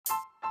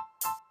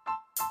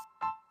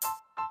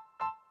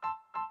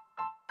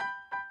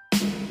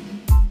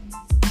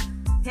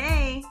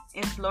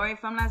Lori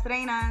from Las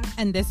Reinas.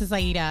 And this is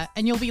Aida.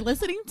 And you'll be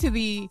listening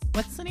to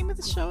what's the name of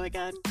the show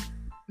again?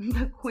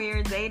 The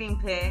Queer Dating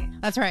Pit.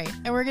 That's right.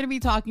 And we're going to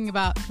be talking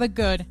about the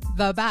good,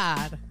 the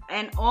bad,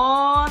 and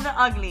all the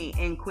ugly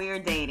in queer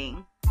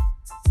dating.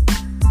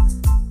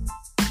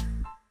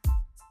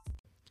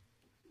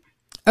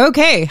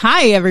 Okay.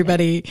 Hi,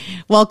 everybody.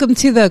 Welcome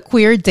to the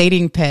Queer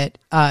Dating Pit,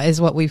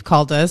 is what we've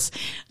called us.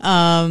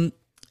 And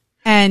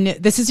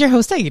this is your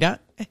host,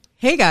 Aida.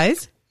 Hey,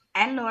 guys.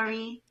 And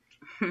Lori.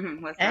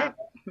 What's up?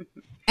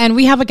 And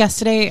we have a guest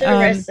today,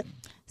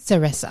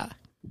 Sarissa.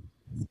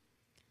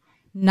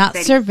 Not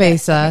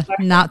Cerveza,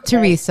 not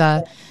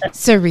Teresa,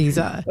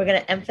 Cereza. We're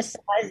going to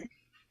emphasize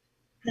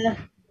the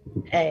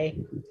A.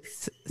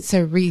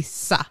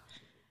 Sarissa.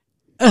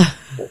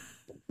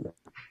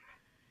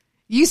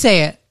 You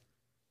say it.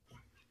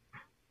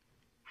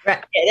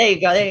 Right. Yeah,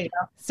 there you go.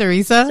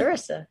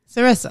 Sarissa?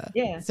 Sarissa.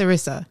 Yeah.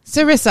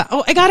 Sarissa.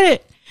 Oh, I got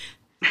it.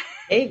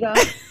 There you go.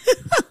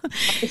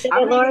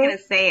 I'm not going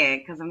to say it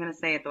because I'm going to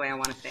say it the way I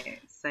want to say it.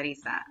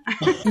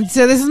 Sarissa.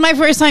 So this is my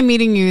first time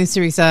meeting you,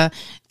 Sarissa.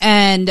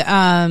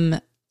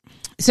 And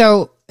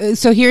so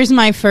here's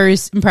my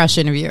first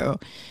impression of you.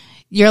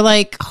 You're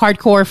like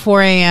hardcore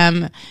 4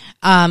 a.m.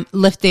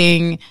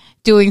 Lifting,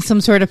 doing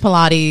some sort of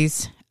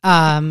Pilates,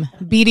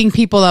 beating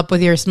people up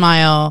with your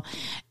smile,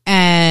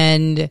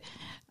 and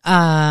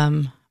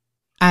I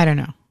don't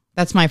know.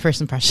 That's my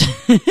first impression.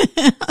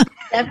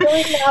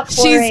 Definitely not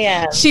 4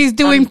 a.m. She's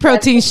doing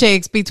protein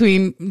shakes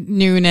between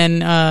noon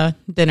and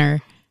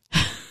dinner.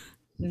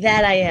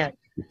 That I am.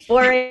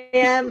 4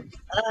 a.m.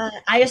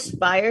 I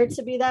aspire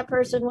to be that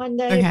person one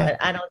day, but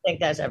I don't think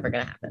that's ever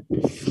going to happen.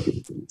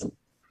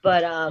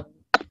 But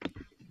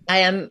I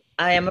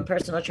am a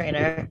personal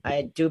trainer.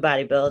 I do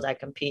bodybuild. I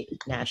compete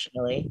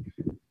nationally.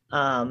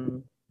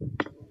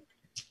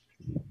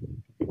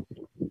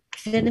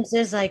 Fitness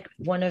is like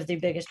one of the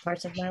biggest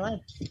parts of my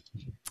life.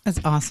 That's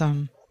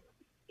awesome.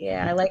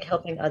 Yeah, I like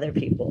helping other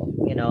people,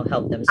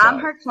 help themselves. I'm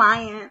her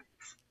client.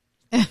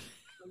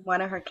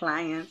 One of her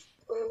clients.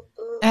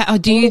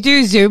 Do you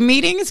do Zoom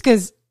meetings?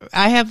 Because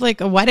I have like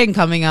a wedding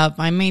coming up.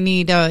 I may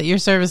need your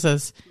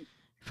services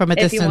from a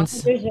distance. If you want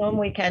to do Zoom,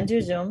 we can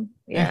do Zoom.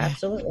 Yeah,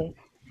 absolutely.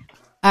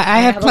 I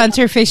have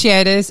plantar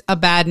fasciitis, a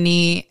bad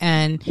knee,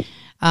 and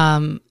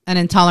an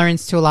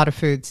intolerance to a lot of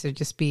foods. So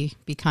just be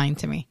kind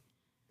to me.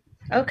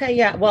 Okay,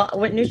 yeah. Well,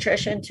 with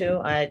nutrition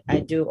too, I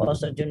do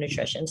also do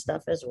nutrition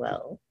stuff as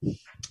well.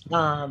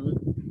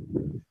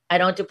 I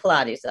don't do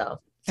Pilates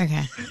though.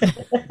 Okay.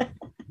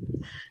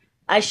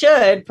 I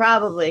should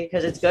probably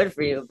because it's good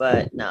for you,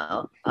 but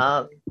no.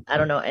 I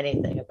don't know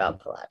anything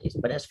about Pilates.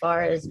 But as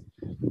far as,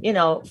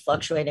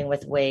 fluctuating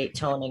with weight,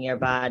 toning your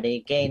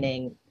body,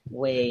 gaining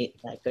weight,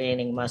 like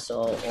gaining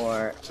muscle,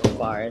 or as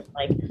far as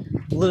like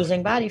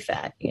losing body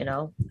fat,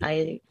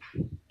 I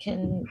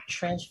can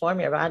transform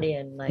your body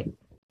and like.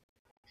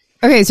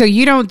 Okay, so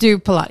you don't do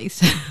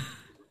Pilates.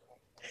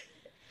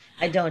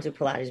 I don't do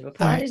Pilates, but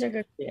Pilates are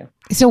good for you.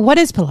 So what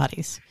is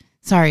Pilates?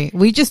 Sorry,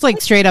 we just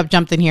like straight up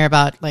jumped in here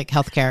about like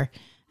healthcare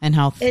and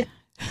health. It's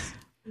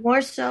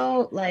more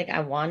so like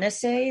I want to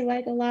say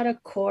like a lot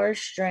of core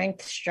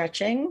strength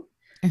stretching.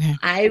 Okay.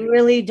 I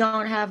really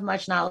don't have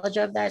much knowledge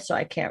of that, so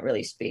I can't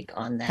really speak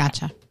on that.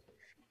 Gotcha.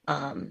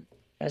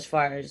 As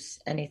far as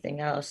anything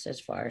else, as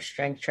far as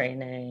strength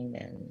training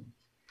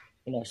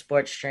and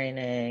sports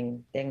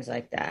training, things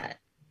like that,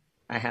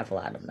 I have a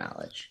lot of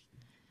knowledge.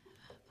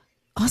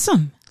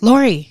 Awesome.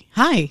 Lori,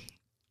 hi.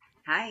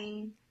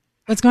 Hi.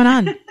 What's going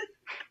on?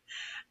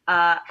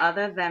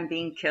 Other than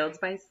being killed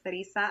by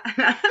Sarissa.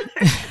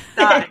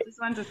 I just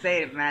wanted to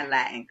say it, man,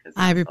 Latin.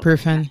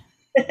 Ibuprofen.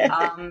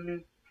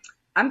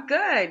 I'm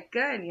good.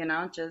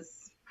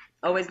 Just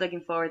always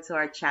looking forward to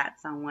our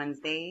chats on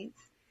Wednesdays.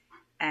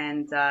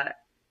 And,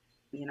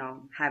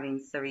 having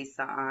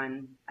Sarissa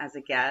on as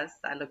a guest.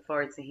 I look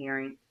forward to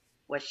hearing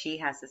what she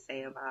has to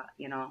say about,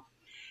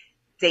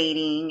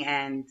 dating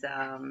and,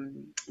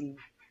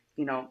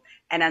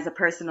 and as a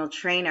personal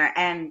trainer.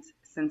 And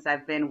since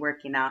I've been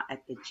working out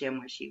at the gym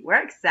where she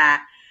works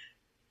at,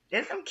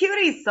 there's some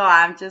cuties. So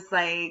I'm just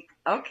like,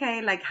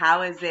 okay, like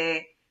how is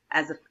it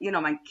as a,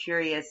 my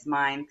curious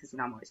mind, because,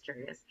 I'm always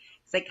curious.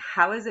 It's like,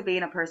 how is it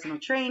being a personal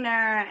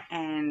trainer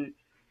and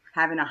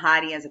having a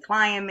hottie as a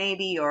client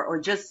maybe, or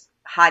just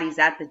hotties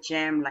at the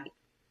gym? Like,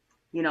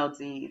 do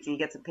you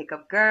get to pick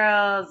up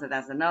girls, or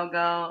that's a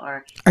no-go?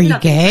 Or are you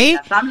gay?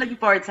 Like so I'm looking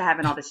forward to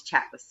having all this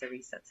chat with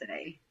Sarissa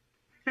today.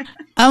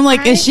 I'm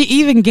like, is she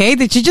even gay?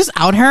 Did you just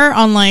out her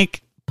on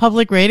like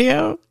public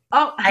radio?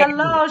 Oh,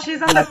 hello.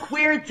 She's on the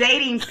Queer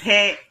Dating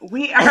Pit.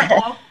 We are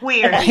all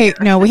queer. Hey,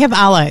 no, we have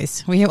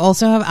allies. We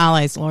also have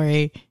allies,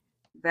 Lori.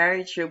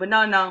 Very true. But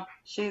no.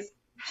 She's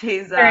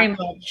very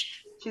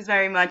much. She's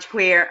very much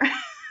queer.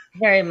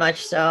 Very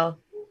much so.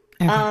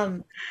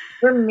 Okay.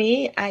 For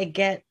me, I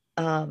get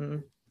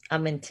I'm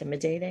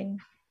intimidating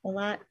a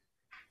lot.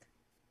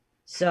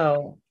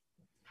 So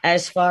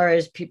as far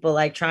as people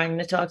like trying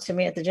to talk to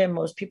me at the gym,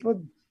 most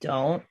people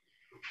don't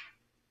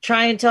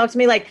try and talk to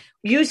me. Like,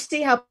 you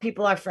see how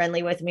people are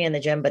friendly with me in the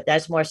gym, but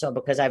that's more so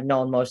because I've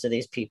known most of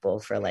these people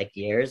for like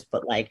years.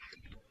 But like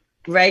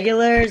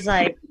regulars,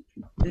 like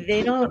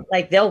they don't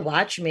like, they'll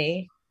watch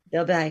me.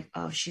 They'll be like,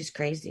 oh, she's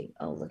crazy.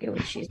 Oh, look at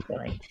what she's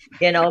doing.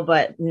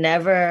 But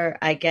never,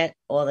 I get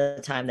all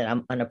the time that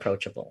I'm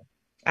unapproachable.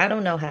 I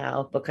don't know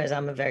how, because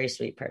I'm a very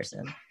sweet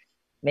person.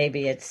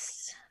 Maybe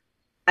it's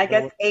I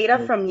guess,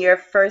 Ada, from your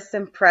first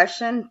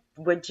impression,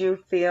 would you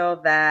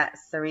feel that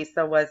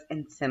Sarisa was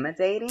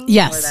intimidating?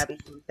 Yes. Would that be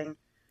something?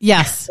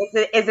 Yes.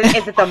 Is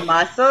it the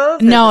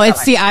muscles? No,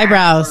 it's the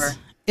eyebrows.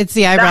 It's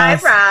the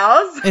eyebrows. The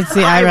eyebrows. It's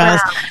the eyebrows.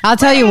 I'll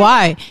tell you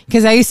why.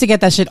 Because I used to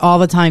get that shit all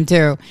the time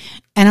too.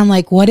 And I'm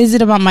like, what is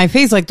it about my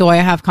face? Like, do I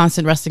have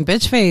constant resting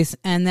bitch face?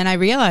 And then I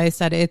realized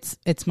that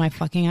it's my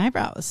fucking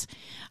eyebrows.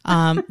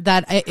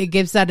 That it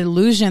gives that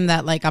illusion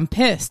that like I'm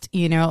pissed,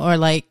 or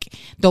like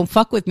don't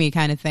fuck with me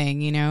kind of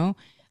thing,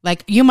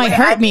 like you might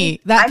hurt me.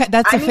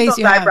 That's the face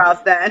you have. Eyebrows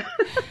then.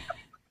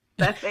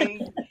 That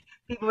thing,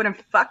 people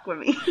wouldn't fuck with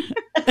me.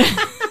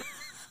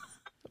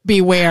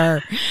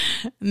 Beware.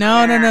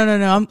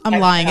 No. I'm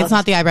lying. It's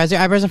not the eyebrows.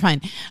 Your eyebrows are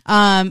fine.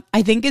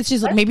 I think it's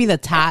just maybe the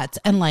tats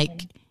and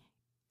like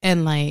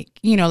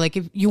like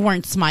if you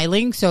weren't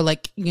smiling, so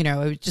like it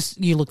was just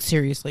you look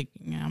serious, like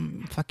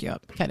fuck you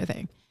up kind of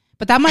thing.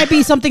 But that might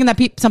be something that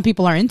some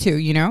people are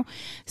into,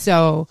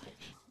 so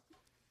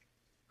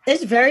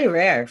it's very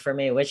rare for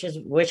me,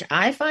 which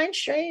I find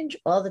strange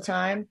all the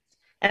time.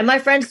 And my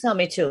friends tell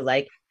me too,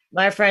 like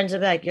my friends are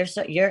like,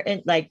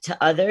 like to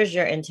others,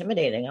 you're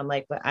intimidating. I'm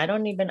like, but I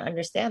don't even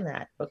understand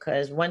that,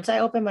 because once I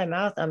open my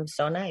mouth, I'm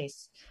so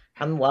nice.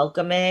 I'm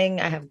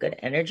welcoming. I have good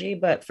energy.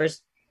 But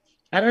first,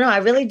 I don't know. I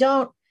really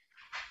don't,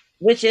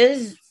 which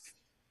is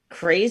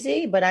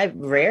crazy, but I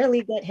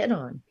rarely get hit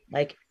on.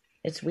 Like,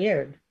 it's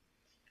weird.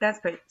 That's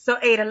great. So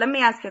Ada, let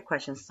me ask you a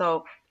question.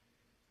 So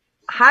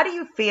how do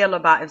you feel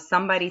about if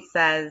somebody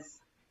says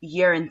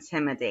you're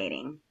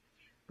intimidating?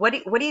 What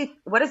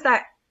is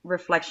that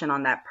reflection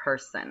on that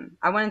person?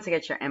 I wanted to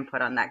get your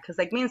input on that, because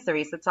like me and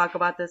Sarisa talk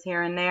about this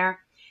here and there.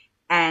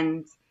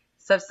 And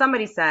so if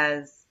somebody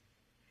says,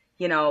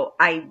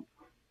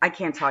 I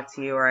can't talk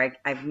to you, or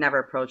I've never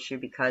approached you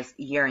because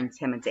you're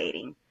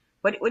intimidating.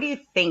 What do you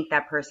think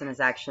that person is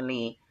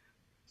actually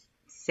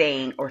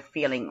saying or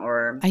feeling?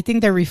 Or I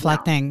think they're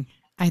reflecting.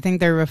 I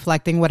think they're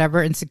reflecting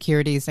whatever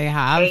insecurities they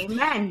have.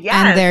 Amen. Yes.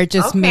 And they're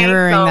just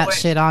mirroring that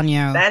shit on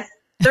you. That's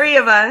three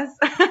of us.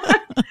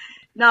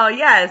 No,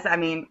 yes. I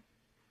mean,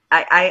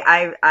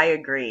 I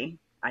agree.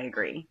 I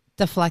agree.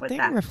 Deflecting,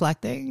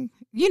 reflecting.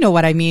 You know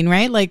what I mean,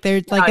 right? Like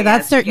they're like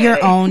that's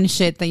your own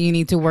shit that you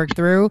need to work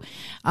through.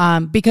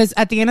 Because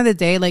at the end of the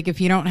day, like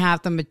if you don't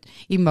have the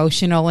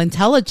emotional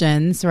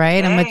intelligence,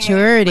 right, and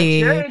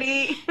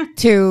maturity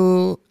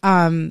to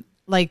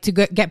like to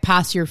get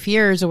past your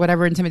fears or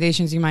whatever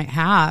intimidations you might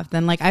have,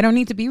 then like I don't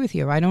need to be with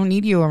you. I don't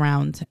need you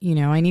around.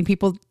 I need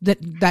people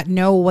that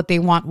know what they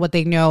want, what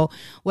they know,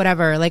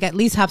 whatever. Like at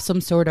least have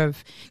some sort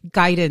of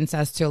guidance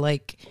as to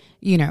like,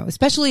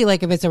 especially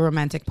like if it's a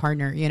romantic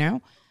partner,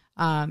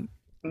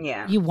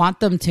 yeah, you want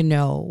them to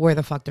know where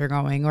the fuck they're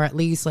going, or at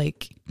least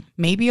like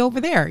maybe over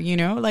there,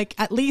 like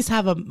at least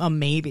have a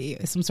maybe,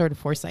 some sort of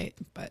foresight.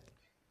 But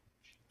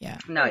yeah.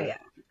 No, yeah.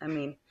 I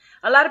mean,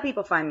 a lot of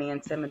people find me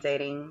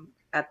intimidating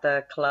at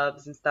the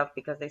clubs and stuff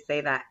because they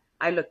say that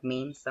I look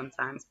mean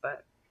sometimes,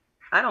 but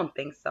I don't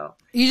think so.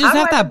 You just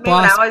have that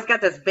boss. I always got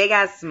this big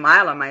ass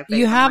smile on my face.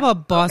 You have a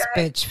boss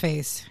bitch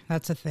face.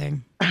 That's a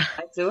thing.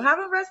 I do have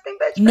a resting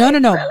bitch face. No,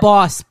 really?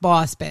 boss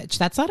bitch.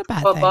 That's not a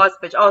bad thing. Boss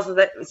bitch. Also,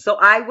 so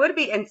I would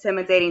be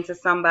intimidating to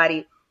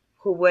somebody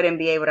who wouldn't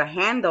be able to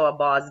handle a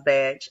boss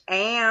bitch.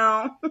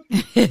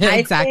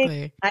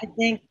 Exactly. I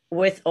think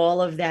with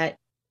all of that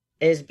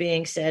is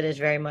being said is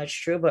very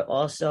much true, but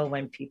also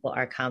when people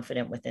are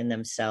confident within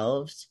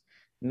themselves,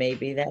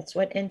 maybe that's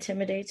what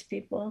intimidates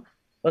people,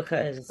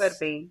 because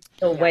the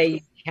way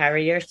you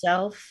carry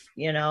yourself,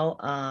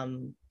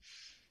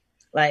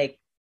 like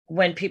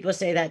when people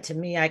say that to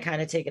me, I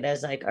kind of take it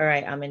as like, all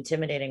right, I'm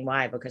intimidating.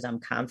 Why? Because I'm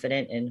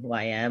confident in who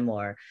I am,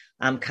 or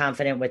I'm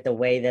confident with the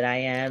way that I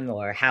am,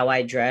 or how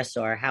I dress,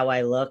 or how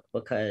I look,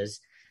 because,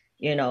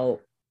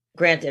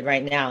 granted,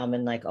 right now I'm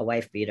in like a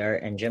wife beater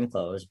and gym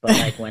clothes, but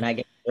like when I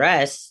get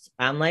dressed,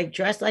 I'm like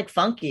dressed like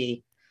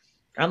funky.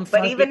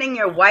 But even in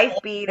your wife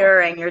beater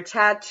and your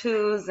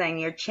tattoos and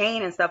your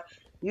chain and stuff,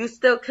 you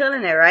still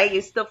killing it, right?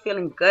 You still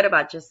feeling good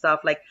about yourself.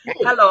 Like,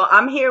 hello,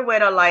 I'm here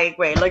with a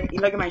wait,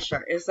 look at my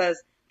shirt. It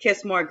says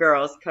 "Kiss More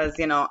Girls" because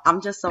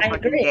I'm just so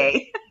fucking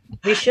gay.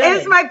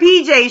 It's my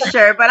PJ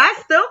shirt, but I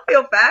still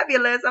feel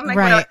fabulous. I'm like,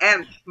 right.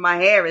 And my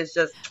hair is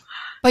just.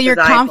 But your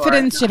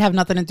confidence should have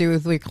nothing to do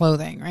with your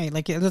clothing, right?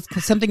 Like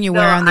it's something you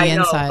wear on the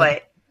inside.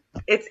 But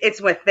it's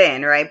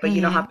within, right? But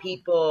you know how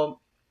people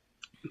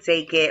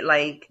take it,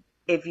 like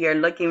if you're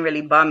looking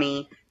really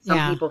bummy,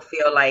 some people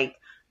feel like,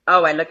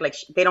 oh, I look like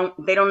they don't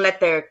let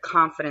their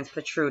confidence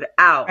protrude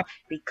out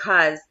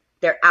because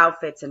their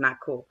outfits are not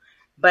cool.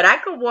 But I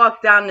could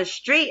walk down the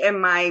street in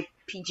my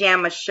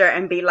pajama shirt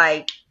and be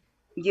like,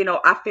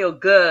 I feel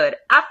good.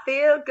 I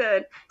feel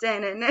good.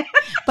 Da-na-na.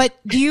 But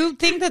do you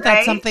think that that's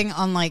Right? something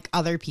unlike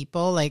other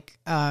people, like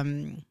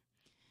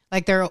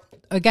they're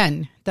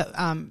again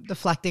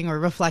deflecting or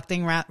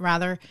reflecting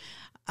rather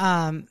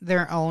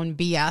their own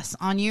BS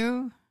on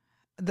you,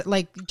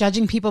 like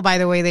judging people by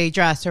the way they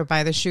dress or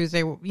by the shoes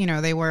they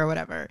wear or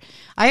whatever.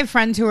 I have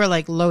friends who are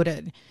like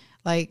loaded,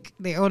 like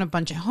they own a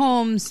bunch of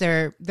homes,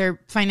 they're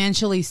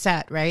financially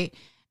set, right?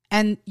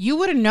 And you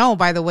wouldn't know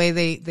by the way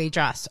they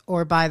dress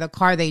or by the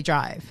car they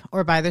drive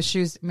or by the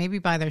shoes, maybe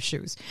by their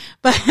shoes.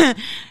 But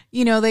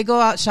they go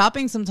out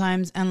shopping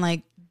sometimes and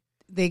like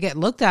they get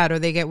looked at or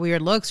they get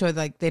weird looks or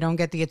like they don't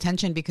get the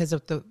attention because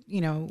of the,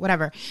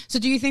 whatever. So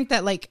do you think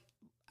that like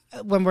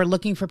when we're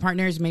looking for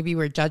partners, maybe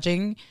we're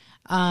judging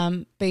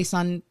based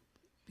on,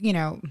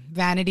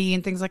 vanity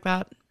and things like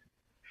that?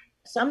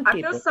 Some I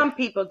feel people, some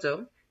people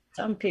do.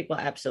 some people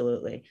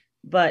absolutely.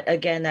 But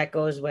again, that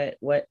goes with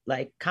what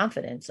like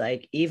confidence.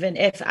 Like even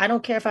if I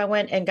don't care if I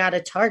went and got a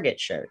Target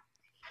shirt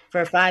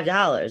for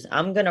 $5,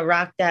 I'm gonna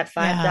rock that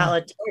five Yeah.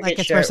 dollar Like Target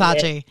it's shirt with.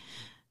 Versace.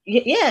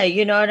 Yeah,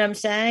 you know what I'm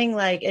saying?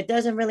 Like it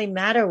doesn't really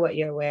matter what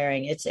you're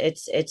wearing.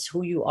 It's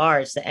who you are.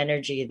 It's the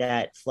energy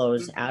that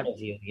flows out Hmm. of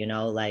you,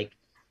 like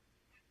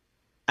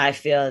I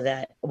feel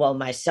that, well,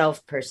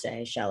 myself per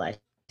se, shall I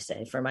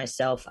say, for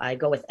myself, I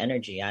go with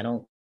energy. I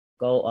don't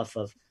go off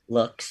of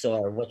looks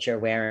or what you're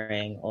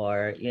wearing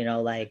or,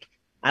 like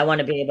I want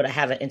to be able to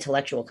have an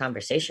intellectual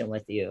conversation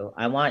with you.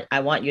 I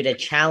want you to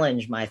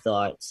challenge my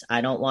thoughts. I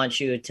don't want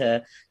you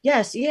to,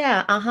 yes,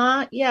 yeah,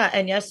 uh-huh, yeah,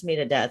 and yes me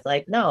to death.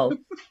 Like, no,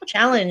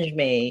 challenge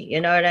me. You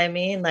know what I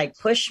mean? Like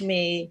push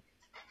me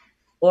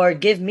or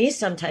give me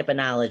some type of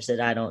knowledge that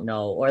I don't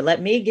know, or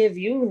let me give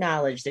you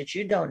knowledge that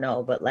you don't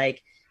know. But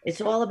like,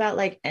 it's all about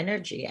like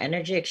energy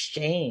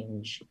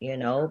exchange,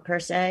 per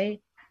se.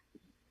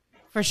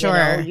 For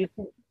sure.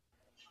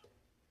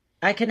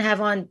 I can have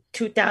on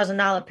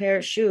 $2,000 pair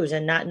of shoes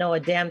and not know a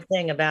damn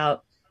thing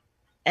about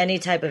any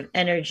type of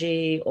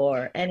energy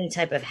or any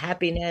type of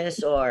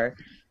happiness or,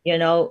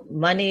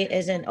 money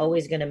isn't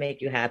always going to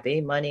make you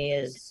happy. Money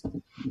is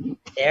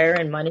there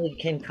and money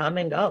can come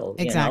and go,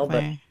 but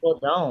Exactly. people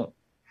don't.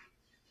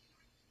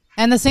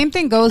 And the same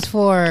thing goes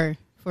for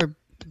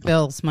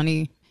bills.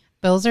 Money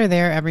bills are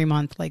there every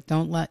month. Like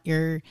don't let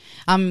your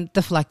I'm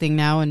deflecting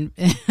now and,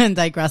 and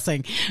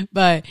digressing.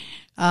 But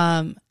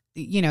don't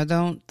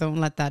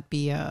let that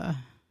be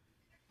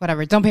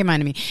whatever. Don't pay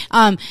mind to me.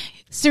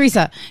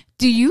 Sarisa,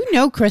 do you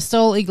know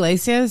Crystal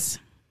Iglesias?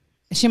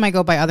 She might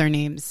go by other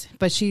names,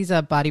 but she's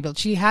a bodybuilder.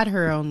 She had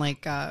her own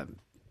like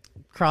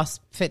cross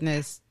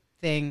fitness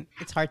thing.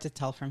 It's hard to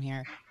tell from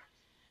here.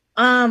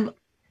 Um,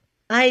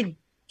 I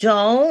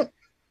don't.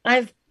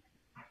 I've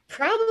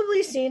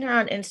probably seen her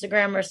on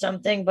Instagram or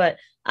something, but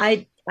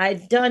I've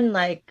done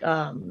like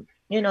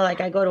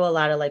like I go to a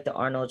lot of like the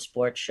Arnold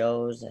sports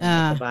shows and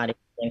like the Uh,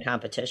 bodybuilding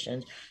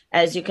competitions.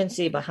 As you can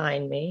see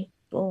behind me,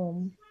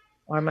 boom,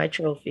 are my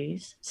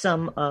trophies.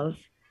 Some of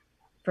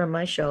from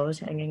my shows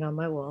hanging on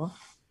my wall.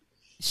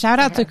 Shout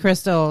I out to have.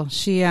 Crystal.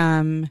 She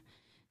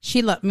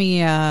let me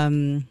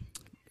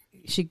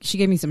she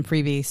gave me some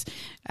freebies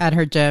at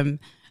her gym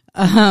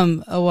a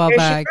while Where's she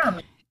back.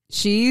 from?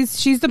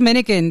 She's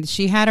Dominican.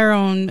 She had her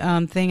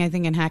own thing, I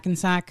think, in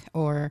Hackensack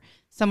or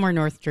somewhere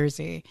North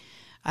Jersey.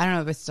 I don't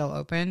know if it's still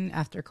open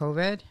after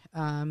COVID,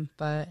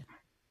 but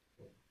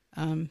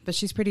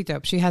she's pretty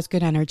dope. She has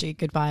good energy,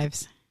 good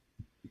vibes.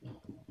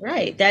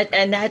 Right.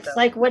 That's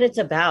like what it's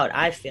about.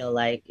 I feel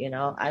like,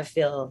 I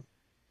feel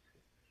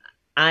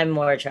I'm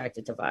more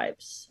attracted to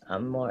vibes.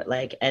 I'm more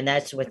like, and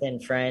that's within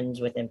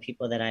friends, within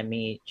people that I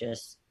meet,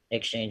 just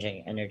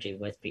exchanging energy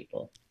with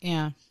people.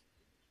 Yeah.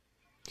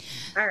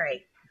 All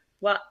right.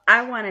 Well,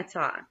 I want to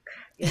talk.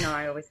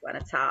 I always want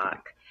to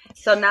talk.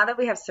 So now that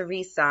we have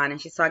Cerise on and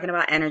she's talking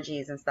about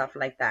energies and stuff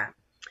like that.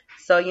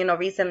 So,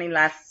 recently,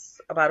 last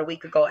about a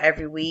week ago,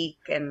 every week,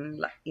 and,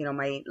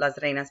 my Las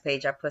Reinas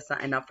page, I put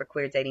something up for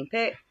Queer Dating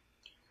Pit.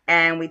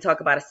 And we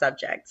talk about a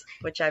subject,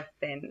 which I've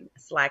been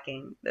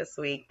slacking this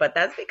week. But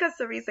that's because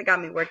Teresa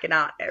got me working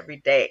out every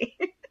day.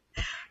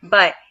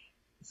 But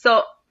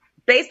so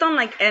based on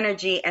like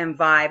energy and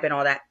vibe and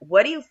all that,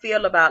 what do you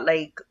feel about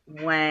like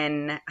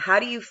how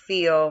do you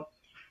feel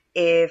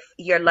if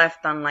you're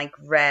left on like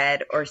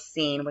read or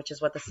seen, which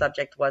is what the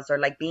subject was, or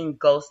like being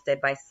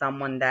ghosted by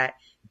someone that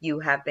you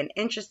have been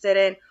interested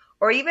in,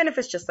 or even if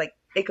it's just like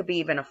it could be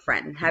even a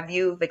friend. Have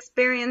you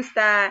experienced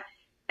that?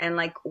 And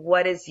like,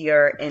 what is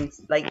your in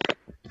like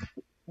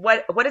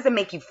what does it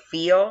make you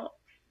feel?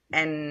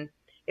 And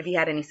if you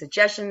had any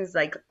suggestions,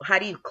 like how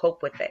do you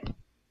cope with it?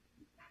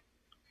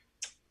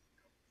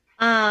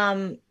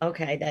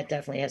 Okay, that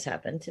definitely has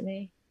happened to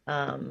me.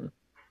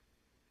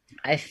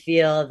 I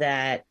feel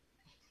that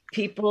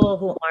people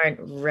who aren't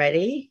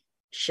ready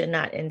should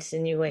not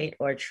insinuate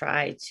or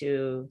try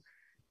to,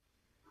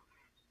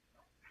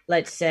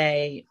 let's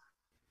say,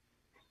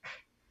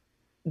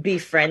 be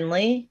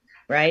friendly,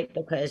 right?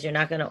 Because you're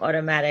not going to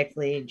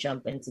automatically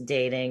jump into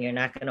dating. You're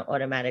not going to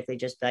automatically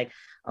just be like,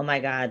 oh my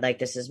God, like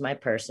this is my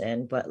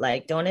person. But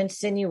like, don't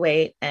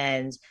insinuate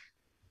and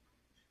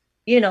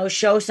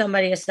show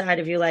somebody a side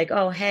of you like,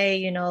 oh,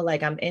 hey,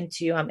 like I'm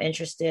into you, I'm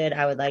interested,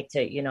 I would like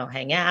to,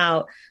 hang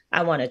out,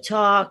 I want to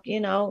talk,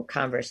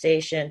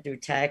 conversation through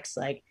text.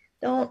 Like,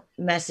 don't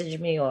message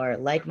me or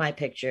like my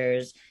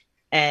pictures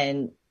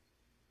and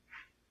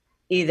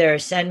either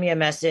send me a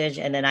message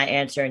and then I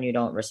answer and you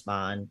don't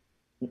respond.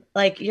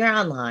 Like, you're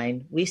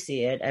online, we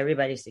see it,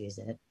 everybody sees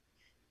it.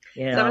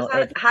 So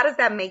It how does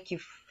that make you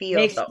feel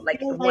makes though? me Like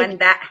feel when like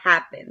that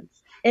happens,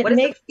 it what is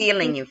the makes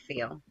feeling me, you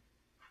feel?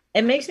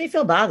 it makes me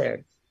feel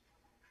bothered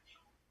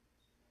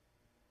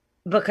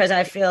because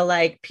I feel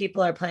like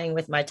people are playing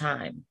with my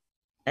time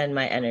and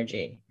my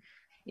energy.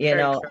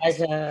 Very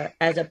true.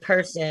 As a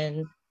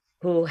person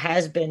who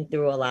has been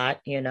through a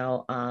lot,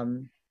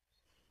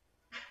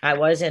 I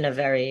was in a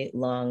very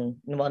long,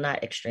 well,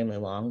 not extremely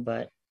long,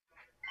 but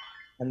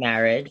a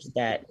marriage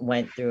that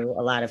went through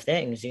a lot of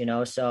things,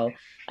 So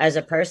as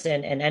a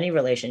person in any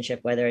relationship,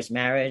 whether it's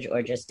marriage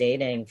or just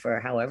dating for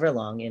however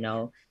long,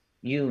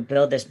 you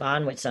build this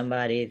bond with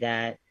somebody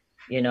that,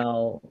 you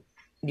know,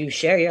 you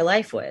share your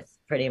life with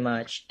pretty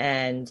much.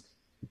 And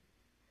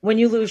when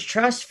you lose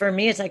trust, for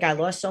me, it's like I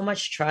lost so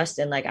much trust.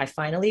 And like I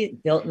finally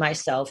built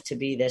myself to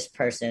be this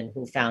person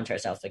who found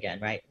herself again,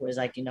 right? Who was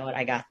like, you know what,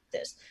 I got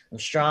this. I'm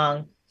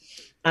strong.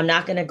 I'm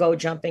not going to go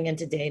jumping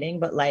into dating,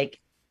 but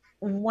like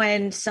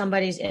when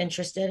somebody's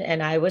interested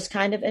and I was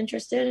kind of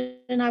interested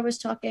and I was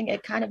talking,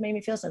 it kind of made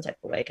me feel some type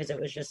of way because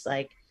it was just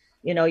like,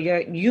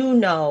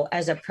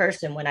 as a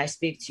person when I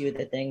speak to you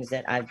the things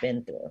that I've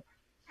been through.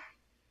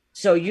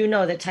 So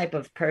the type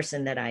of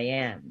person that I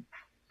am.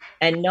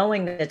 And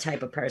knowing the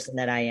type of person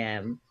that I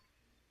am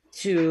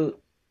to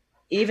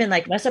even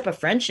like mess up a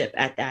friendship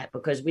at that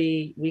because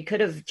we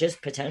could have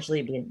just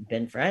potentially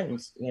been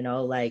friends,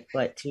 like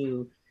but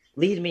to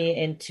lead me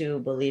into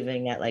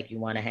believing that like you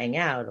want to hang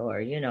out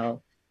or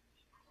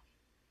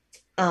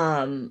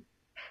um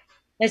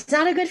it's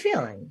not a good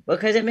feeling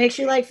because it makes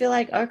you like feel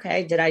like,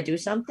 okay, did I do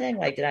something?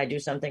 Like, did I do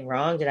something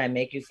wrong? Did I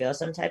make you feel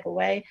some type of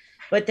way?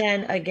 But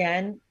then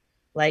again,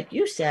 like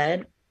you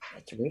said,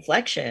 it's a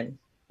reflection,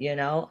 you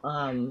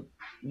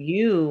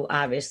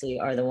obviously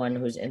are the one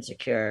who's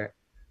insecure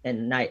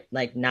and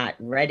not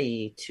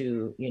ready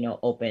to,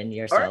 open Or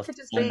yourself to to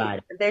just be,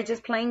 somebody they're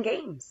just playing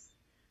games,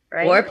 or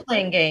right?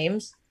 playing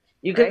games.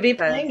 You could Right? be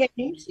Because playing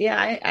games.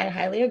 Yeah, I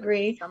highly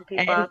agree. some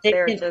people And out they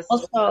there can just,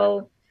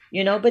 also,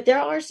 but there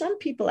are some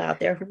people out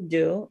there who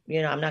do,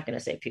 I'm not going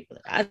to say people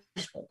that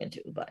I've spoken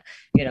to, but,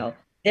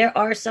 there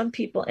are some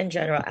people in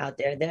general out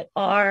there that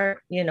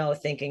are,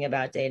 thinking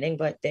about dating,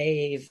 but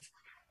they've,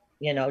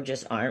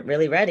 just aren't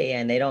really ready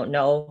and they don't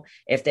know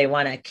if they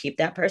want to keep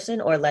that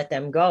person or let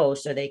them go.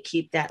 So they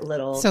keep that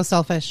little, So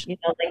selfish. like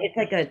it's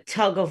like a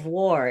tug of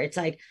war. It's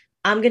like,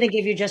 I'm going to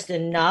give you just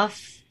enough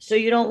so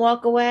you don't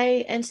walk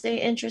away and stay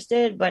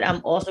interested, but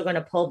I'm also going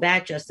to pull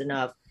back just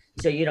enough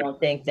so you don't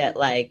think that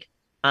like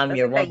I'm that's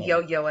your like a woman.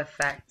 yo-yo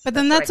effect. But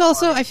then That's what I that's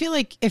call also, it. I feel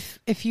like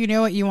if you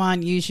know what you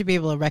want, you should be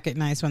able to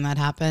recognize when that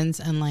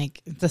happens and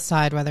like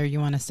decide whether you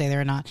want to stay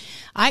there or not.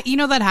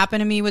 That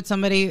happened to me with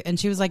somebody and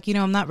she was like,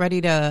 I'm not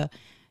ready to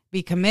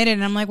be committed.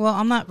 And I'm like, well,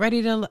 I'm not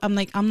ready to,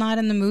 I'm not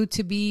in the mood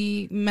to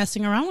be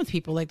messing around with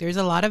people. Like there's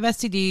a lot of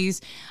STDs.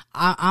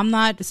 I'm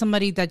not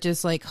somebody that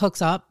just like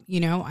hooks up,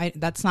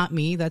 that's not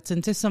me. That's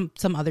into some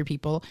other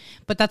people,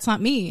 but that's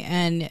not me.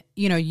 And,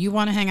 you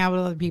want to hang out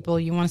with other people.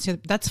 You want to see,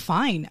 that's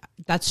fine.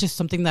 That's just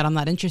something that I'm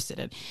not interested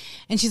in.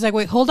 And she's like,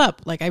 wait, hold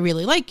up. Like, I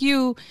really like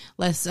you.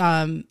 Let's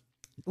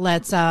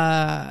let's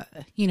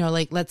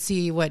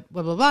see what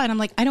blah, blah, blah. And I'm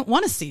like, I don't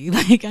want to see,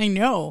 like, I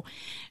know.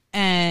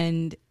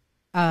 And,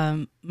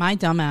 my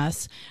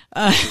dumbass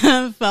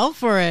fell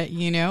for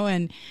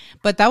it,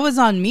 but that was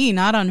on me,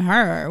 not on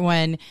her.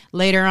 When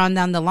later on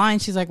down the line,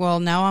 she's like, well,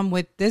 now I'm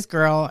with this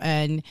girl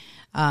and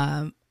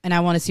I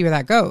want to see where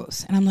that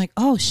goes. And I'm like,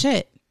 oh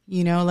shit,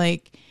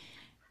 like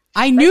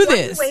I knew Why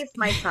this. you waste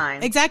my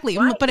time? Exactly.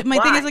 Why? But my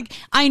thing is like,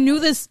 I knew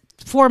this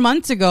 4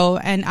 months ago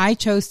and I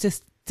chose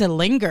to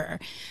linger.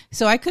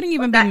 So I couldn't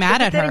even be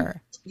mad at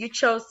her. You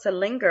chose to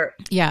linger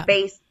Yeah.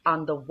 based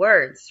on the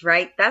words,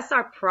 right? That's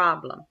our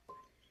problem.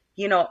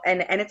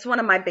 And it's one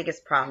of my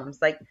biggest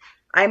problems. Like,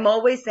 I'm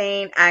always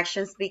saying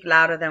actions speak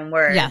louder than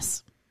words.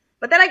 Yes.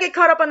 But then I get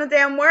caught up on the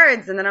damn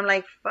words. And then I'm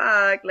like,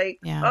 fuck, like,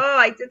 Yeah. oh,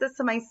 I did this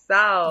to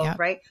myself, Yeah.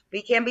 right? But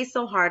you can't be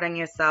so hard on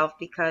yourself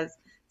because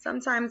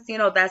sometimes,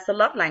 that's the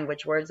love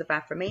language, words of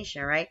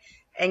affirmation, right?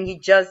 And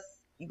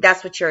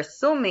that's what you're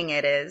assuming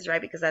it is,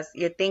 right? Because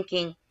you're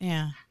thinking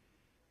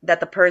that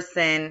the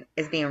person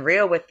is being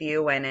real with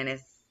you and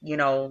is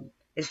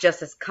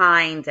just as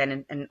kind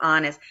and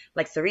honest.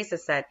 Like Sarisa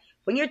said,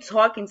 when you're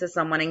talking to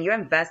someone and you're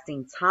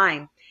investing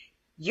time,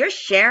 you're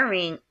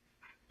sharing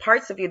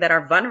parts of you that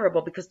are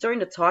vulnerable because during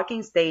the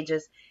talking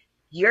stages,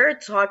 you're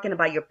talking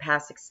about your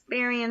past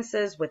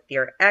experiences with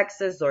your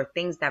exes or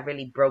things that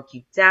really broke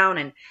you down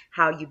and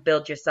how you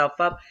build yourself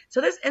up.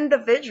 So this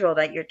individual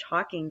that you're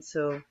talking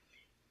to,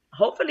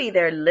 hopefully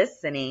they're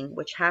listening,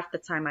 which half the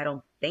time I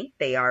don't think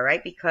they are,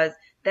 right? Because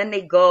then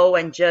they go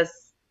and just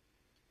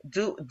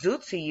do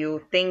to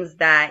you things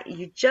that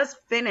you just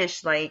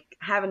finished like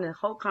having a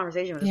whole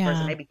conversation with this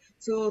person, maybe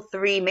 2,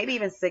 3, maybe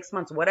even 6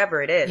 months,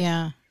 whatever it is.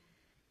 Yeah.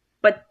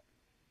 But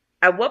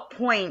at what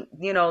point,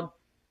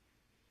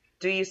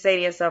 do you say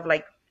to yourself,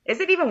 like, is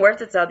it even worth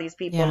to tell these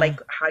people like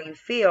how you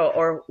feel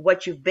or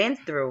what you've been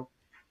through?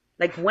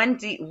 Like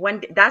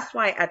that's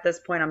why at this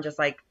point I'm just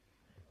like,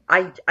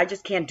 I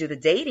just can't do the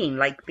dating,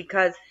 like,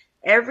 because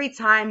every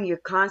time you're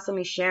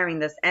constantly sharing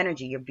this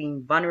energy, you're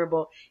being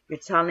vulnerable, you're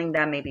telling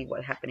them maybe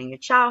what happened in your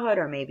childhood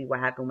or maybe what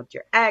happened with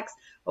your ex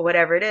or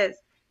whatever it is.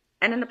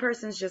 And then the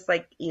person's just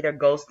like either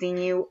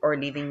ghosting you or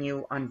leaving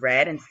you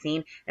unread and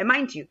seen. And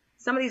mind you,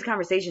 some of these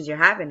conversations you're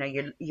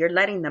having, you're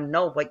letting them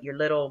know what your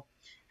little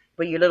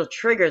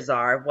triggers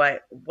are,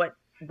 what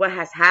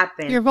has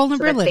happened, your vulnerabilities,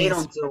 so that they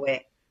don't do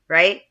it,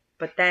 right?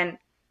 But then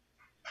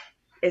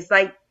it's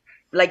like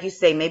you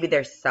say, maybe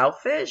they're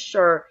selfish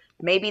or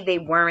maybe they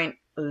weren't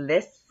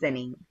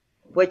listening,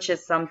 which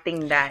is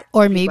something that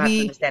or people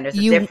maybe have to understand. There's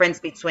a difference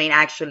between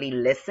actually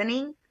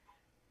listening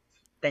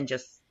than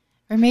just.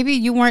 Or maybe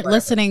you weren't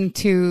listening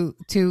to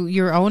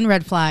your own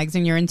red flags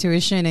and your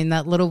intuition and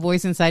that little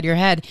voice inside your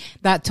head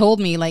that told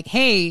me like,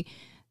 hey,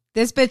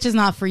 this bitch is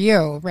not for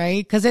you,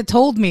 right? Because it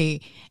told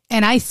me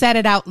and I said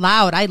it out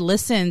loud. I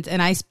listened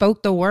and I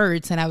spoke the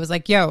words and I was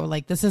like, yo,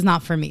 like, this is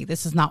not for me.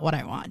 This is not what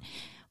I want.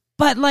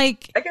 But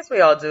like, I guess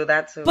we all do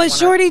that too. But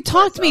Shorty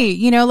talked to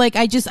me, like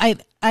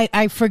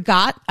I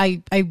forgot.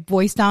 I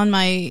voiced down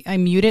I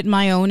muted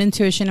my own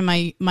intuition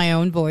and my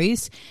own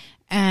voice.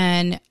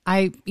 And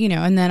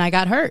and then I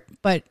got hurt,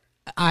 but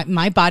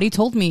my body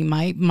told me,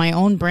 my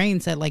own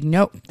brain said like,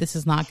 nope, this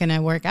is not going to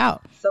work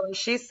out. So when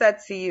she said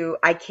to you,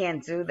 I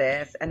can't do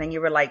this. And then you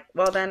were like,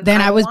 well, then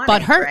I was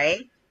butthurt.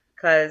 Right?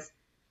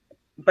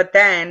 But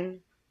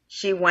then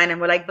she went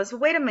and we're like, but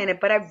wait a minute,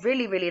 but I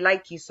really, really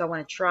like you. So I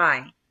want to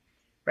try.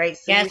 Right.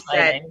 So you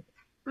said,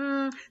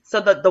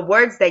 so the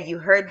words that you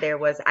heard there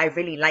was, I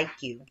really like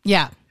you.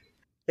 Yeah.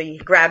 So you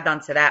grabbed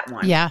onto that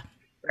one. Yeah.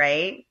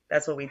 Right.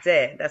 That's what we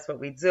did. That's what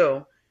we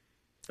do.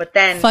 But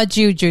then fudge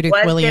you, Judith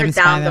Williams,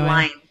 there down the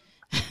line?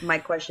 My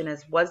question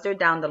is, was there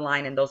down the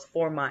line in those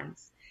 4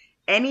 months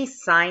any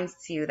signs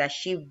to you that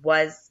she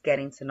was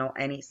getting to know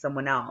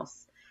someone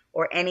else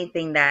or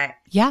anything that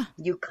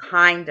you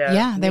kind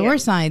of there were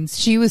signs.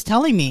 She was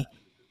telling me.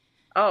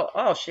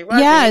 Oh, she was.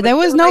 Yeah, there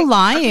was no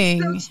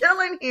lying. I'm still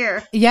chilling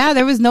here. Yeah,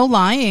 there was no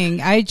lying.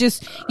 I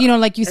just,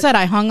 like you said,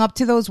 I hung up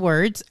to those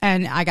words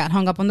and I got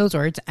hung up on those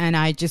words. And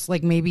I just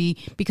like, maybe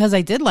because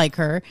I did like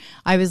her,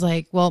 I was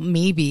like, well,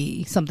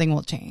 maybe something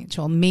will change.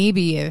 Well,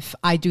 maybe if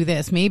I do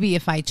this, maybe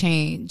if I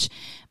change,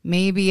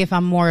 maybe if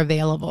I'm more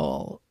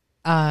available.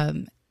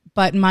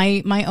 But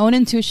my own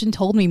intuition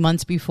told me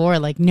months before,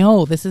 like,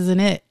 no, this isn't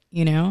it,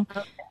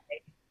 Okay.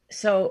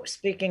 So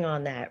speaking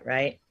on that,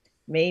 right?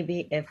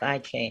 Maybe if I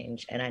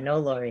change, and I know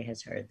Lori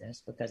has heard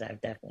this because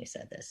I've definitely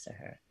said this to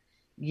her,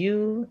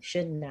 you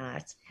should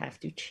not have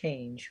to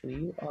change who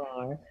you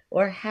are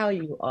or how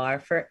you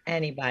are for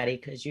anybody,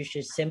 because you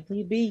should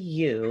simply be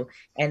you,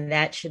 and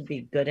that should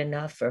be good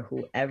enough for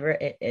whoever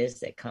it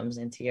is that comes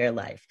into your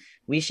life.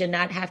 We should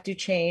not have to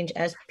change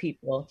as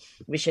people.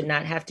 We should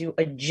not have to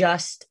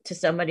adjust to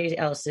somebody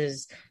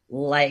else's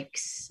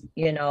likes.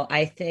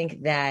 I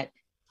think that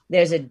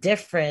there's a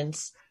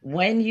difference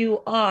when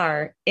you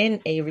are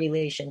in a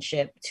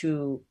relationship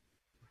to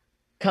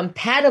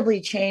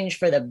compatibly change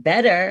for the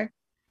better,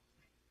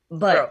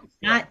 but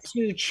not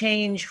to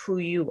change who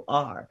you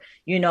are.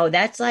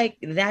 That's like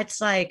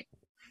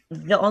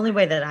the only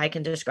way that I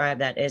can describe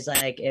that is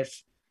like,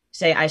 if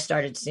say I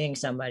started seeing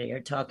somebody or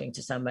talking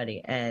to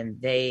somebody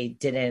and they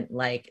didn't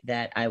like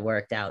that I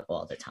worked out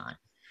all the time.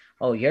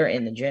 Oh, you're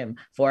in the gym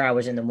 4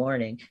 hours in the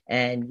morning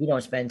and you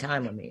don't spend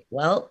time with me.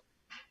 Well,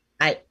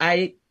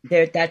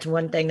 that's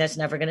one thing that's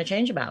never going to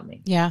change about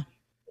me. Yeah.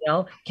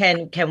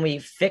 Can we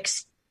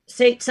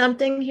say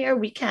something here?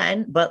 We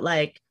can, but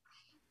like,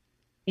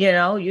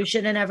 you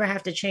shouldn't ever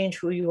have to change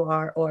who you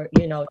are or,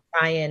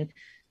 try and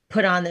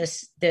put on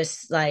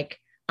this like,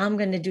 I'm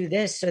going to do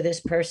this so this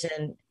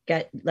person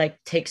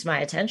takes my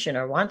attention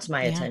or wants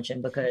my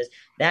attention, because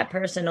that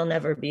person will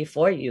never be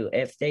for you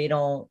if they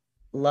don't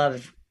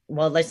love.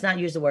 Well, let's not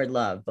use the word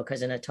love,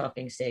 because in a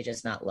talking stage,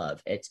 it's not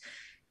love. It's,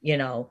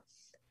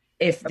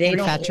 if they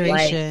don't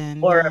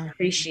like or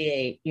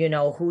appreciate,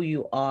 who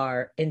you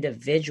are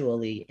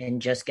individually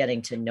and just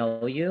getting to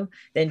know you,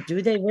 then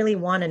do they really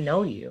want to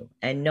know you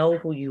and know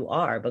who you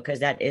are? Because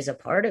that is a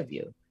part of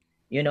you,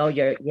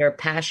 your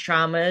past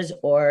traumas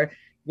or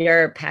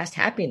your past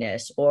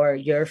happiness or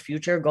your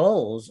future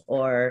goals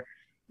or,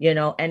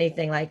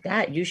 anything like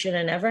that. You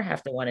shouldn't ever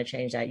have to want to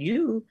change that.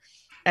 You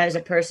as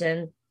a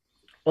person,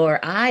 or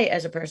I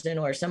as a person,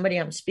 or somebody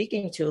I'm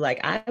speaking to,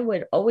 like, I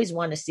would always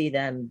want to see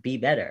them be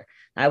better.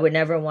 I would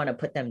never want to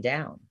put them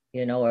down,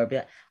 or be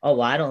like, oh,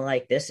 well, I don't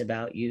like this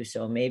about you,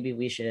 so maybe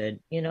we should,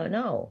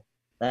 no,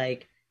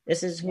 like,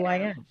 this is who I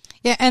am.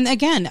 Yeah. And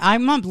again,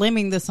 I'm not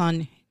blaming this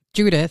on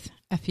Judith.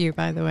 F you,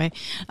 by the way.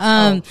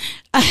 I'm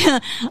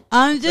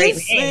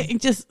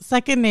just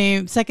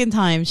second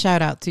time.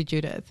 Shout out to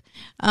Judith.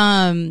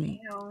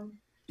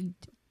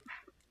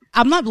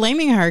 I'm not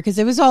blaming her because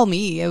it was all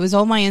me. It was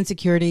all my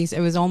insecurities.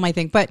 It was all my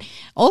thing. But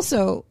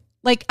also,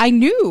 like, I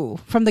knew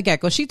from the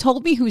get go. She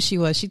told me who she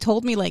was. She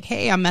told me, like,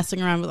 hey, I'm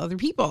messing around with other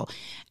people.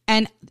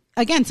 And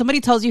again,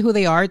 somebody tells you who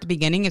they are at the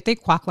beginning. If they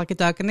quack like a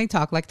duck and they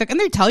talk like a duck and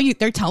they're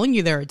telling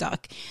you they're a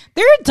duck.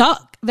 They're a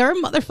duck. They're a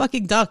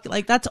motherfucking duck.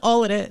 Like, that's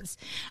all it is.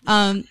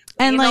 And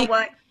you like, know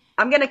what?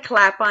 I'm gonna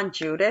clap on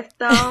Judith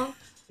though,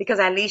 because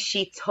at least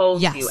she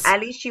told yes. you. At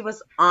least she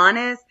was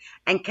honest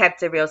and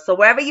kept it real. So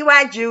wherever you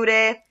at,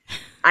 Judith,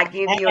 I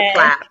give you a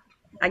clap.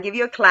 I give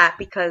you a clap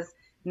because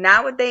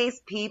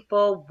nowadays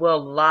people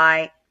will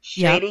lie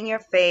straight in your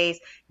face.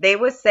 They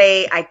would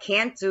say, I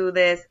can't do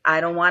this.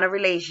 I don't want a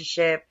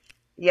relationship.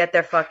 Yet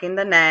they're fucking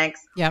the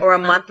next. Yep. Or a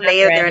month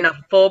later, they're in a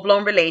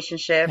full-blown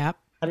relationship. Yep.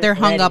 They're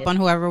hung up on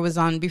whoever was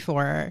on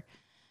before.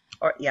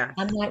 Or yeah.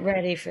 I'm not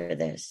ready for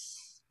this.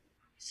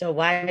 So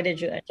why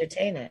did you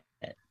entertain it?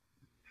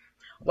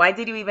 Why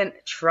did you even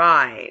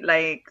try?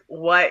 Like,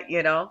 what,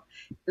 you know?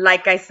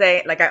 Like I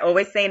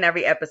always say in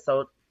every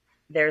episode,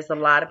 there's a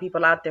lot of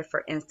people out there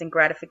for instant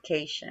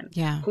gratification.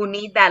 Yeah. Who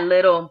need that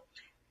little,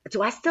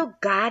 do I still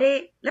got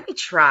it? Let me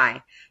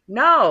try.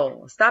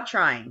 No, stop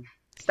trying.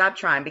 Stop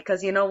trying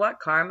because you know what?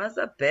 Karma's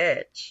a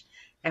bitch.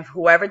 And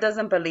whoever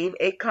doesn't believe,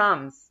 it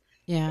comes.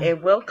 Yeah.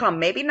 It will come.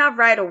 Maybe not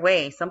right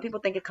away. Some people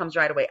think it comes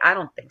right away. I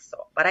don't think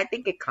so. But I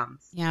think it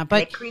comes. Yeah, but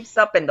and it creeps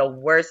up in the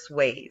worst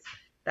ways.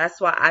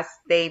 That's why I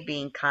stay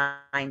being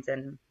kind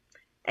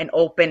and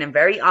open and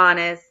very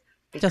honest.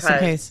 Because just in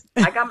case.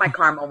 I got my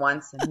karma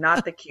once,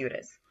 not the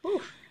cutest.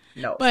 Whew,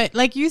 no. But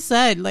like you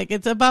said, like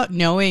it's about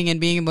knowing and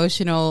being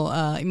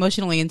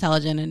emotionally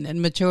intelligent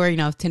and mature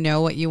enough to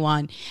know what you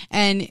want.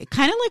 And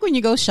kind of like when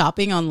you go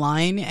shopping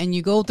online and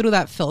you go through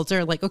that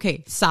filter, like,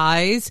 okay,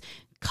 size,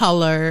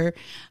 color,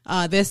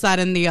 this, that,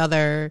 and the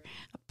other,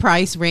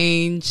 price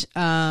range.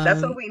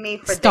 That's what we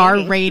need for star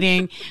dating.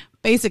 rating,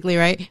 basically,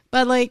 right?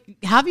 But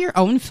like, have your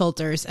own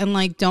filters and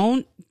like,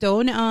 don't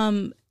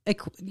be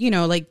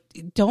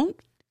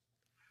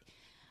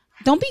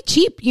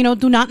cheap. You know,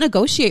 do not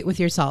negotiate with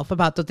yourself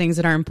about the things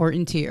that are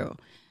important to you.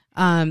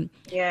 But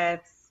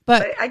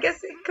I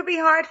guess it could be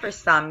hard for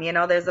some. You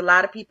know, there's a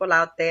lot of people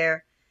out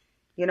there.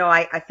 You know,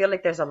 I feel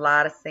like there's a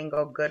lot of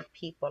single good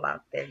people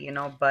out there. You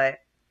know, but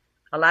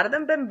a lot of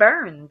them been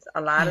burned.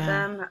 A lot of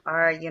them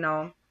are, you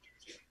know,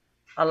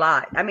 a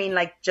lot. I mean,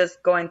 like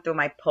just going through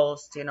my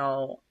post, you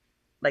know,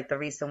 like the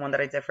recent one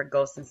that I did for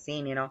Ghost and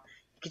Scene, you know,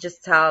 you could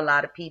just tell a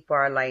lot of people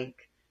are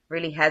like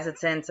really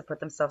hesitant to put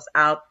themselves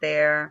out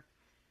there,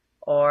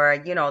 or,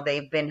 you know,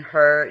 they've been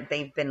hurt,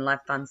 they've been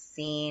left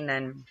unseen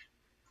and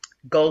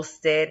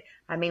ghosted.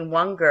 I mean,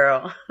 one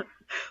girl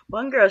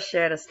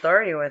shared a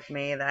story with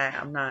me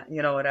that I'm not,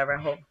 you know, whatever,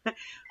 I hope.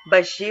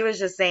 But she was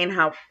just saying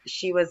how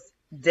she was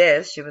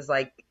she was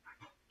like,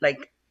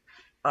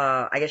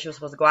 I guess she was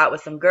supposed to go out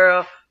with some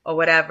girl or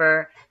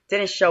whatever,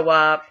 didn't show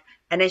up.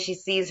 And then she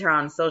sees her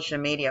on social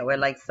media with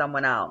like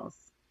someone else.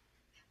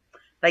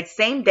 Like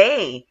same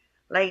day.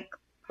 Like,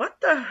 what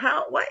the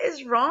hell? What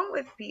is wrong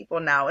with people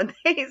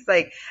nowadays?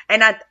 Like,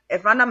 and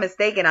if I'm not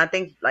mistaken, I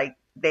think like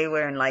they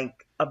were in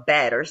like a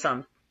bed or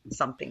something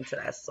to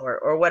that sort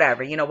or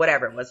whatever, you know,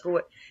 whatever it was,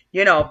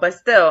 you know, but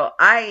still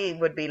I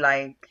would be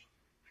like,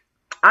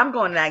 I'm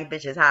going to that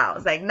bitch's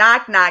house. Like,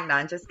 knock, knock,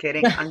 knock. Just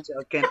kidding. I'm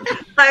joking.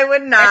 I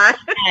would not.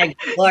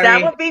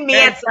 That would be me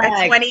at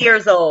 20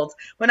 years old.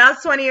 When I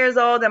was 20 years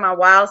old and my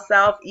wild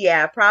self,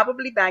 yeah,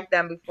 probably back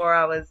then before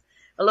I was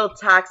a little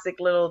toxic,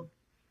 little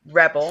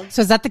rebel.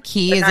 So is that the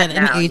key? But is it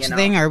an now, age you know?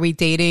 thing? Are we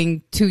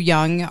dating too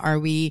young? Are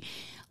we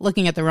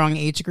looking at the wrong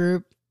age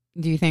group?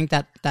 Do you think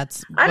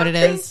that's what it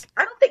is?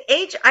 I don't think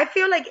age. I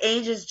feel like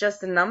age is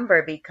just a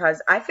number because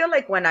I feel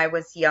like when I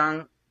was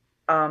young,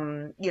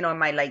 you know, in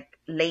my like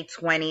late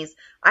 20s,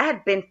 I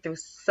had been through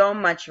so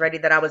much already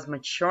that I was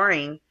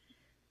maturing.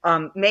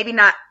 Maybe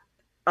not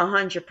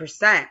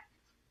 100%,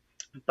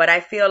 but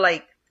I feel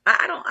like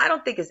I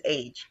don't think it's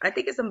age. I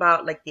think it's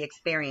about like the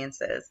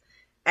experiences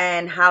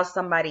and how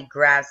somebody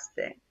grasps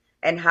it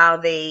and how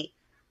they,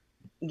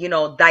 you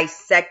know,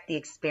 dissect the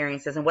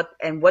experiences and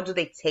what do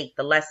they take,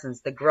 the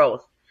lessons, the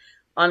growth,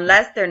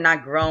 unless they're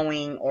not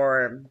growing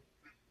or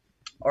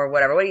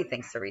whatever. What do you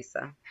think,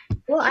 Sarisa?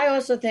 Well, I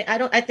also think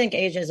I think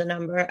age is a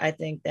number. I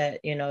think that,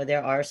 you know,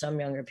 there are some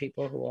younger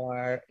people who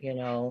are, you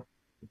know,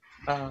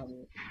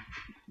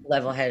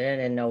 level-headed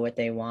and know what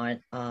they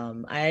want.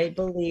 I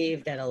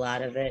believe that a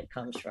lot of it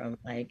comes from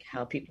like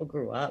how people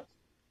grew up,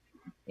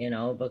 you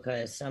know,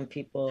 because some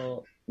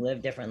people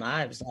live different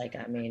lives. Like,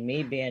 I mean,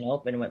 me being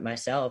open with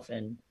myself,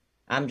 and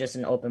I'm just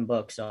an open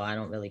book, so I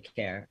don't really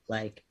care.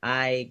 Like,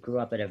 I grew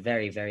up at a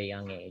very, very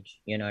young age,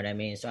 you know what I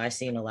mean? So I've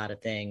seen a lot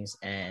of things,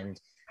 and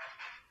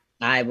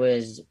I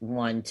was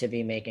one to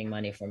be making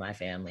money for my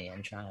family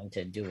and trying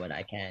to do what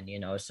I can, you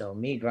know? So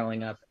me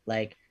growing up,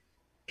 like,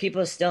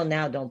 people still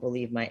now don't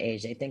believe my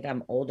age. They think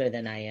I'm older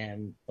than I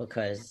am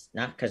because,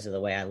 not because of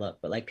the way I look,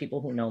 but like people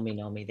who know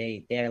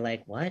me. They're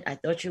like, what? I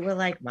thought you were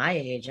like my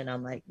age. And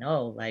I'm like,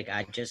 no, like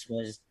I just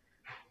was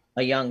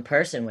a young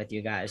person with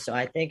you guys. So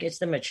I think it's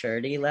the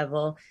maturity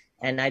level.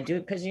 And I do,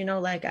 because,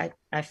 like,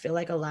 I feel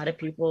like a lot of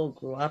people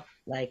grew up,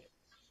 like,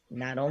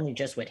 not only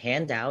just with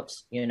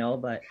handouts,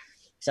 but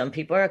some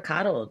people are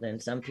coddled,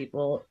 and some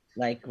people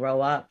like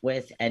grow up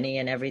with any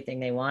and everything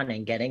they want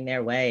and getting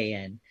their way,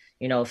 and,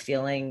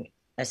 feeling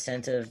a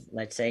sense of,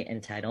 let's say,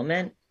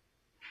 entitlement,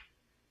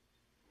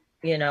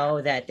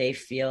 that they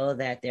feel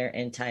that they're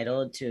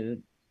entitled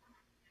to,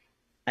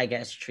 I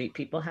guess, treat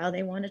people how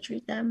they want to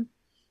treat them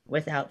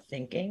without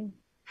thinking,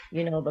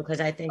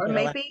 because I think Or that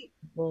a lot of maybe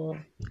people,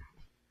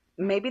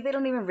 maybe they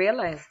don't even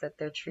realize that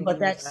they're but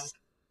treating you bad.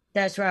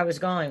 that's where I was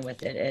going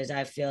with it, is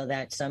I feel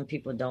that some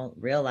people don't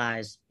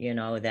realize,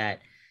 that,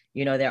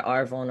 there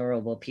are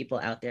vulnerable people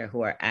out there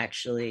who are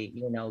actually,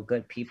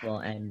 good people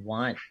and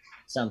want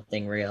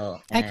something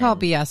real. I call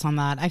And BS on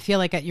that. I feel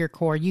like at your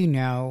core,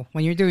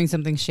 when you're doing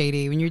something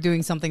shady, when you're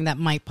doing something that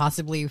might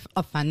possibly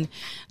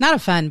not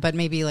offend, but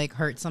maybe like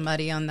hurt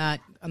somebody on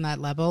that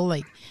level.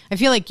 Like, I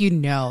feel like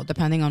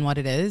depending on what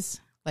it is.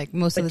 Like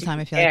most of but the do time, you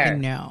I feel like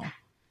care?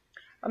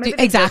 Or maybe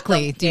they just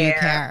Exactly. don't Do you care,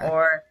 care?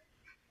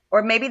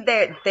 or maybe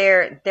their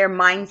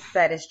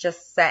mindset is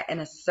just set in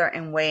a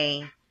certain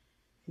way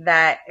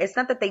that it's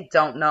not that they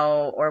don't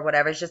know or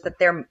whatever. It's just that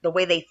the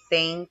way they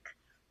think,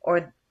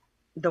 or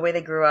the way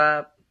they grew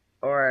up,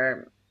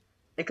 or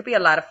it could be a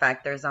lot of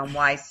factors on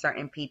why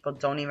certain people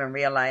don't even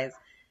realize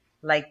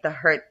like the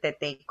hurt that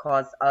they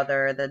cause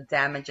the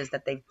damages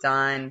that they've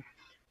done,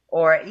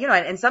 or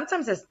and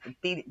sometimes it's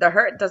the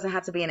hurt doesn't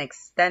have to be an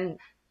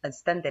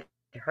extended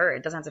hurt.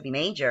 It doesn't have to be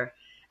major,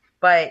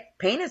 but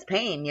pain is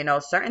pain.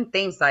 Certain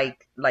things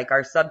like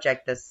our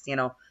subject, this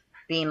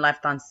being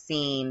left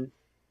unseen.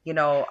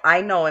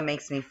 I know it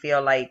makes me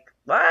feel like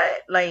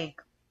what, like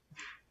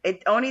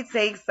it only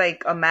takes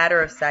like a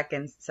matter of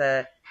seconds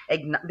to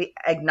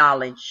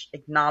acknowledge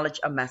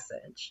a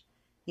message.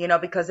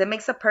 Because it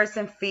makes a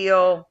person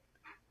feel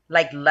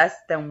like less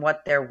than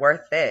what their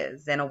worth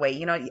is in a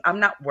way. I'm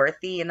not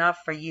worthy enough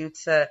for you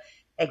to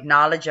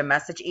acknowledge a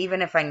message,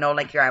 even if I know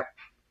like you're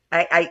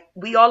at,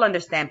 we all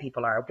understand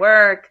people are at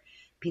work,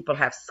 people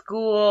have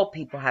school,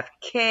 people have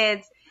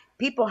kids,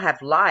 people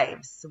have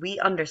lives. We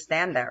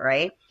understand that,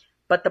 right?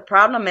 But the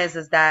problem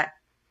is that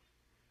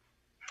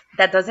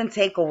doesn't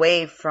take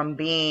away from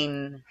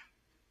being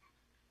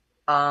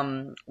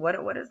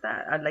what is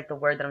that? I like the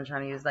word that I'm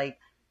trying to use, like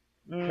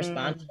mm,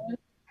 Responsive,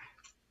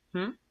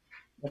 hmm?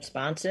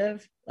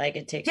 responsive, like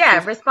it takes two.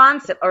 Yeah,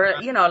 responsive, or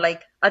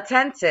like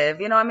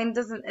attentive. I mean,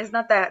 doesn't it's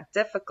not that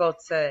difficult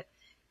to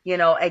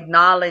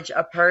acknowledge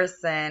a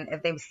person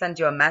if they send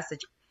you a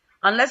message,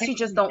 unless you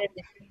just don't.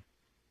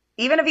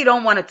 Even if you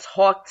don't want to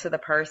talk to the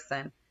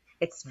person,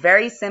 it's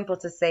very simple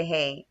to say,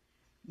 hey,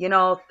 you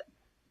know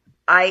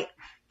I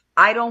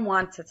I don't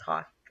want to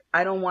talk.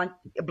 I don't want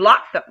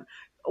block them.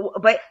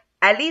 But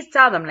at least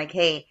tell them like,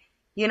 hey,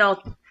 you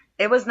know,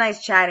 it was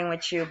nice chatting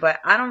with you, but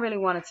I don't really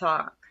want to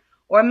talk.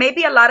 Or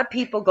maybe a lot of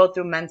people go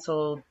through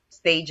mental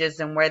stages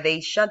and where they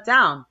shut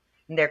down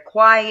and they're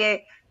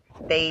quiet.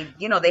 They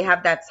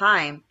have that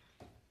time.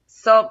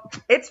 So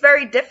it's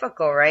very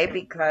difficult, right?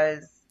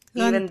 Because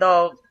Um, even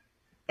though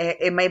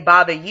it may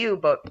bother you,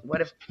 but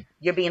what if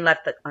you're being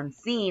left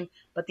unseen,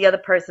 but the other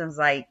person's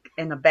like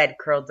in a bed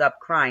curled up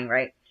crying,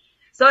 right?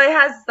 So it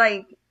has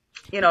like,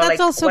 that's like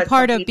also what some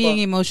part of being people,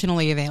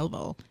 emotionally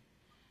available.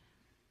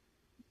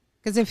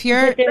 Because if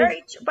you're But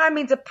there's but I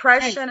mean, right.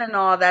 depression and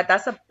all that,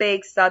 that's a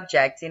big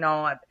subject,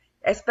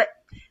 Espe-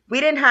 we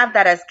didn't have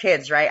that as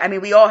kids, right? I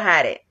mean, we all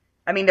had it.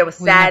 I mean, there was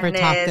we never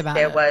talked sadness, about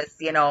there it. was,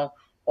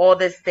 all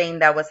this thing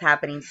that was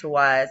happening to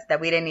us that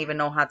we didn't even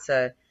know how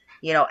to,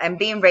 and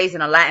being raised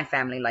in a Latin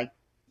family, like,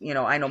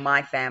 I know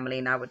my family,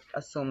 and I would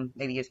assume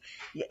maybe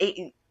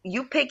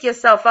you pick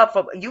yourself up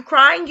for you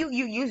crying,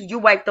 you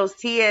wipe those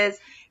tears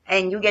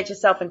and you get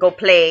yourself and go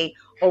play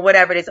or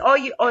whatever it is. Or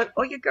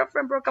your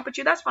girlfriend broke up with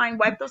you. That's fine.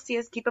 Wipe those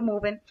tears, keep it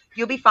moving.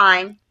 You'll be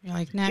fine. You're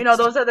like, next.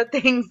 Those are the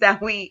things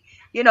that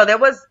there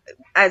was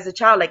as a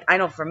child, like I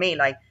know for me,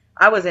 like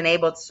I wasn't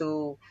able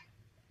to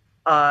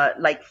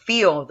like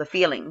feel the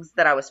feelings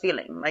that I was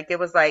feeling. Like it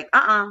was like,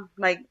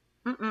 like,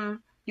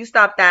 you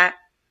stop that.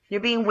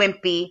 You're being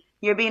wimpy.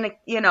 You're being,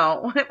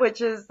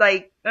 which is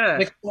like, ugh.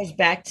 Which goes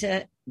back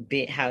to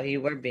how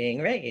you were being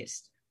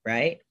raised,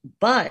 right?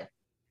 But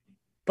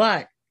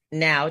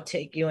now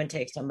take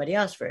somebody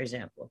else, for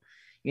example.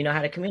 You know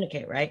how to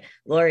communicate, right?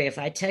 Lori, if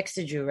I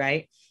texted you,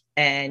 right,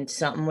 and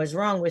something was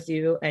wrong with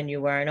you and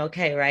you weren't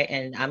okay, right,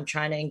 and I'm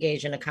trying to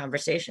engage in a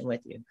conversation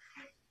with you.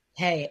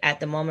 Hey, at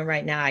the moment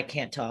right now, I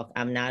can't talk.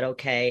 I'm not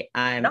okay.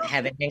 I'm No,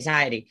 having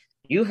anxiety.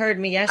 You heard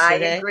me I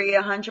yesterday. agree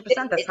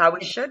 100%. That's how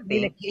it It's should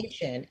be.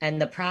 communication.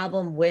 And the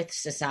problem with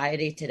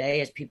society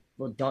today is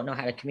people don't know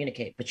how to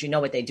communicate. But you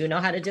know what they do know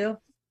how to do?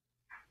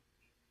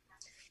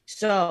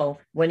 So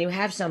when you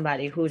have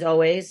somebody who's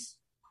always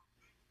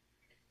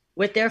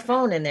with their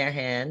phone in their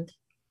hand,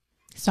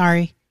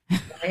 Sorry.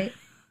 right?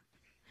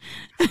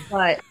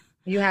 But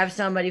you have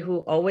somebody who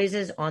always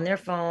is on their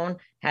phone,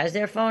 has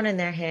their phone in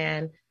their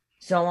hand,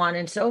 so on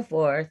and so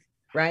forth,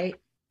 right?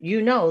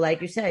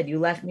 Like you said, you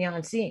left me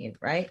on scene,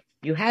 right?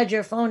 You had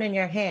your phone in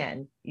your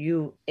hand,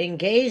 you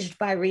engaged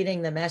by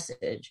reading the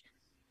message,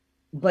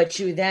 but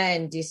you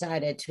then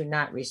decided to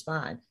not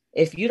respond.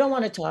 If you don't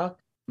want to talk,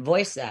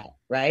 voice that,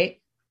 right?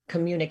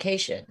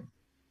 Communication.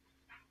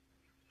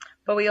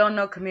 But we all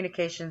know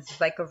communications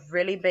is like a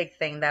really big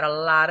thing that a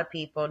lot of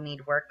people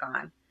need work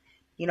on.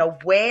 You know,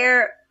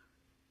 where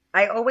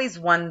I always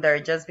wonder,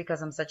 just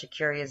because I'm such a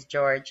curious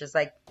George, is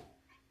like,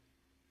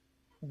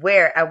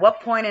 where, at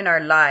what point in our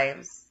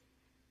lives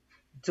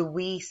do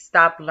we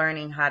stop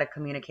learning how to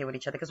communicate with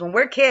each other? Because when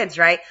we're kids,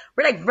 right,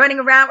 we're like running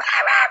around, rah,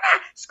 rah,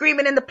 rah,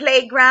 screaming in the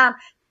playground,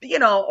 you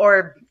know,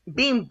 or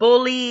being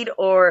bullied,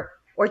 or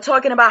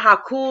talking about how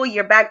cool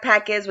your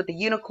backpack is with the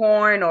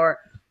unicorn, or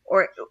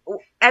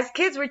as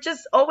kids, we're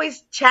just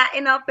always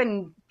chatting up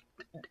and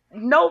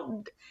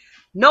no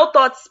no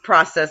thoughts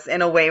process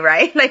in a way,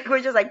 right? Like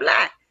we're just like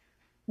blah.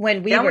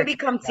 When we Then we were kids,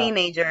 become though,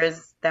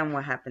 teenagers, then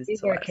what happens we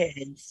to were us?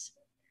 kids,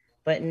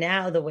 but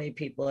now the way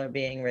people are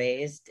being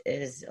raised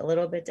is a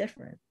little bit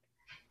different.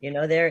 You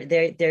know,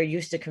 they're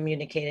used to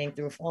communicating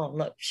through phone.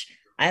 Look,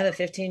 I have a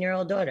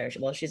 15-year-old daughter.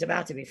 Well, she's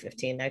about to be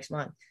 15 next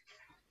month.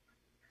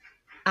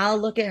 I'll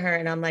look at her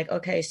and I'm like,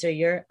 okay, so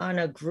you're on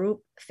a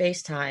group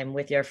FaceTime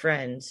with your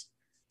friends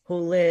who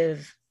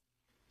live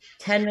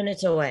 10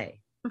 minutes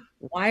away.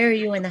 Why are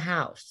you in the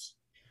house?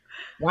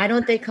 Why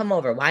don't they come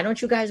over? Why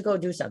don't you guys go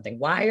do something?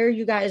 Why are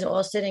you guys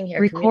all sitting here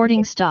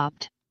Recording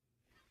stopped.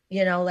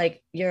 You know,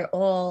 like you're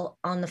all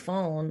on the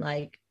phone,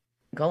 like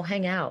go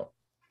hang out.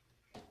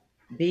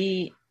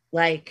 Be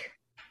like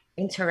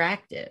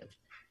interactive,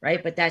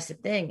 right? But that's the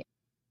thing.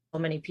 So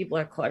many people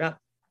are caught up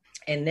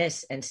in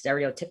this and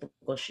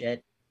stereotypical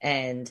shit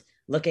and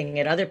looking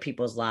at other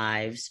people's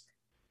lives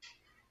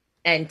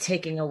and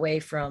taking away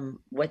from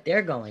what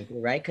they're going through,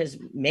 right? Because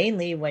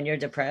mainly when you're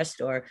depressed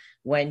or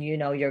when you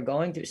know you're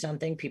going through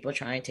something, people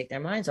try and take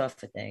their minds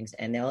off of things,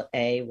 and they'll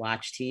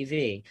watch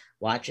TV,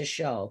 watch a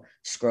show,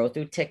 scroll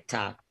through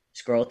TikTok,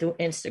 scroll through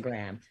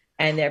Instagram,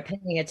 and they're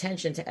paying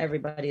attention to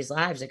everybody's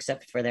lives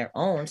except for their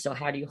own. So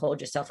how do you hold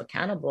yourself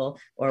accountable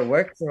or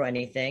work through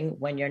anything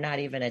when you're not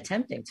even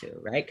attempting to,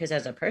 right? Because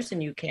as a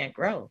person, you can't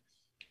grow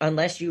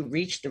unless you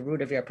reach the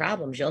root of your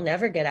problems. You'll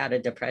never get out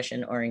of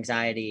depression or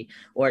anxiety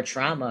or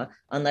trauma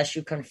unless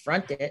you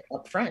confront it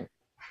up front,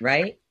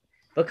 right?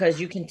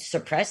 Because you can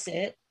suppress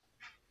it,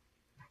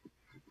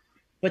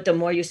 but the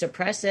more you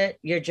suppress it,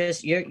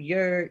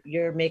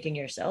 you're making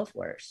yourself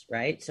worse,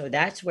 right? So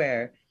that's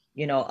where,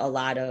 you know, a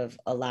lot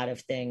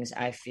of things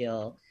I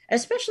feel,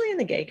 especially in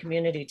the gay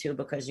community too,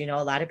 because you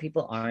know a lot of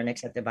people aren't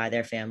accepted by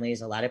their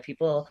families. A lot of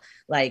people,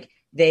 like,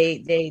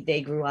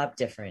 they grew up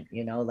different,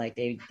 you know, like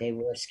they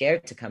were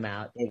scared to come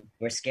out, they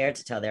were scared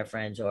to tell their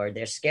friends, or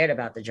they're scared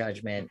about the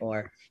judgment,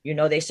 or you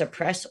know they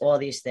suppress all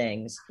these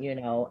things, you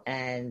know,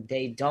 and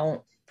they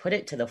don't put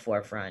it to the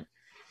forefront,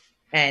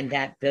 and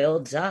that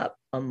builds up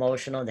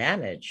emotional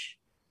damage,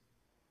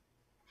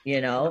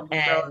 you know. Grow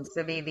And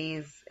to be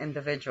these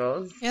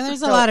individuals. Yeah,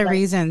 there's a so lot of like,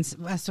 reasons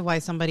as to why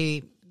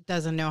somebody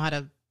doesn't know how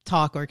to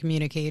talk or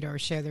communicate or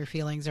share their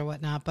feelings or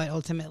whatnot. But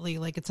ultimately,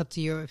 like, it's up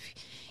to you. If,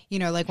 you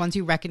know, like, once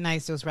you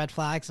recognize those red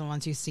flags and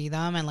once you see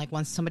them, and like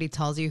once somebody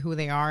tells you who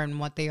they are and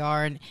what they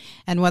are,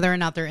 and whether or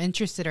not they're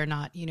interested or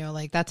not, you know,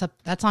 like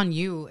that's on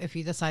you if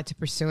you decide to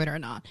pursue it or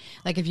not.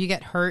 Like, if you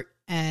get hurt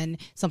and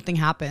something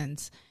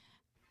happens,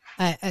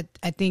 I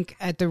think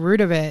at the root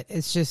of it,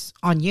 it's just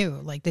on you,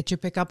 like, that you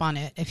pick up on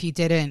it. If you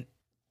didn't,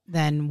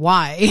 then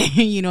why?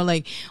 You know,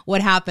 like,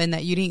 what happened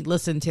that you didn't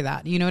listen to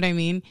that? You know what I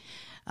mean?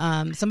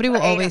 Somebody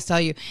will always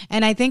tell you.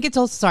 And I think it's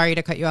also, sorry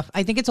to cut you off,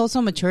 I think it's also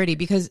maturity,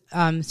 because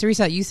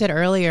Sarisa, you said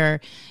earlier,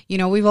 you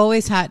know, we've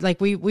always had, like,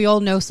 we all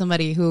know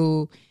somebody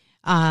who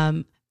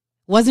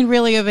wasn't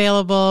really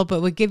available,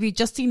 but would give you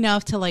just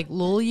enough to, like,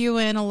 lull you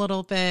in a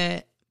little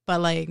bit, but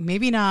like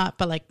maybe not,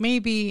 but like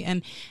maybe,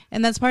 and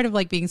that's part of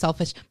like being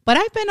selfish. But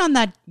I've been on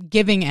that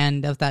giving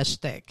end of that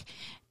shtick,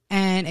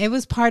 and it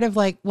was part of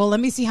like, well, let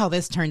me see how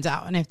this turns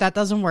out, and if that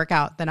doesn't work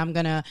out, then I'm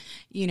gonna,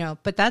 you know.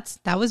 But that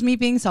was me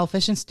being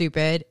selfish and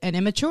stupid and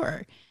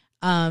immature,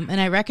 and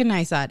I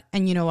recognize that.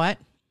 And you know what?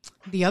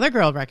 The other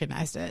girl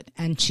recognized it,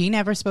 and she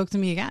never spoke to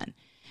me again.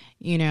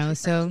 You know,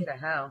 so What the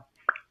hell?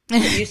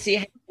 you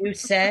see, you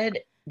said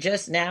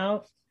just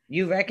now,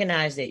 you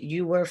recognized it.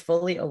 You were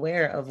fully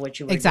aware of what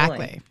you were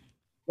exactly. doing.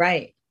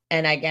 Right.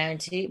 And I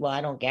guarantee, well, I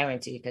don't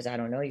guarantee because I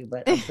don't know you,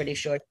 but I'm pretty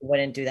sure you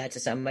wouldn't do that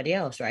to somebody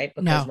else, right?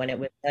 Because No. when it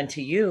was done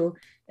to you,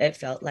 it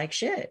felt like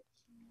shit.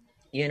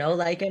 You know,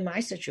 like in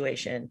my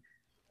situation,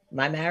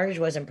 my marriage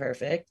wasn't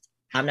perfect.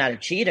 I'm not a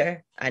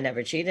cheater. I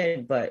never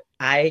cheated, but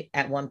I,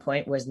 at one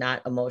point, was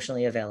not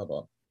emotionally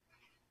available.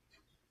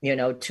 You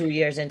know, 2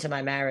 years into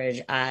my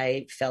marriage,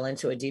 I fell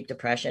into a deep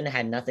depression. It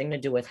had nothing to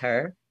do with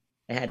her,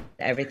 it had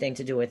everything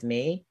to do with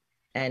me.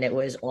 And it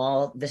was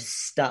all the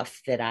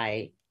stuff that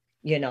I,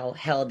 you know,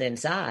 held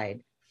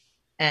inside.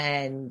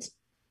 And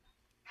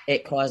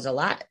it caused a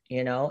lot,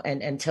 you know,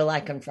 and until I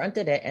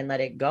confronted it and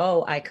let it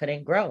go, I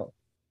couldn't grow,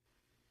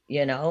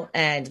 you know.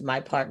 And my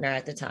partner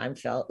at the time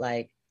felt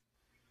like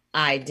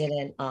I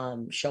didn't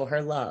show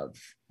her love,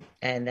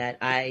 and that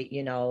I,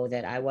 you know,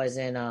 that I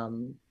wasn't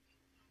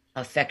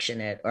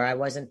affectionate, or I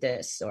wasn't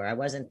this, or I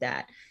wasn't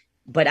that.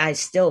 but I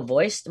still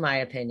voiced my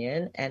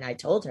opinion, and I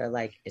told her,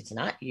 like, it's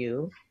not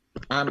you.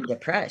 I'm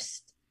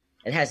depressed.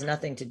 It has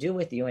nothing to do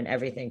with you and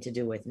everything to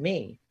do with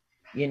me.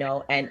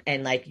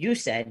 And like you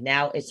said,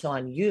 now it's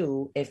on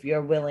you if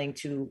you're willing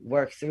to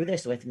work through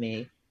this with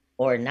me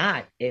or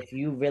not. If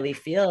you really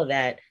feel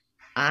that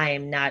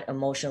I'm not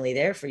emotionally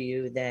there for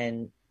you,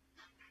 then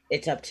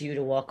it's up to you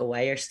to walk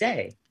away or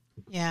stay.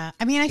 Yeah.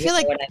 I mean, I You feel know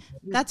like what I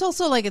mean? that's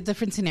also like a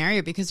different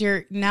scenario because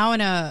you're now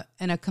in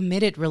a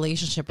committed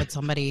relationship with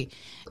somebody,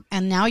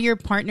 and now your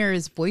partner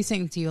is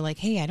voicing to you like,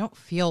 "Hey, I don't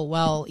feel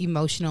well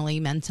emotionally,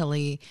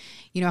 mentally,"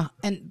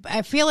 and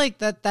I feel like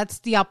that's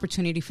the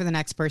opportunity for the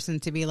next person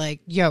to be like,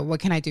 "Yo, what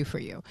can I do for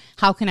you?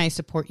 How can I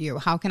support you?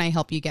 How can I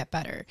help you get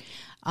better?"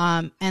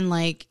 And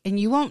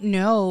you won't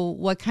know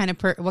what kind of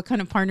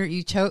partner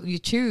you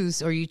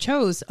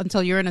chose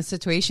until you're in a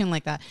situation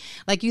like that.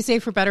 Like you say,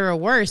 for better or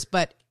worse,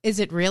 but is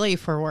it really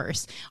for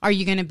worse? Are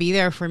you going to be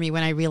there for me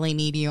when I really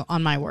need you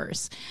on my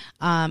worst?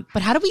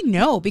 But how do we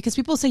know? Because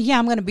people say, yeah,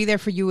 I'm going to be there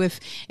for you if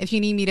you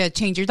need me to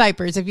change your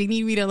diapers, if you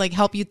need me to like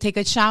help you take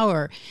a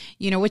shower,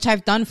 which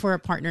I've done for a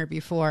partner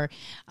before.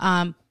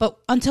 But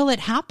until it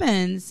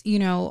happens,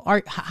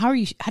 how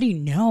do you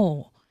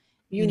know?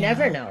 You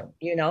never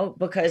know,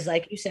 because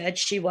like you said,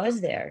 she was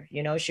there,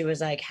 she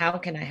was like, how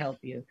can I help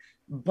you?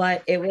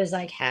 But it was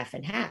like half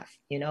and half,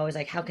 it was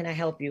like, how can I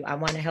help you? I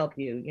want to help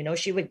you.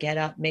 She would get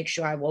up, make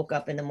sure I woke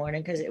up in the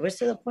morning, because it was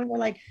to the point where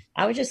like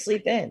I would just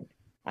sleep in.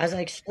 I was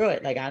like, screw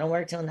it. Like, I don't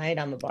work till night.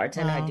 I'm a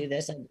bartender. I Wow. do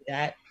this, I do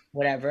that,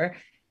 whatever.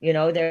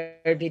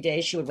 There'd be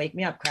days she would wake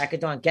me up, crack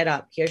of dawn, get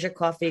up, here's your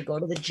coffee, go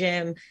to the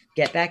gym,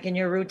 get back in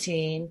your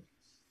routine.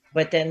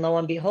 But then lo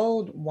and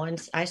behold,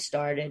 once I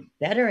started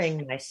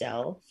bettering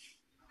myself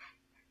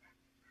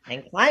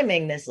and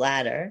climbing this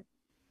ladder,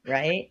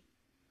 right?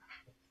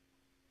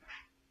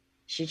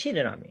 She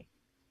cheated on me.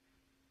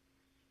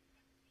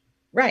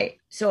 Right.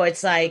 So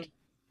it's like,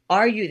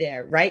 are you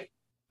there? Right.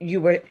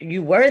 You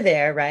were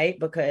there, right?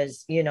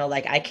 Because,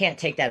 like, I can't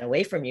take that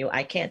away from you.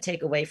 I can't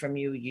take away from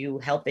you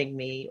helping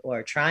me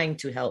or trying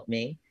to help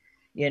me,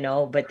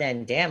 but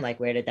then damn,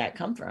 like, where did that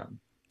come from?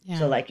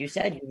 So Yeah. like you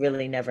said, you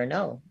really never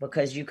know,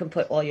 because you can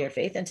put all your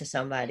faith into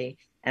somebody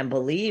and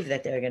believe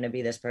that they're going to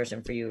be this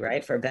person for you,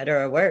 right? For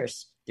better or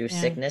worse, through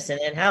Yeah. sickness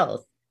and in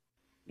health,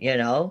 you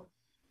know?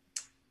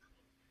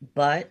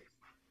 But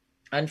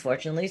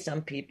unfortunately,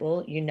 some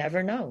people, you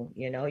never know,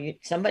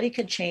 somebody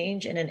could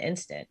change in an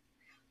instant.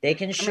 They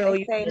can I mean, show they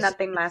you say this,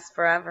 nothing lasts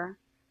forever.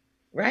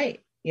 right,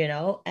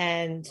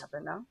 and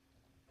Never know.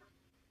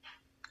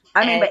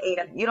 I mean, and but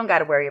Ada, you don't got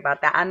to worry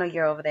about that. I know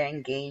you're over there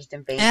engaged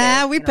in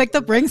Vegas, We picked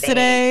doing up your rings thing.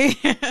 today.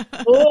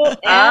 oh, and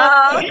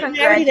Oh, we're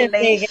married in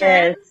Vegas.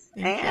 congratulations.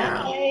 Thank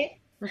Damn.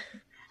 you.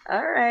 Hi.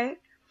 All right.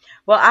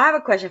 Well, I have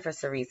a question for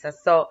Sarisa.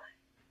 So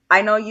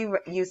I know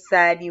you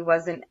said you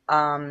wasn't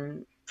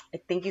I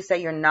think you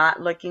said you're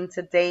not looking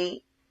to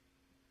date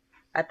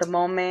at the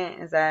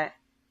moment. Is that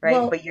right?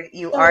 Well, But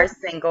you are so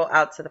single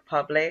out to the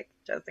public,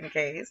 just in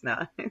case.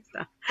 No, it's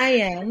not. I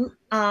am.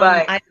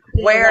 But I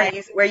feel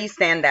like where you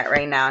stand at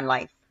right now in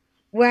life?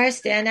 where I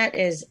stand at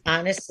is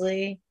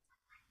honestly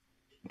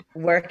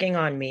working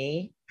on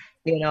me.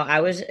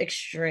 I was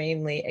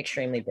extremely,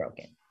 extremely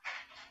broken,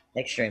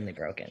 extremely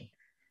broken.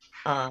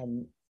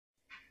 Um,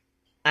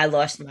 I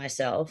lost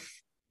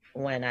myself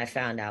when I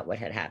found out what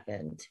had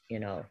happened,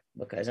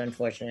 because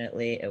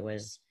unfortunately it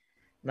was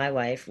my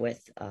wife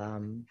with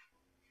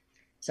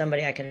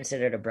somebody I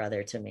considered a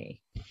brother to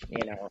me,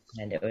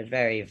 and it was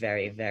very,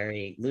 very,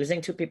 very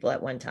losing two people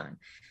at one time.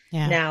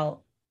 Yeah.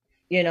 Now,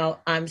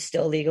 I'm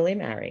still legally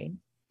married.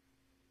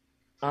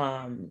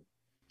 Um,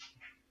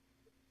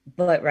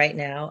 but right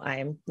now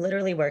I'm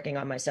literally working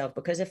on myself,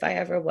 because if I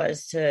ever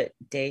was to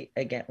date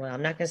again, well,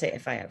 I'm not going to say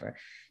if I ever,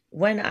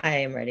 when I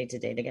am ready to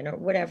date again, or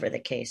whatever the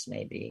case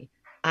may be,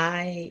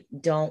 I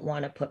don't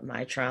want to put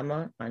my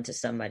trauma onto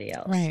somebody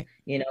else, Right.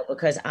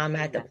 because I'm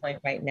at the point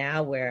right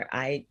now where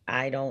I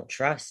don't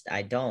trust.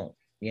 I don't,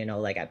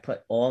 like, I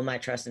put all my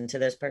trust into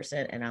this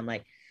person, and I'm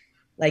like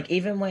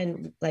even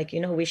when, like,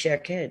 we share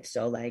kids,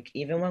 so like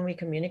even when we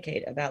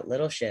communicate about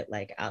little shit,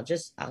 like I'll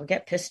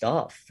get pissed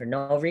off for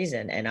no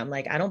reason, and I'm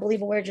like, I don't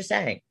believe a word you're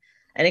saying,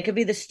 and it could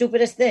be the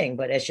stupidest thing,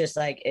 but it's just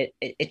like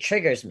it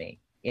triggers me,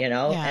 and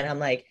Yeah. I'm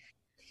like,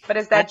 But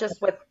is I that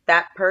just with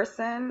that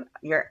person,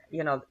 your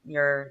no,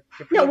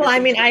 well, previous I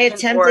mean,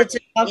 situation, or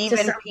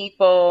even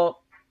people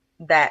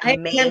that I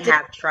may attempted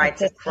have to talk tried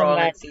to to crawl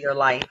somebody into your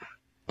life?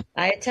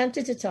 I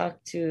attempted to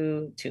talk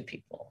to two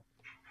people,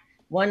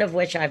 one of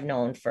which I've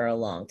known for a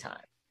long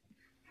time.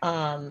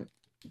 um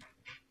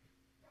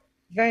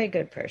Very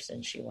good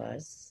person she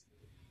was.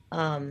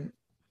 um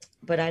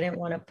but I didn't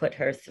want to put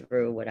her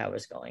through what I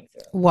was going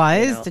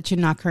through. Did you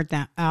knock her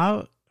down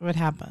out? What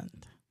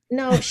happened?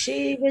 No,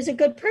 she was a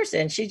good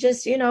person. She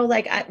just,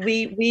 like,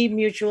 we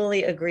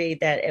mutually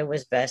agreed that it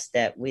was best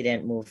that we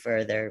didn't move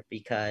further,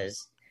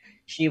 because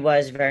she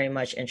was very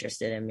much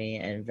interested in me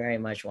and very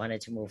much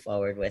wanted to move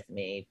forward with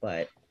me.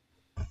 But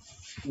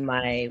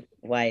my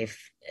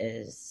wife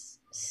is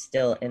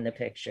still in the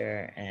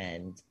picture,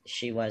 and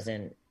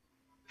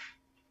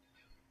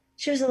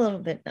she was a little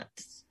bit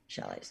nuts,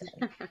 shall I say.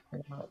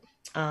 You know,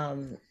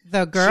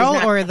 The she's girl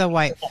not or the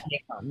wife?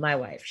 my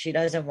wife. She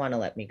doesn't want to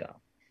let me go.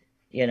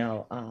 You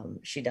know,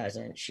 she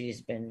doesn't.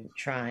 She's been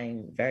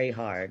trying very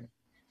hard,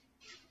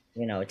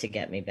 you know, to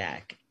get me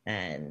back.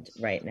 And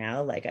right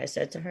now, like I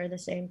said to her, the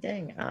same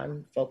thing.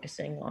 I'm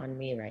focusing on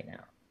me right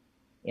now.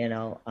 You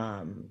know,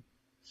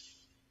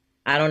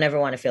 I don't ever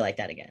want to feel like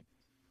that again.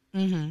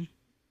 Mm-hmm.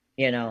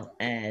 You know,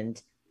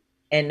 and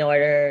in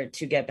order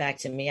to get back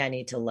to me, I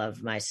need to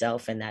love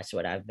myself, and that's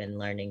what I've been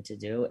learning to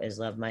do is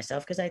love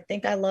myself because I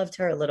think I loved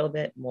her a little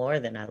bit more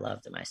than I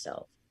loved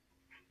myself.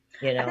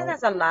 You I think know,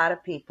 that's a lot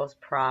of people's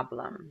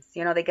problems.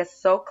 You know, they get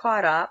so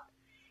caught up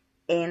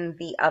in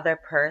the other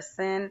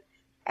person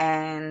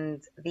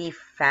and the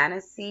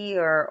fantasy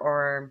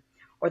or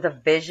the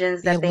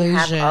visions The that they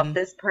have of illusion.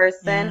 this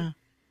person Yeah.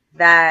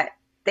 that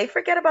they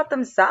forget about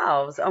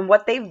themselves and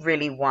what they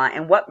really want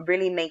and what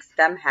really makes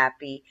them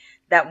happy,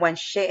 that when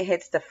shit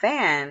hits the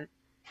fan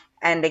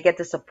and they get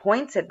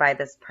disappointed by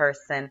this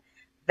person,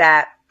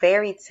 that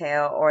fairy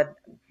tale or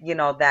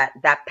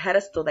that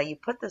pedestal that you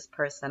put this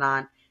person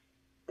on,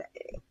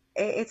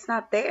 it's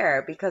not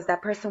there because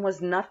that person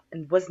was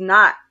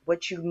not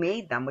what you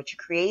made them, what you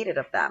created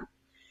of them.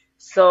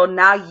 So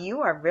now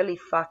you are really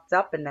fucked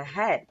up in the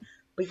head.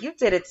 But you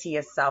did it to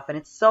yourself, and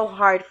it's so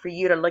hard for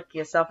you to look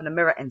yourself in the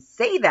mirror and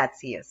say that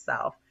to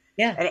yourself.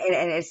 yeah, And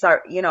it's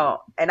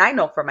and I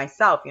know for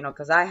myself,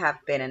 because I have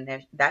been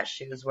in that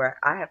shoes where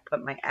I have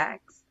put my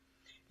ex,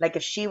 like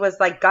if she was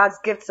like God's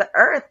gift to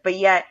earth, but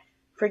yet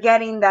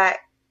forgetting that,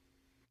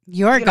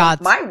 Your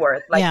God's. my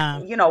worth, like, Yeah.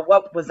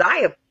 what was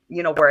I,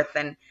 worth,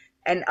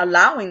 and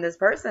allowing this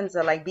person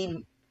to like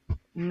be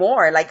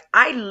more. Like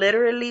I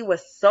literally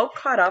was so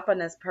caught up on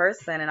this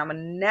person and I'm gonna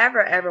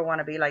never ever want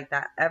to be like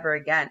that ever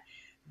again,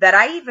 that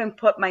I even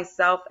put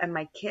myself and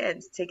my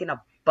kids taking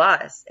a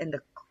bus in the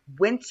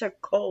winter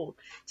cold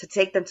to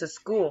take them to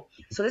school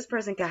so this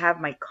person can have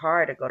my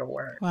car to go to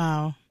work.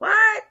 Wow.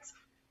 What?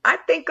 I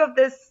think of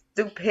this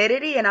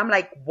stupidity and I'm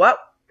like, what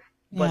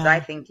was I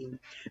Yeah. thinking?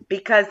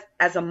 Because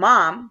as a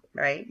mom,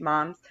 right,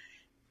 moms,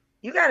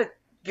 you gotta,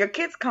 your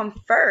kids come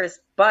first,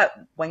 but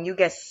when you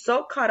get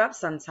so caught up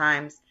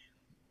sometimes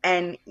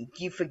and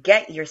you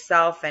forget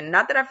yourself, and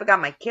not that I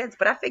forgot my kids,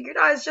 but I figured,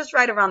 oh, it's just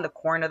right around the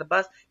corner, the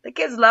bus. The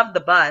kids love the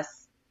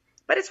bus,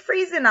 but it's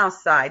freezing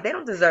outside. They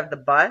don't deserve the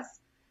bus.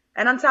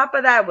 And on top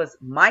of that was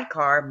my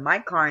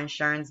car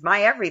insurance,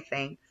 my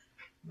everything.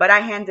 But I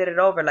handed it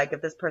over like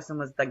if this person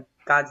was the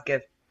God's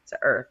gift to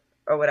earth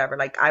or whatever.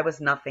 Like I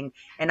was nothing,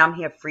 and I'm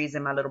here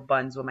freezing my little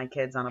buns with my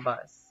kids on a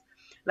bus.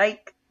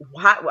 Like,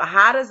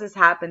 how does this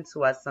happen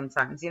to us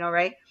sometimes,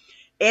 right?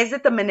 Is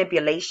it the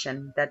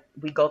manipulation that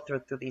we go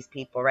through these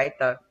people, right?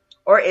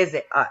 Or is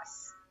it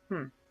us?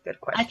 Good I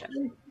question.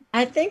 think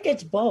I think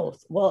it's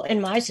both. Well,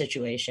 in my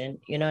situation,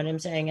 you know what I'm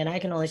saying, and I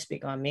can only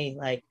speak on me.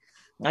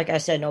 Like I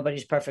said,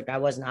 nobody's perfect. I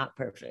was not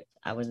perfect.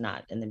 I was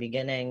not in the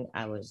beginning.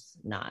 I was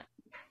not.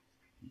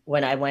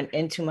 When I went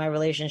into my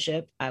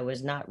relationship, I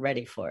was not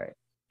ready for it.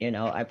 You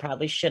know, I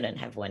probably shouldn't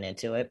have went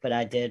into it, but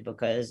I did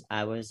because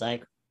I was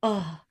like,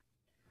 oh,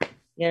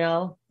 you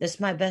know, this is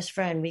my best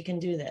friend. We can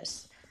do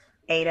this.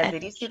 Ada, And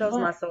did you see guess those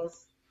what?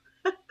 muscles?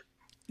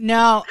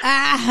 No.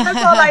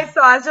 That's all I Ah.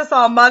 saw. It's just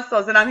all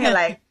muscles, and I'm here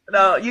like,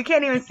 no, you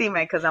can't even see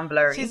me because I'm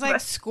blurry. She's like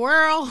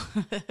squirrel.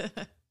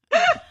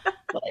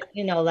 But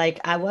you know, like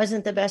I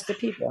wasn't the best of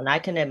people, and I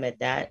can admit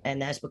that,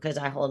 and that's because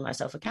I hold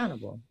myself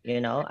accountable.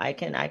 You know, I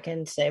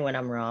can say when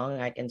I'm wrong.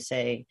 I can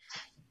say,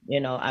 you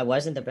know, I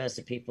wasn't the best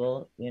of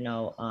people. You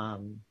know,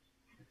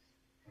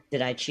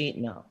 did I cheat?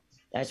 No,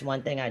 that's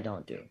one thing I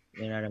don't do.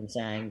 You know what I'm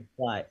saying?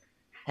 But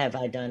have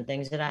I done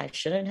things that I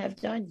shouldn't have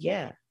done?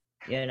 Yeah.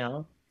 You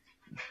know,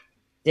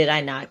 did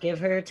I not give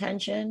her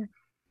attention?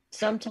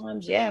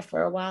 Sometimes, yeah,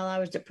 for a while I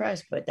was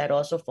depressed, but that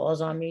also falls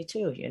on me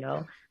too, you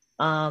know.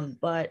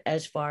 But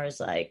as far as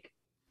like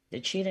the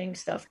cheating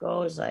stuff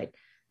goes, like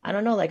I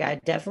don't know, like I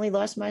definitely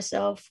lost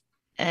myself,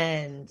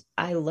 and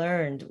I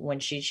learned when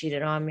she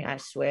cheated on me. I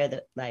swear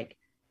that like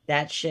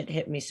that shit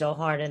hit me so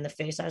hard in the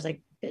face. I was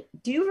like,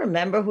 do you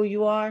remember who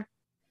you are?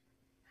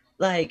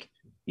 Like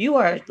you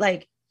are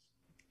like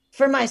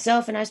for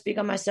myself, and I speak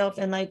on myself,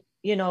 and like,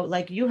 you know,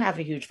 like you have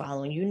a huge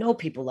following, you know,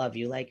 people love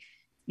you, like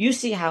you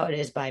see how it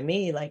is by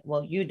me, like,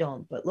 well, you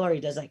don't, but Lori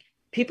does. Like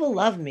people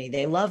love me,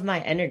 they love my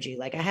energy,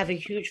 like I have a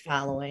huge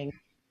following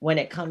when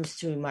it comes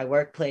to my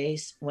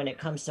workplace, when it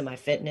comes to my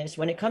fitness,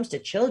 when it comes to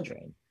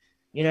children,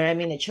 you know what I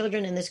mean, the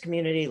children in this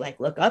community like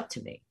look up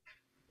to me,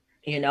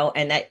 you know,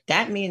 and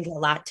that means a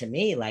lot to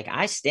me. Like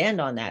I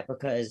stand on that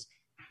because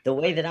the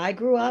way that I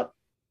grew up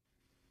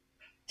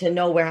to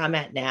know where I'm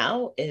at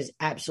now is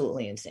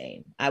absolutely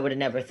insane. I would have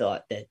never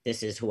thought that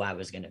this is who I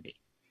was going to be,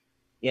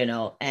 you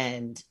know,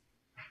 and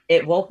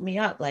it woke me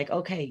up like,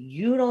 okay,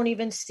 you don't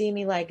even see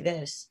me like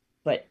this,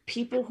 but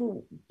people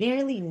who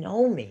barely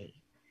know me,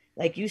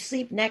 like you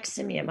sleep next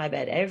to me at my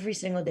bed every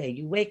single day,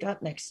 you wake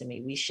up next to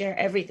me, we share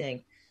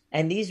everything.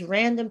 And these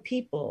random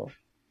people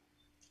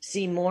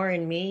see more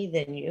in me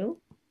than you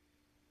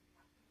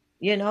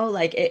know,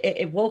 like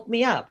it woke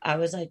me up. I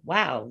was like,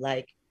 wow,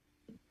 like,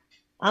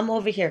 I'm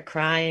over here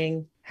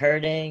crying,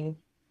 hurting,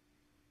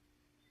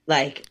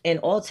 like in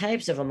all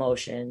types of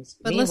emotions.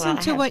 But Meanwhile, listen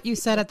I to have what you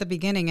said at the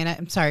beginning, and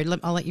I'm sorry,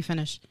 I'll let you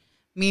finish.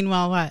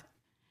 Meanwhile, what?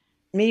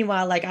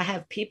 like I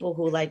have people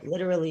who like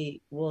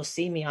literally will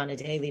see me on a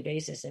daily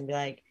basis and be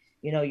like,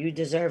 you know, you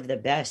deserve the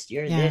best.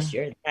 You're Yeah. this,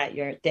 you're that,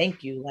 you're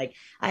thank you. Like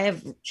I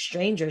have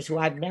strangers who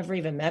I've never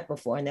even met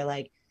before, and they're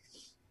like,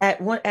 at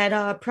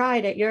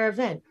Pride at your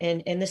event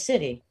in the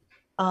city.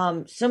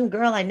 Some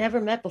girl I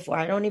never met before.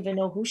 I don't even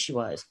know who she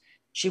was.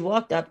 She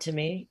walked up to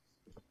me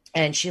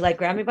and she like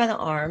grabbed me by the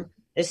arm.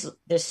 This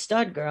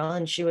stud girl,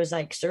 and she was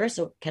like,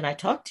 "Sarissa, can I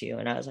talk to you?"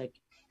 And I was like,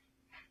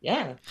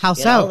 "Yeah, How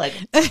you know, so?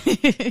 like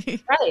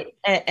right."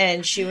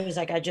 And she was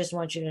like, "I just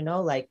want you to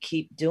know, like,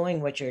 keep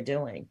doing what you're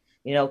doing.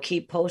 You know,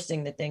 keep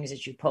posting the things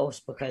that you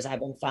post because I've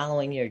been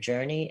following your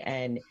journey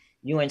and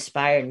you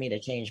inspired me to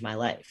change my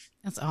life."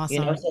 That's You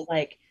know, awesome. so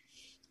like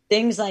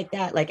things like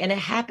that, like, and it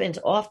happens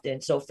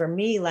often. So for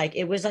me, like,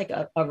 it was like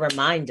a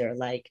reminder,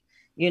 like,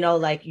 you know,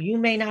 like you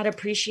may not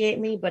appreciate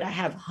me, but I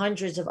have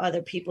hundreds of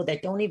other people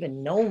that don't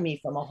even know me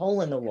from a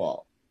hole in the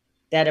wall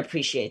that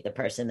appreciate the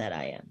person that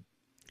I am.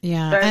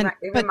 Yeah, So and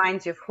it but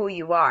reminds you of who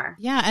you are,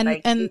 yeah,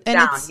 like deep and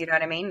down. You know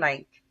what I mean?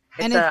 Like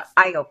it's it's a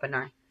eye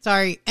opener.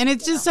 sorry, and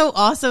it's You just know. so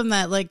awesome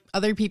that like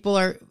other people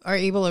are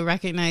able to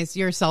recognize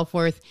your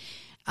self-worth,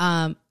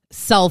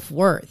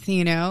 self-worth,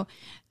 you know,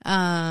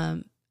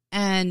 um,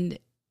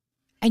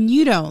 and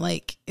you don't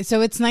like, so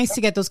it's nice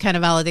to get those kind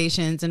of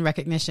validations and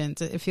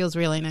recognitions. It feels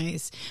really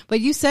nice. But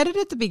you said it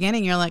at the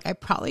beginning. You're like, I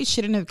probably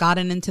shouldn't have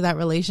gotten into that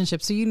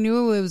relationship. So you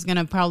knew it was going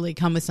to probably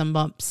come with some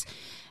bumps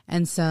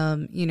and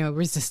some, you know,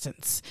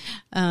 resistance.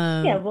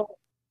 Yeah, Um, well,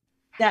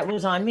 that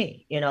was on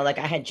me. You know, like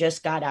I had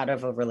just got out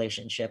of a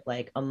relationship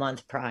like a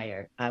month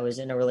prior. I was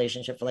in a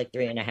relationship for like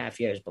 3.5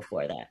 years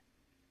before that.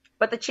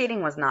 But the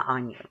cheating was not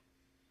on you.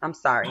 I'm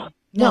sorry.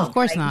 no, of No,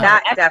 course Like not. no,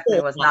 that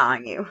definitely absolutely was not. not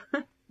on you.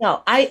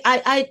 No,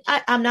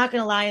 I'm not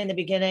gonna lie. In the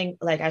beginning,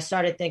 like I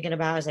started thinking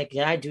about, I was like,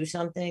 did I do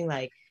something?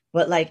 Like,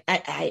 but like,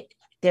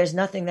 there's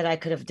nothing that I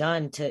could have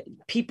done to.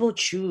 People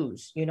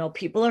choose, you know,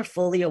 people are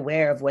fully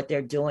aware of what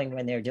they're doing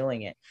when they're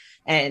doing it.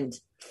 And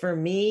for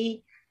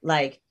me,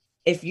 like,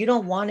 if you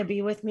don't want to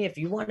be with me, if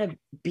you want to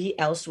be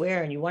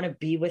elsewhere and you want to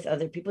be with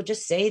other people,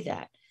 just say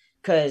that,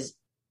 because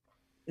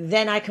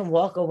then I can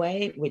walk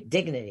away with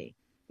dignity.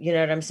 You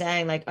know what I'm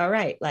saying? Like, all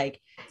right, like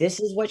this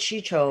is what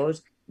she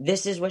chose.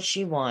 This is what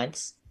she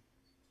wants,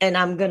 and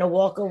I'm going to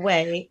walk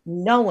away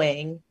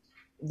knowing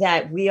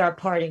that we are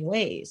parting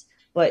ways.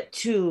 But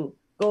to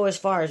go as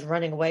far as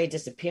running away,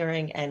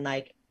 disappearing, and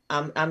like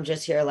I'm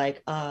just here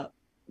like,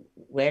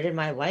 where did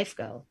my wife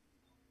go?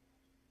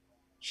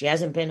 She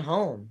hasn't been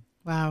home.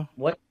 Wow.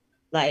 What,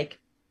 like,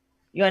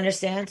 you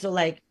understand? So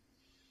like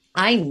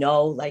I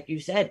know, like you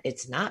said,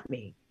 it's not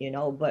me, you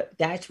know, but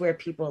that's where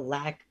people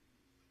lack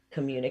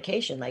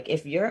communication. Like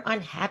if you're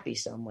unhappy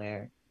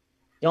somewhere,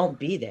 don't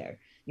be there.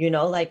 You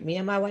know, like me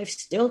and my wife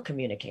still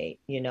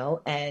communicate, you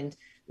know, and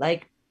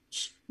like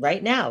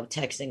right now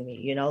texting me,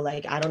 you know,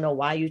 like I don't know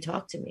why you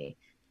talk to me.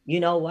 You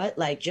know what?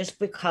 Like just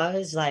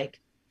because like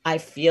I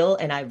feel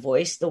and I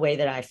voice the way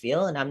that I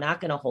feel, and I'm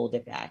not going to hold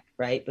it back,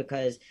 right?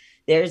 Because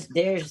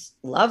there's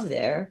love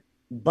there,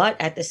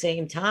 but at the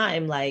same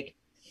time like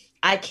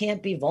I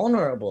can't be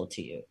vulnerable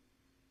to you.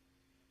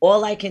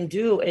 All I can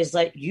do is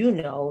let you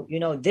know,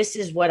 this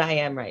is what I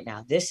am right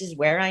now. This is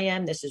where I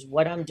am. This is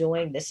what I'm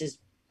doing. This is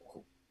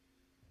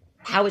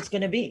how it's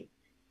going to be.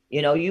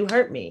 You know, you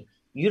hurt me.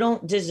 You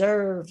don't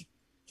deserve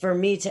for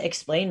me to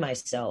explain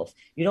myself.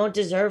 You don't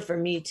deserve for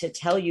me to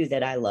tell you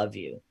that I love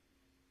you.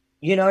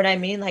 You know what I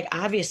mean? Like,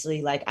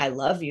 obviously, like, I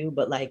love you,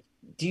 but like,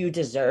 do you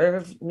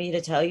deserve me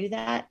to tell you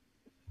that?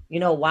 You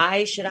know,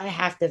 why should I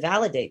have to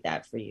validate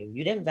that for you?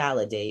 You didn't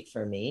validate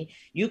for me.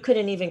 You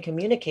couldn't even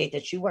communicate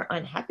that you were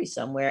unhappy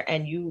somewhere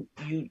and you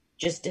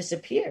just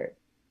disappeared.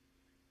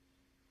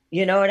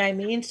 You know what I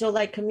mean? So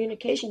like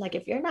communication, like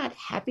if you're not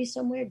happy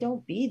somewhere,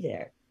 don't be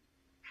there.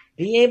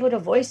 Be able to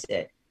voice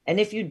it. And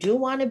if you do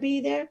want to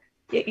be there,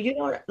 you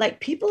know, like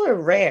people are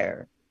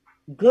rare.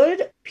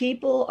 Good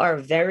people are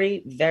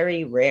very,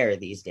 very rare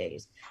these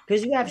days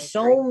because you have I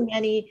agree. so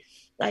many,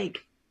 like,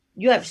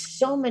 you have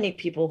so many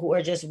people who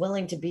are just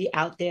willing to be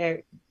out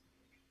there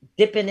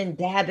dipping and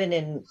dabbing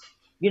and,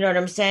 you know what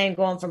I'm saying,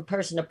 going from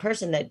person to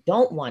person that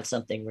don't want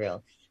something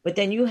real. But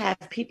then you have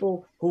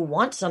people who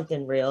want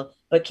something real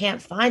but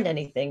can't find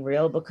anything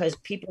real because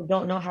people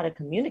don't know how to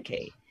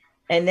communicate.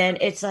 And then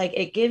it's like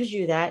it gives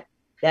you that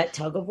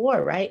tug of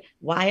war, right?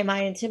 Why am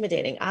I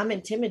intimidating? I'm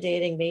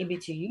intimidating maybe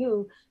to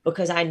you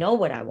because I know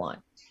what I want,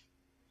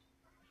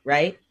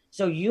 right?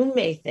 So you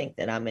may think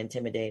that I'm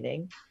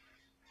intimidating,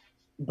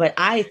 but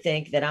I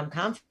think that I'm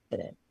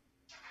confident.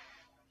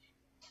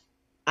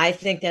 I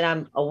think that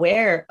I'm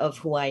aware of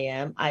who I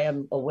am. I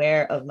am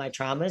aware of my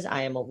traumas.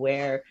 I am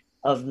aware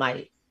of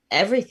my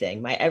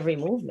everything, my every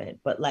movement.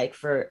 But like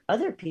for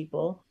other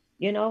people,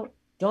 you know,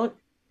 don't,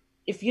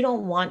 if you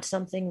don't want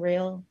something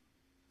real,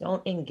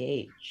 don't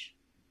engage.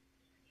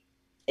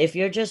 If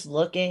you're just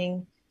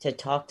looking to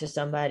talk to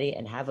somebody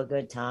and have a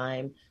good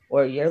time,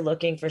 or you're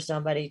looking for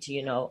somebody to,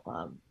 you know,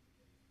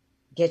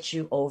 get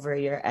you over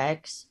your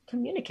ex,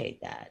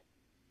 communicate that.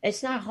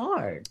 It's not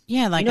hard.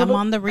 Yeah, You like know, I'm but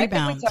on the I think we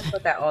rebound. talk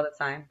about that all the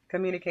time.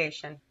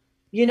 Communication.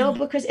 Yeah.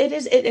 because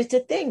it's a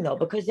thing though,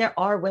 because there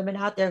are women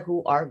out there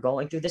who are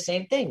going through the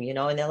same thing,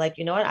 and they're like,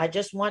 you know what, I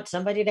just want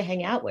somebody to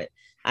hang out with.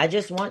 I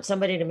just want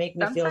somebody to make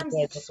me feel Sometimes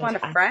you good just because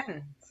want a I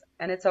friend,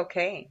 and it's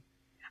okay.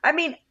 I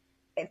mean,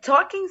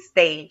 talking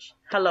stage.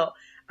 Hello,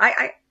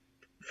 I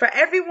for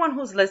everyone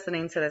who's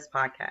listening to this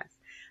podcast,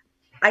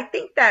 I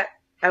think that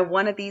at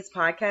one of these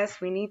podcasts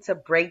we need to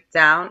break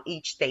down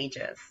each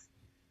stages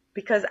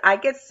because I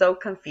get so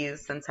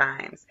confused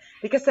sometimes.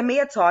 Because to me,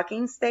 a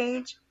talking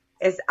stage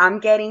is I'm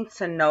getting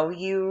to know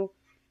you,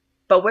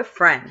 but we're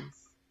friends.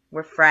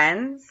 We're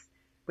friends.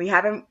 We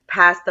haven't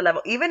passed the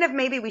level, even if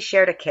maybe we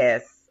shared a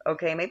kiss.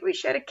 Okay, maybe we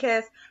shared a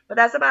kiss, but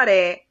that's about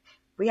it.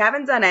 We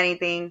haven't done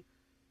anything.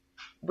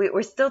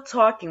 We're still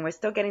talking. We're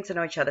still getting to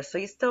know each other. So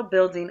you're still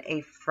building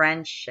a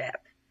friendship.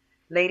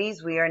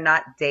 Ladies, we are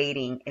not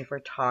dating if we're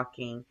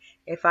talking.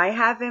 If I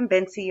haven't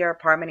been to your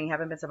apartment and you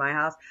haven't been to my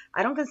house,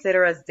 I don't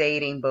consider us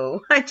dating,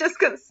 boo. I just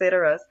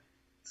consider us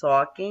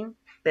talking,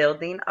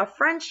 building a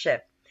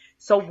friendship.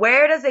 So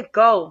where does it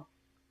go?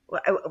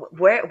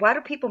 Why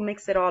do people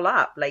mix it all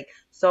up? Like,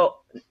 so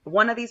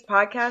one of these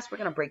podcasts, we're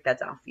going to break that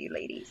down for you,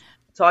 ladies.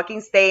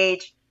 Talking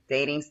stage,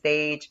 dating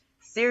stage,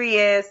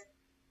 serious,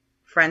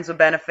 friends with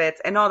benefits,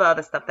 and all the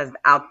other stuff that's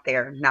out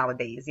there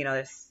nowadays.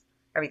 There's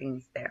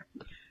everything's there.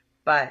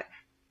 But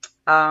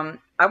I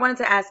wanted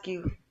to ask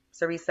you,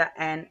 Sarisa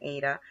and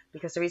Ada,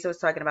 because Sarisa was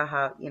talking about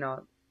how,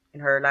 in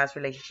her last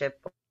relationship,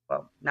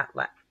 well, not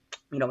last,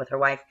 with her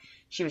wife,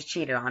 she was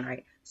cheated on,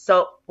 right?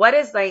 So what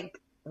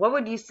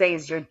would you say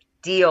is your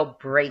deal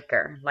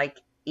breaker? Like,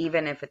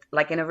 even if it's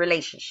like in a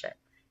relationship,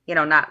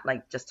 not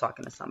like just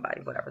talking to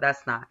somebody, whatever.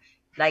 That's not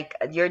like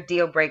your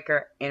deal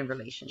breaker in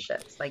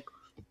relationships. Like,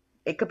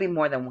 it could be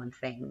more than one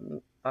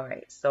thing. All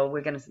right. So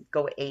we're going to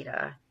go with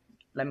Ada.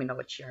 Let me know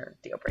what your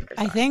deal breakers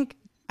I are. think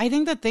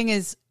the thing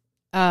is,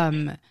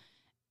 I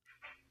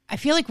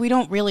feel like we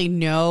don't really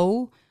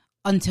know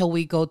until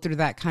we go through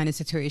that kind of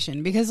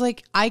situation, because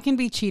like I can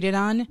be cheated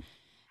on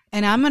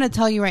and I'm going to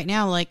tell you right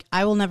now, like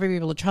I will never be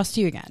able to trust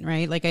you again.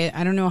 Right. Like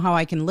I don't know how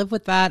I can live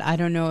with that. I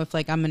don't know if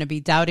like I'm going to be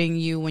doubting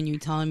you when you're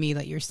telling me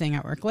that you're staying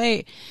at work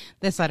late,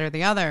 this, that, or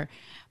the other.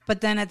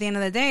 But then at the end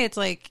of the day, it's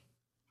like,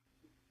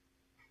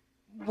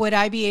 would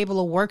I be able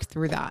to work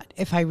through that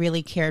if I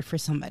really cared for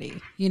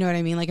somebody? You know what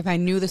I mean? Like if I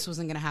knew this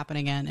wasn't going to happen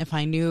again, if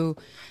I knew,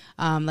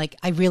 like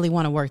I really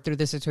want to work through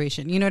this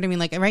situation. You know what I mean?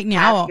 Like right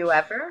now, have you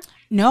ever?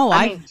 No,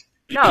 I mean,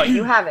 no,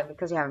 you haven't,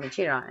 because you haven't been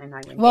cheated on.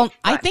 And well,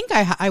 I think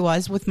I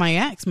was with my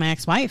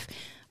ex-wife.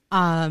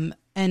 And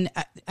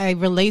I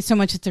relate so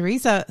much to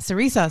Teresa,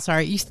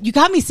 sorry. You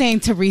got me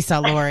saying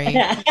Teresa, Lori.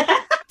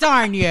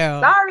 Darn you.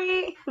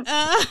 Sorry.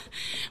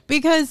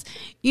 Because,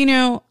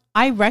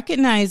 I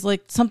recognized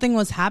like something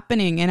was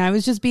happening and I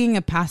was just being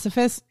a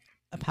pacifist.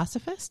 A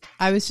pacifist?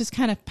 I was just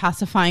kind of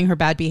pacifying her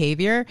bad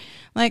behavior.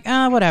 Like,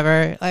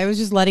 whatever. I was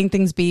just letting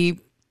things be,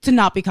 to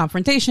not be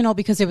confrontational,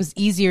 because it was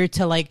easier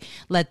to like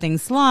let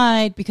things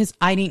slide because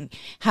I didn't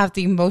have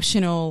the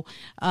emotional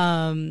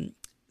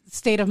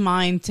state of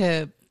mind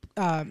to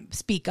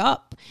speak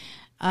up.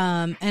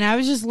 And I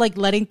was just like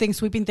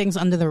sweeping things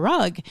under the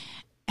rug.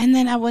 And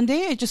then one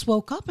day I just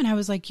woke up and I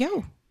was like,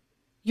 yo,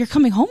 you're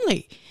coming home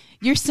late.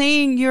 You're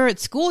saying you're at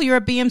school, you're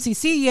at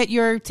BMCC, yet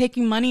you're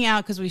taking money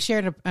out, because we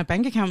shared a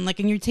bank account, like,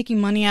 and you're taking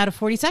money out of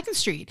 42nd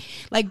Street.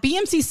 Like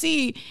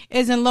BMCC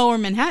is in Lower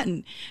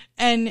Manhattan.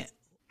 And,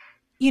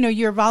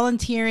 you're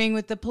volunteering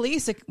with the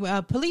police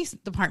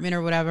department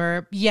or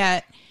whatever,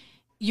 yet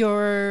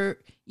you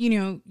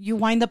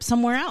wind up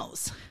somewhere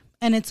else.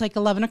 And it's like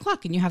 11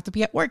 o'clock and you have to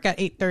be at work at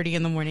 8:30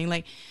 in the morning.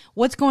 Like,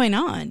 what's going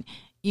on?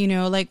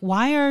 Like,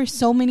 why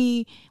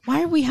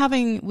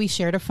we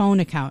shared a phone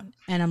account.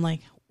 And I'm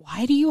like,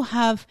 why do you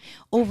have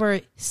over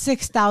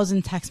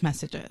 6,000 text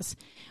messages?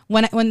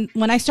 When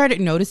I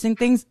started noticing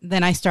things,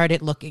 then I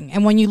started looking.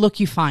 And when you look,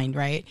 you find,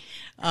 right?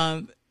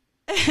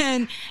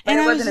 And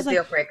it wasn't a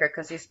deal breaker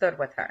because you stood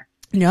with her.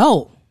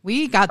 No,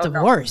 we got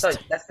divorced. No. So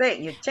that's it.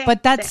 You changed.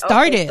 But that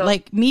started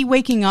like me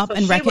waking up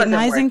and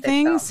recognizing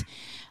things.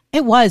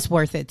 It was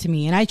worth it to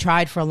me. And I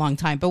tried for a long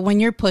time. But when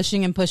you're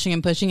pushing and pushing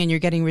and pushing and you're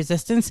getting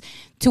resistance,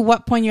 to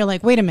what point you're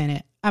like, wait a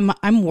minute,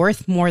 I'm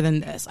worth more than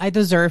this. I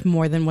deserve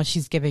more than what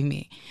she's giving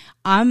me.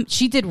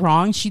 She did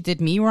wrong. She did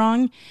me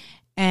wrong.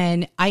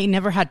 And I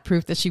never had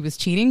proof that she was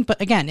cheating.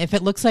 But again, if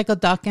it looks like a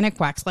duck and it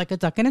quacks like a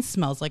duck and it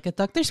smells like a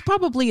duck, there's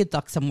probably a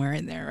duck somewhere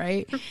in there,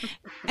 right?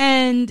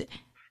 And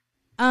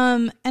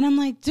I'm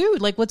like,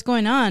 dude, like, what's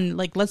going on?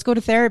 Like, let's go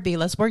to therapy.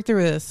 Let's work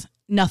through this.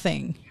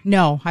 Nothing.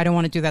 No, I don't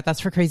want to do that.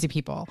 That's for crazy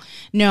people.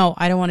 No,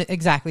 I don't want to.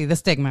 Exactly. The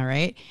stigma,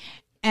 right?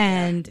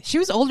 And she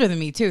was older than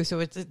me too. So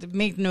it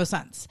made no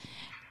sense.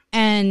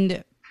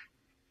 And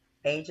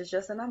age is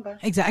just a number.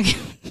 Exactly.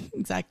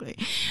 Exactly.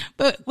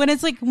 But when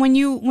it's like, when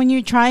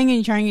you're trying and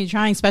you're trying and you're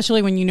trying,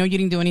 especially when you know you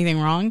didn't do anything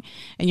wrong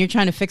and you're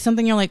trying to fix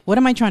something, you're like, what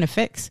am I trying to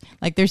fix?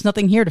 Like, there's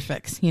nothing here to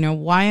fix.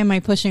 Why am I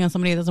pushing on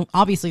somebody that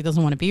obviously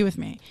doesn't want to be with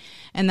me?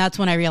 And that's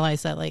when I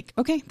realized that, like,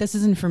 okay, this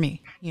isn't for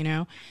me,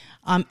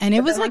 And it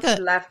But was then like once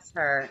you left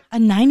her, a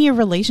 9-year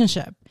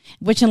relationship,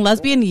 which in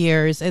lesbian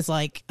years is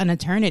like an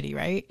eternity,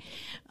 right?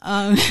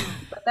 Um,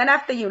 but then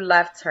after you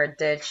left her,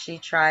 did she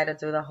try to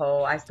do the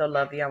whole "I still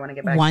love you, I want to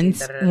get back to you," once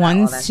da da da, da, all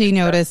once that she good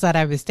stuff? noticed that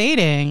I was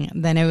dating,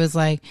 then it was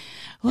like,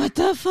 what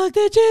the fuck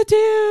did you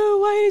do?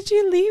 Why did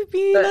you leave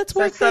me? So, Let's so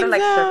work it's sort of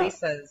things like out.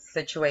 Teresa's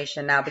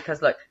situation now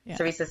because look, Yeah.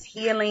 Teresa's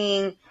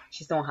healing.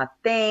 She's doing her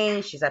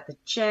thing. She's at the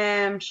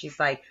gym. She's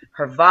like,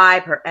 her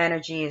vibe, her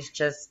energy is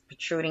just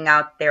protruding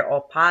out there, all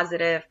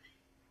positive.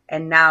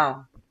 And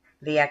now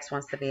the ex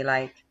wants to be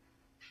like,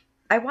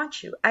 I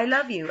want you. I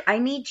love you. I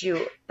need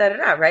you. Da da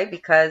da, right?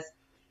 Because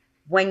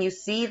when you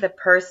see the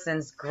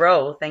person's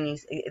growth and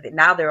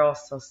now they're all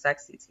so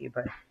sexy to you,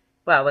 but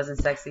well, I wasn't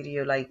sexy to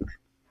you like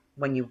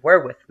when you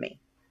were with me.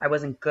 I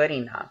wasn't good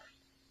enough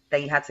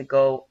that you had to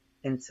go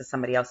into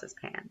somebody else's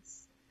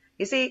pants.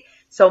 You see?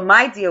 So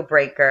my deal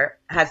breaker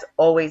has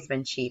always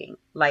been cheating.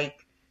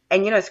 Like,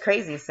 and it's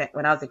crazy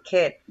when I was a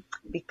kid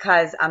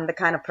because I'm the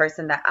kind of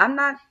person that I'm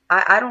not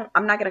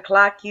gonna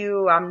clock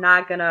you. I'm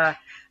not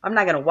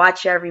gonna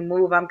watch every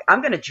move. I'm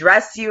gonna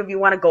dress you if you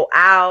want to go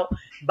out.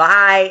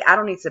 Bye. I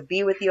don't need to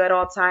be with you at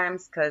all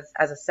times because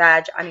as a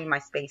Sag, I need my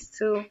space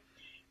too.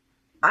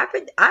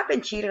 I've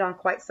been cheated on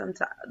quite some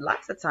time,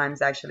 lots of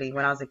times actually.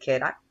 When I was a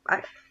kid,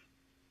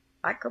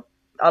 I could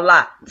a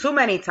lot, too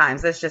many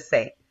times. Let's just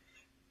say.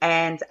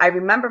 And I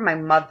remember my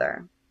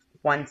mother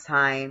one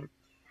time.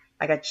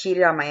 I got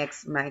cheated on. My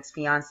ex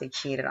fiance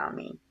cheated on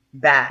me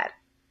bad,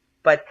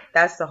 but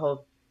that's the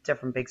whole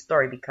different big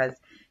story because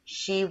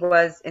she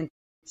was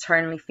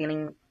internally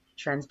feeling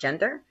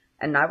transgender,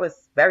 and I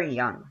was very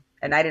young,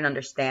 and I didn't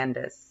understand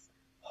this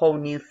whole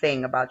new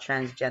thing about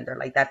transgender,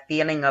 like that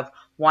feeling of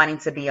wanting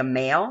to be a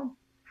male,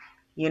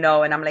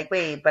 and I'm like,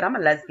 wait, but I'm a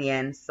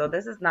lesbian, so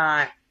this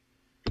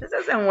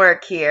doesn't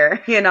work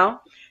here.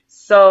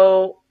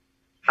 So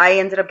I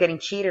ended up getting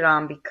cheated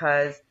on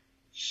because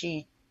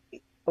she,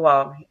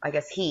 well, I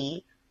guess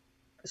he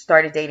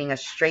started dating a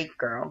straight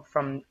girl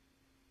from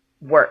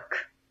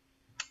work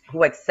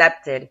who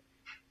accepted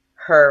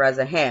her as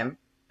a him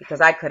because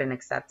I couldn't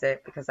accept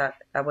it because that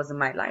wasn't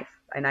my life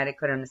and I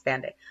couldn't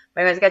understand it.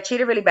 But anyways, I got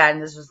cheated really bad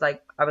and this was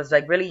like, I was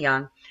like really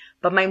young.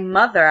 But my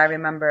mother, I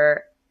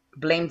remember,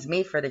 blamed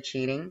me for the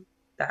cheating,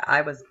 that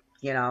I was,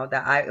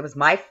 it was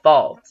my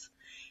fault.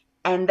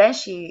 And then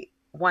she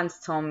once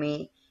told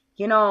me,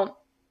 you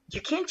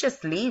can't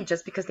just leave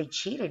just because they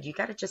cheated. You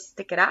got to just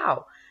stick it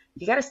out.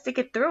 You got to stick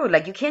it through.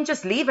 Like, you can't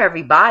just leave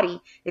everybody.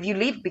 If you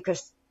leave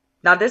because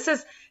now this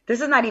is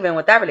not even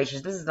with that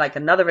relationship. This is like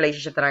another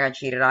relationship that I got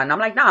cheated on. And I'm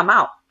like, nah, I'm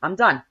out. I'm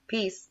done.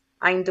 Peace.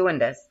 I ain't doing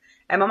this.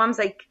 And my mom's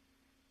like,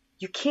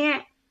 you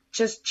can't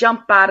just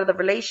jump out of the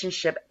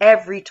relationship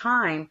every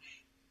time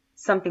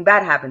something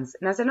bad happens.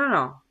 And I said,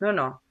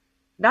 no.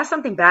 Not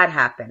something bad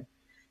happened.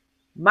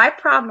 My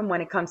problem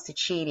when it comes to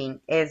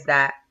cheating is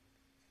that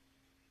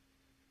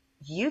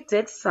you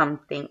did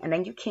something and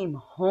then you came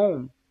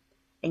home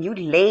and you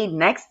laid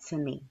next to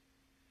me.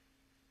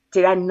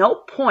 Did at no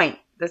point,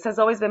 this has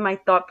always been my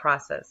thought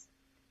process,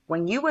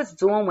 when you was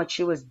doing what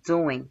you was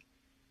doing,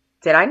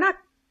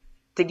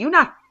 did you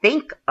not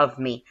think of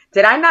me?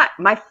 Did I not,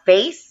 my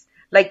face,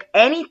 like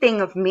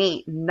anything of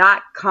me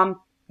not come,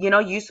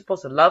 you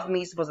supposed to love me,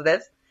 you supposed to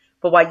this,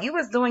 but while you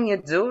was doing your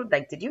dude,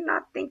 like, did you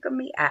not think of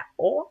me at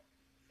all?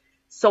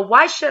 So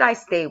why should I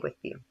stay with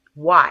you?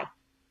 Why?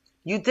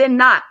 You did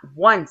not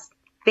once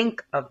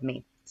think of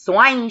me. So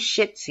I ain't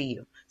shit to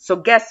you. So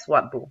guess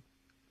what, boo?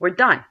 We're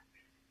done.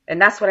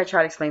 And that's what I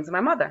tried to explain to my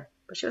mother.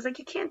 But she was like,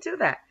 you can't do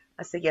that.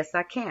 I said, yes,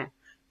 I can.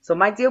 So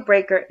my deal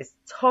breaker is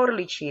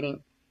totally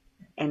cheating.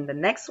 And the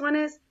next one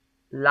is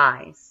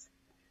lies.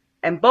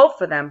 And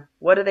both of them,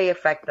 what do they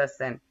affect us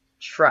in?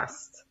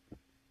 Trust.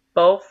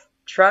 Both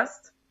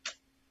trust.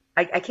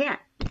 I can't.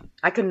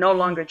 I could no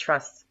longer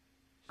trust.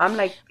 I'm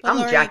like, But I'm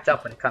Lori, jacked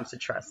up when it comes to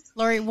trust.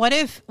 Lori, what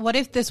if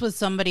this was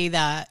somebody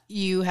that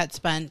you had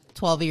spent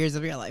 12 years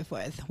of your life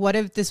with? What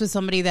if this was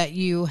somebody that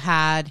you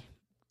had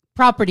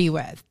property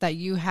with, that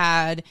you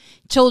had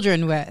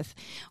children with?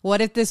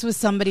 What if this was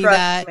somebody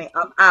Trust me,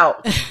 I'm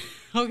out.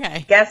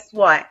 Okay. Guess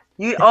what?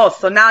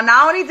 So now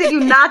not only did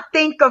you not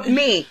think of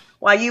me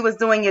while you was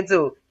doing your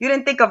due, you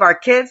didn't think of our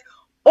kids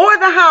or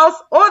the house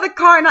or the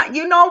car. Not,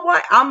 you know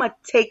what? I'm going to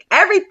take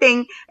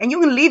everything and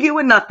you can leave you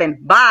with nothing.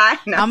 Bye.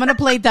 No. I'm going to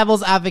play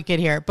devil's advocate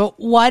here, but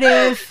what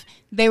if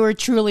they were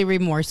truly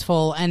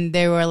remorseful and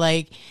they were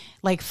like,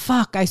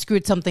 fuck, I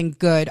screwed something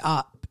good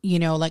up.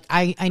 Like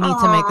I need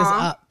to make this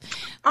up.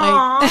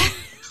 Like,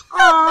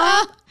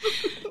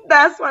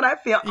 that's what I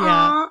feel.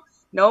 Yeah.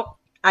 Nope,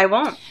 I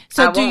won't.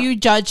 So do you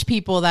judge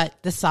people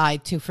that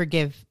decide to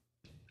forgive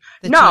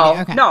the No,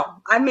 cheating? Okay. no.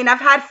 I mean, I've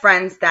had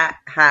friends that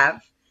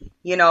have,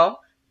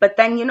 but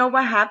then you know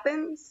what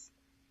happens?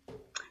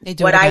 They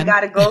do What it I again. got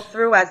to go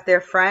through as their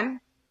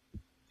friend,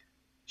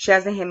 she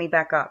hasn't hit me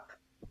back up.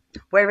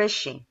 Where is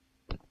she?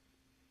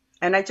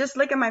 And I just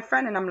look at my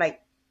friend and I'm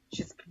like,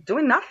 she's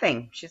doing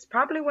nothing. She's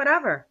probably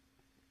whatever.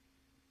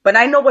 But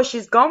I know what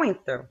she's going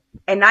through.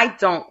 And I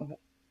don't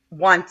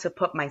want to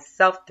put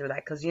myself through that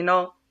because,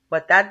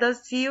 what that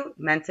does to you,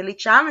 mentally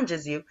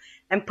challenges you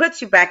and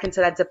puts you back into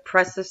that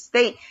depressive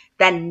state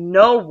that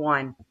no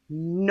one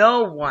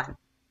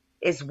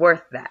is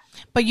worth that.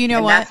 But you know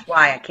and what? That's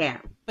why I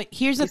can't. But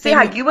here's the you thing. See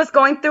how you was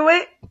going through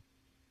it?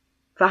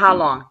 For how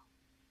long?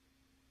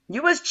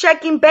 You was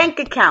checking bank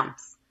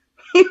accounts.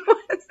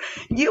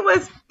 You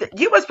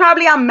was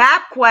probably on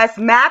MapQuest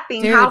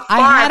mapping Dude, how far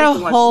I had a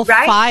whole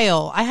right?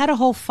 file. I had a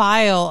whole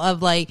file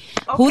of like,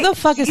 who the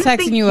fuck is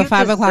texting you at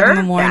 5 o'clock in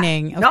the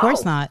morning? Of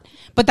course not.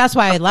 But that's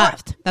why I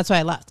left. That's why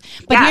I left.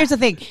 But here's the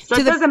thing. So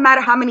it doesn't matter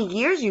how many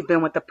years you've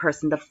been with the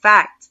person. The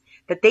fact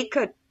that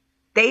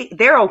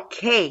they're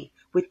okay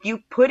with you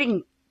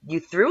putting you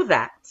through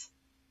that.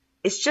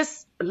 It's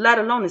just, let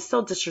alone, it's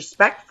so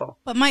disrespectful.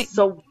 But my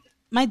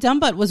dumb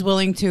butt was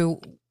willing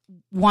to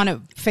want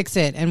to fix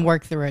it and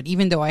work through it,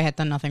 even though I had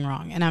done nothing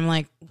wrong. And I'm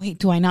like, wait,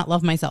 do I not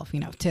love myself,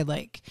 to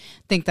like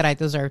think that I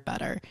deserve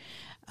better?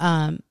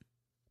 Go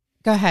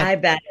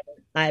ahead.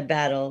 I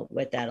battle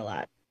with that a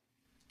lot.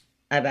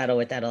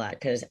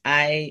 Because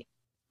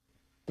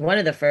one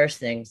of the first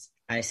things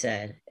I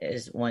said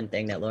is one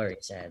thing that Lori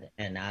said.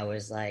 And I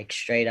was like,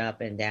 straight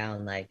up and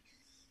down, like,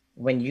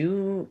 when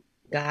you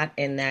got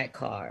in that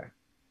car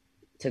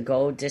to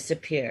go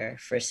disappear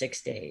for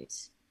 6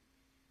 days,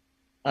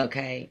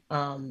 okay,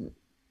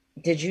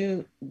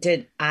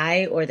 did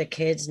I or the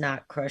kids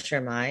not crush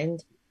your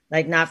mind?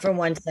 Like, not for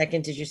 1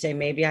 second did you say,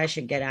 maybe I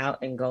should get out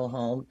and go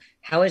home?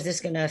 How is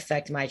this going to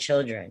affect my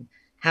children?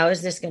 How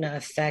is this going to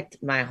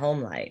affect my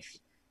home life?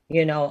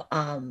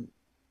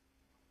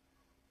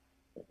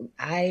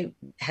 I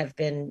have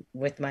been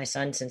with my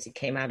son since he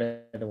came out of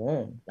the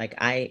womb. Like,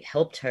 I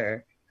helped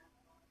her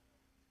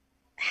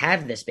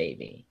have this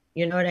baby.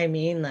 You know what I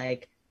mean?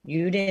 Like,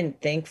 you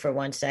didn't think for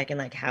 1 second,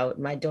 like, how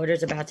my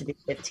daughter's about to be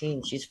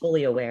 15. She's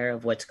fully aware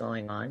of what's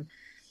going on.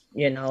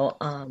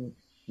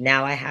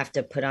 Now I have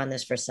to put on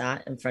this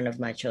facade in front of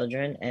my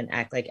children and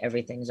act like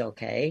everything's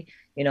okay,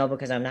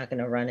 because I'm not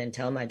going to run and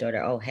tell my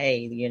daughter, oh,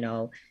 hey,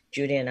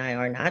 Judy and I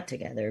are not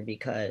together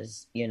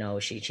because,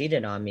 she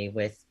cheated on me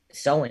with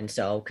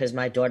so-and-so, because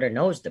my daughter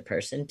knows the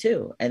person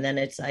too. And then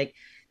it's like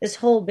this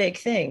whole big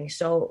thing.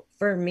 So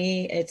for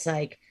me, it's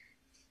like,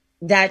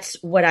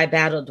 that's what I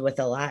battled with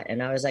a lot.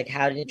 And I was like,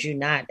 how did you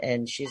not?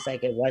 And she's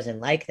like, it wasn't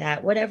like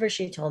that. Whatever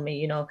she told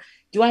me,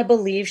 do I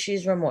believe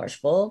she's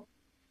remorseful?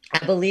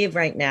 I believe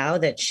right now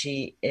that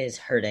she is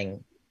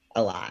hurting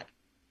a lot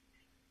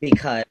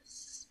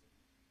because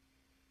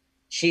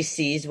she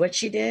sees what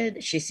she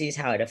did. She sees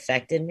how it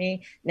affected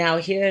me. Now,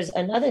 here's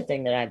another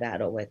thing that I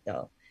battle with,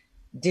 though.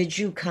 Did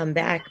you come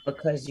back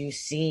because you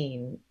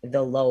seen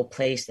the low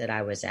place that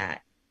I was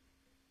at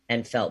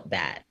and felt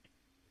bad?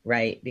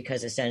 Right?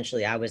 Because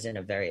essentially I was in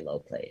a very low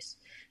place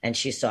and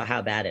she saw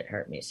how bad it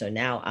hurt me. So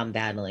now I'm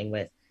battling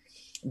with,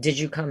 did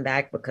you come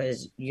back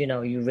because,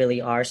 you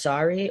really are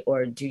sorry,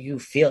 or do you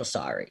feel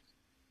sorry?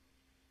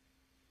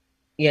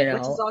 Which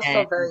is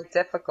also very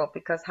difficult,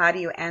 because how do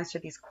you answer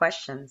these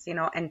questions,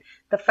 and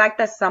the fact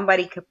that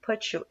somebody could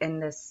put you in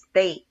this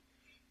state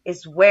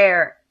is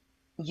where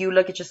you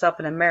look at yourself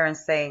in the mirror and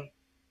say,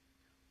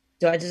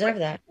 do I deserve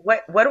that?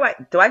 What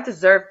do I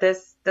deserve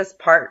this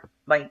part?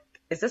 Like,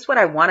 is this what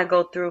I want to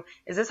go through?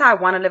 Is this how I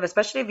want to live?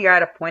 Especially if you're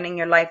at a point in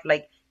your life,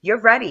 like, you're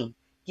ready.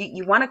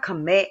 You want to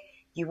commit.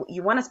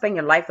 You want to spend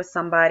your life with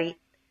somebody,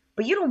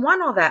 but you don't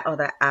want all that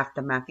other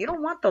aftermath. You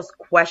don't want those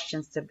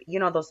questions to,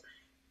 those,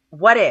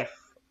 what if,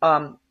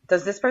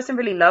 does this person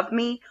really love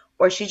me,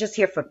 or is she just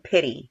here for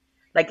pity?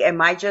 Like,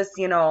 am I just,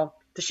 does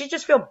she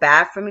just feel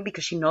bad for me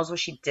because she knows what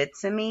she did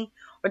to me?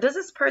 Or does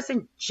this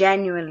person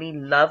genuinely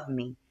love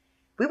me?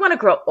 We want to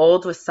grow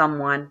old with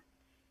someone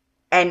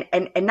and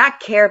not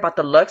care about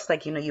the looks,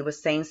 like, you were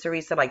saying,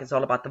 Sarisa, like, it's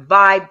all about the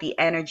vibe, the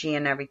energy,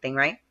 and everything,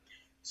 right?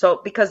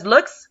 So, because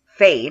looks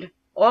fade,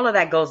 all of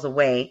that goes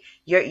away.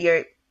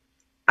 I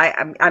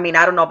mean,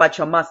 I don't know about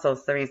your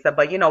muscles, Sarisa,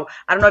 but, I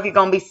don't know if you're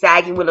going to be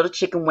sagging with little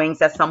chicken wings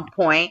at some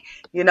point,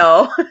 I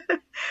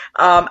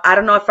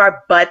don't know if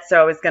our butts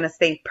are always going to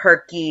stay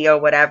perky or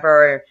whatever,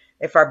 or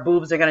if our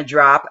boobs are going to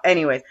drop.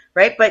 Anyways,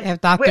 right? But we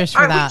have doctors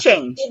for that. We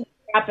change.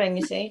 Dropping,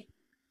 you see?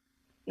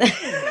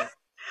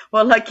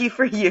 Well, lucky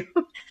for you.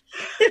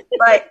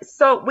 But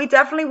so we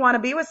definitely want to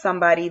be with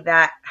somebody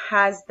that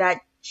has that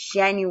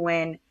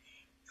genuine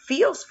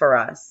feels for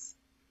us.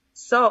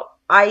 So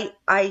I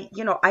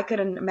could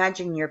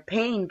imagine your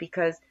pain,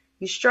 because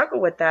you struggle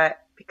with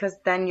that, because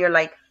then you're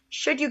like,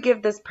 should you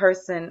give this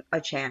person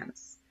a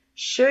chance?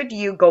 Should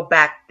you go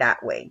back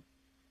that way?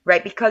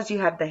 Right? Because you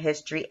have the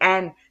history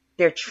and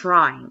they're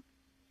trying.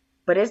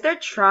 But is their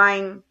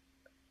trying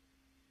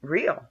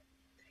real?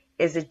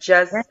 Is it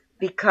just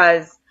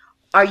because,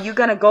 are you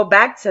going to go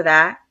back to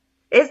that?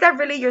 Is that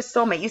really your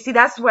soulmate? You see,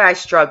 that's where I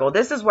struggle.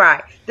 This is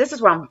where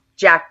I'm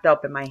jacked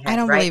up in my head. I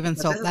don't believe in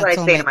This is what I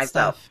say to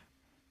myself. Stuff.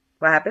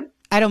 What happened?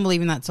 I don't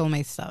believe in that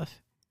soulmate stuff.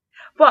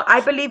 Well,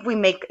 I believe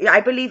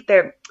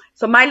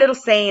so my little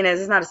saying is,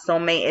 it's not a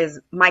soulmate, is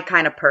my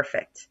kind of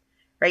perfect,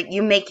 right?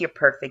 You make your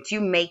perfect. You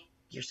make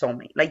your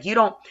soulmate. Like, you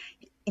don't,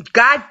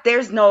 God,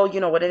 there's no,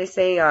 what do they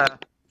say?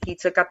 he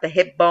took out the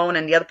hip bone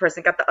and the other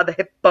person got the other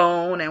hip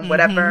bone and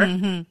whatever.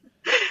 Mm-hmm.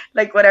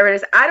 Like whatever it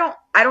is. I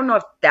don't know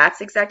if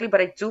that's exactly,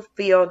 but I do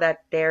feel that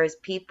there's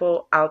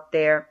people out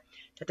there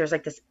that there's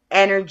like this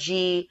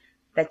energy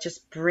that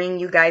just bring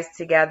you guys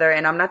together.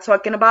 And I'm not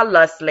talking about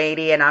lust,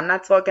 lady, and I'm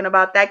not talking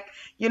about that,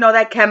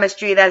 that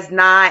chemistry that's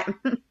not,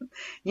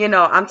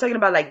 I'm talking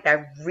about like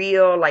that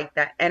real, like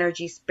that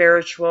energy,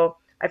 spiritual.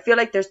 I feel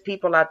like there's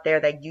people out there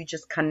that you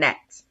just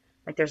connect.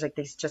 Like there's like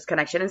this just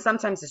connection. And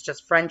sometimes it's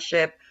just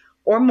friendship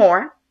or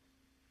more.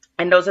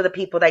 And those are the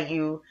people that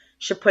you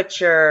should put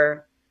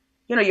your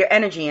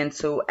energy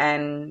into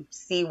and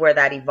see where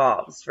that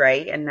evolves,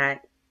 right? And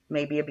that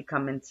maybe it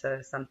become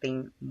into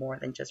something more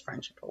than just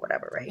friendship or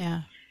whatever, right?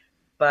 Yeah.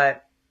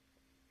 But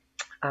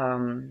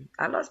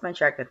I lost my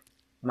track of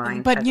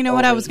mind. But you know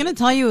what I was going to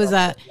tell you is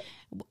that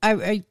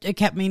I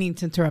kept meaning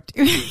to interrupt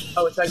you.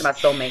 Oh, we're talking about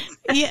soulmates.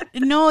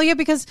 Yeah,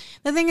 because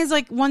the thing is,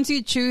 like, once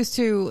you choose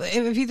to,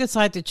 if you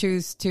decide to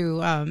choose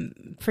to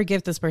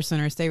forgive this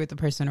person or stay with the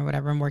person or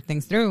whatever and work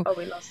things through. Oh,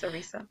 we lost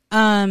Teresa.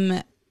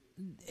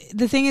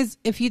 The thing is,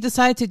 if you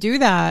decide to do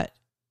that,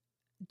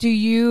 do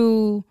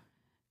you,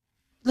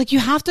 like, you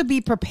have to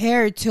be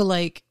prepared to,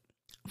 like,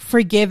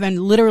 forgive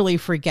and literally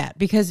forget,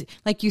 because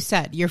like you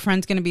said, your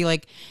friend's going to be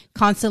like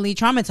constantly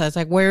traumatized.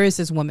 Like, where is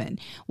this woman?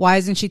 Why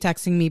isn't she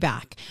texting me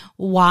back?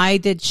 Why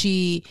did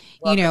she,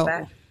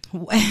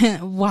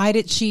 why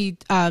did she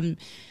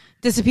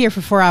disappear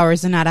for 4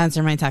 hours and not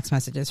answer my text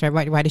messages,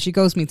 right? Why did she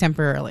ghost me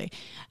temporarily?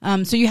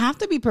 So you have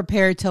to be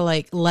prepared to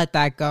like let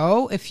that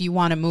go if you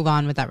want to move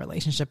on with that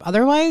relationship.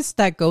 Otherwise,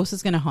 that ghost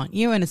is going to haunt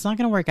you and it's not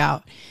going to work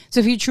out. So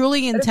if you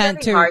truly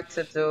intend to, hard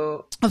to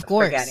do, of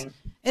course. Forgetting.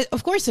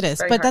 Of course it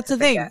is, but that's the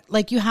thing.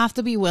 Like, you have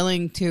to be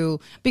willing to,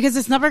 because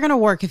it's never going to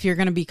work if you're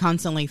going to be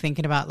constantly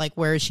thinking about, like,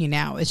 where is she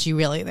now? Is she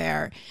really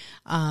there?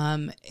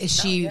 Is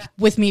she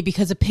with me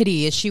because of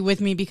pity? Is she with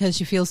me because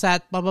she feels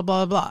sad? Blah, blah,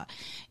 blah, blah.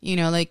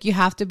 Like, you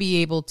have to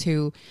be able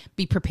to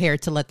be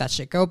prepared to let that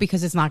shit go,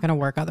 because it's not going to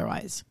work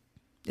otherwise.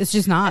 It's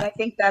just not. And I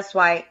think that's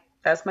my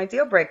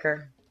deal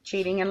breaker,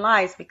 cheating and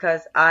lies,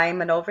 because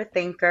I'm an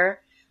overthinker.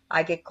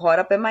 I get caught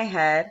up in my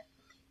head.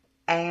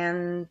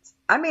 And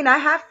I mean, I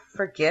have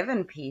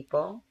forgiven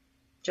people,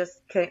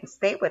 just couldn't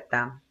stay with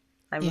them.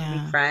 I would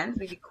be friends,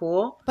 we'd be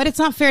cool. But it's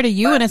not fair to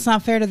you, and it's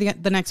not fair to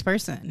the next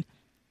person.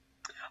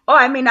 Oh,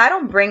 I mean, I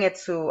don't bring it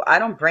to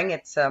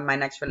my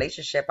next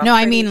relationship.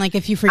 I mean, like,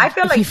 if you forgive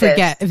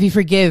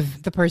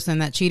the person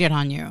that cheated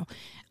on you,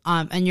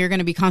 and you're going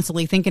to be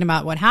constantly thinking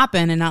about what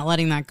happened and not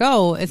letting that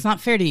go, it's not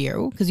fair to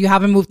you because you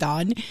haven't moved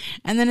on.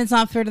 And then it's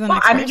not fair to the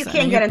next person. I mean, you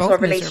can't get into a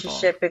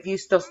relationship if you're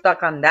still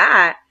stuck on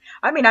that.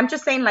 I mean, I'm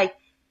just saying, like,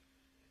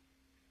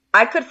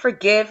 I could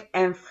forgive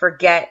and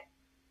forget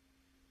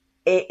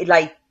it,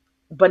 like,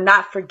 but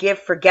not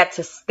forget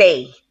to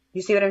stay.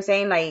 You see what I'm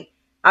saying? Like,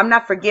 I'm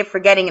not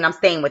forgetting and I'm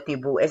staying with you,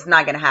 boo. It's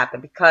not going to happen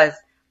because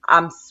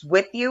I'm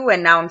with you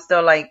and now I'm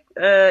still like,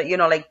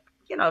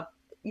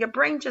 your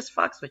brain just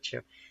fucks with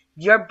you.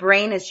 Your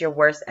brain is your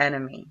worst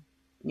enemy,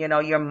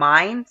 your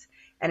mind.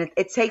 And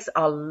it takes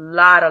a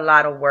lot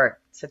of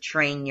work to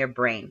train your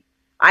brain.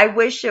 I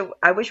wish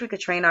we could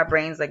train our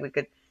brains like we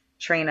could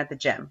train at the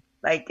gym.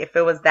 Like, if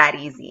it was that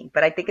easy,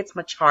 but I think it's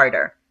much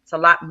harder. It's a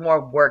lot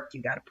more work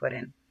you got to put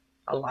in.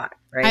 A lot,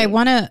 right? I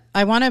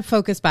want to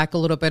focus back a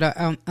little bit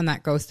on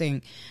that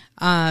ghosting.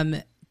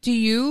 Do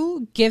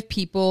you give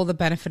people the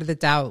benefit of the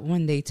doubt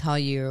when they tell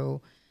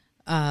you?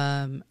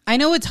 I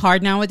know it's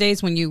hard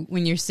nowadays when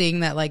you're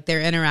seeing that, like,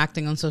 they're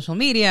interacting on social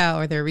media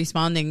or they're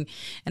responding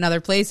in other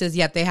places,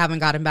 yet they haven't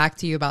gotten back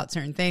to you about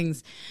certain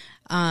things.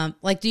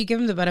 Like, do you give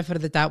them the benefit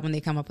of the doubt when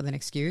they come up with an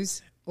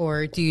excuse?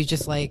 Or do you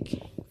just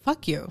like,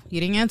 fuck you,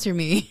 you didn't answer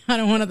me, I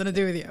don't want nothing to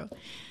do with you?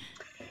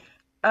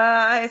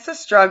 It's a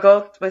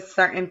struggle with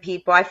certain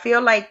people. I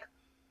feel like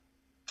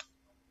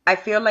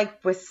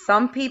with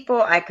some people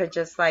I could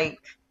just like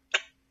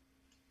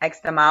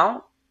X them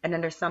out. And then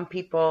there's some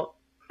people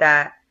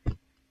that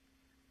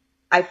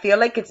I feel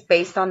like it's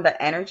based on the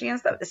energy and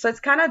stuff. So it's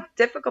kind of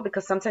difficult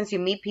because sometimes you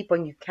meet people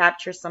and you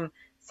capture some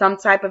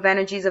type of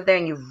energies of there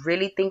and you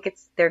really think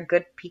they're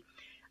good people.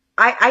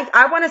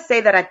 I want to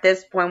say that at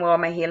this point with all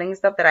my healing and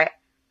stuff that I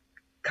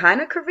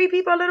kind of could read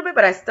people a little bit,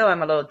 but I still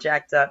am a little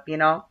jacked up,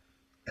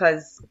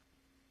 because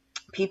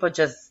people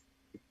just,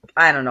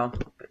 I don't know.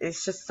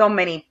 It's just so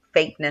many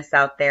fakeness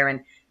out there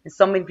and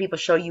so many people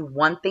show you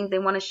one thing they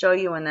want to show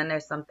you and then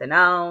there's something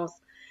else.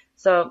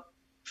 So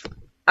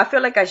I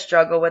feel like I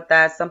struggle with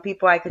that. Some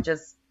people I could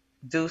just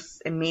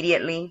deuce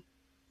immediately.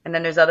 And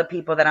then there's other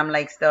people that I'm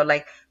like still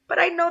like, but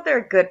I know they're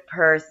a good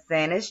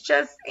person. It's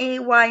just A,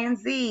 Y, and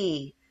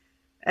Z.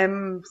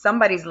 And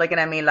somebody's looking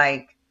at me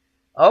like,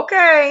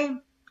 okay,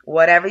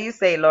 whatever you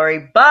say,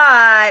 Lori,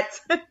 but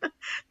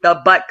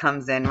the but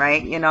comes in,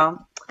 right?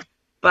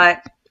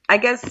 But I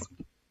guess,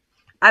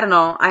 I don't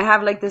know. I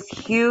have like this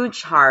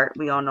huge heart.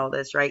 We all know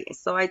this, right?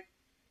 So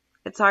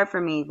it's hard for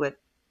me with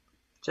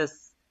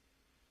just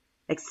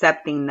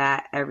accepting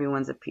that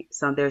everyone's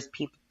so there's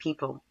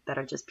people that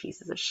are just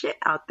pieces of shit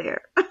out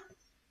there.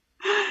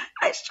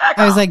 I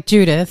struggle. I was like,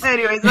 Judith.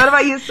 Anyways, what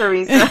about you,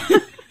 Teresa?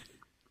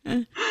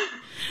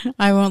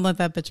 I won't let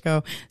that bitch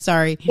go.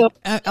 Sorry. So,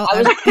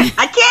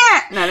 I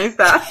can't. No,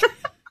 stop.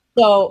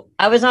 So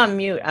I was on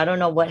mute. I don't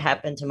know what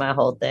happened to my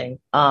whole thing.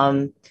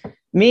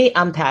 Me,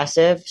 I'm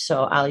passive,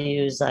 so I'll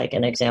use like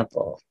an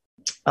example.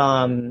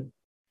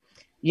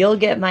 You'll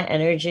get my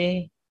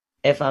energy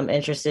if I'm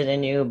interested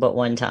in you, but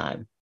one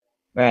time,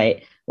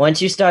 right?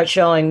 Once you start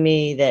showing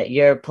me that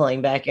you're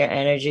pulling back your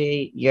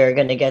energy, you're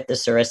gonna get the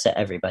Sarissa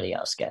everybody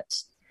else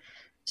gets.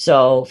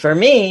 So for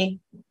me,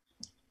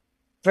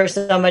 for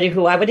somebody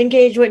who I would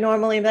engage with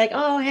normally, be like,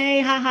 oh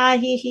hey, haha,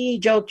 hee hee,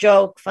 joke,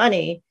 joke,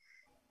 funny.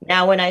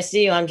 Now, when I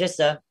see you, I'm just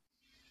I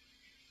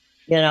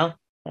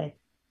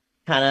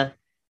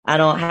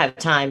don't have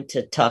time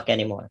to talk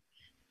anymore.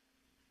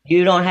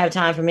 You don't have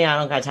time for me. I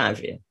don't got time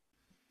for you.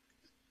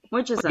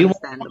 Which is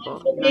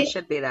understandable. It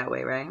should be that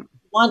way, right?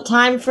 Want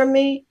time from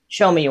me?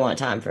 Show me you want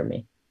time from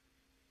me.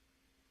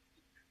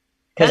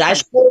 Because I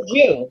showed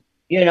you,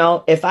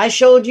 if I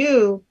showed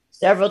you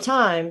several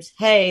times,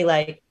 hey,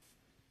 like,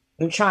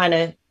 I'm trying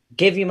to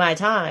give you my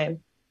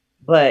time,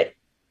 but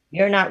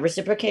you're not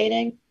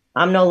reciprocating,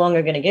 I'm no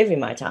longer going to give you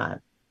my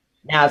time.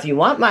 Now, if you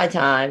want my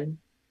time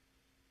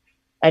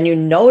and you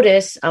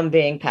notice I'm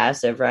being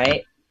passive,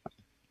 right?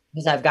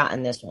 Because I've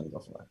gotten this one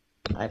before.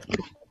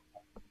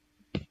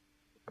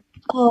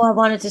 I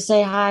wanted to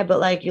say hi, but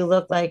like you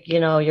look like,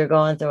 you're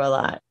going through a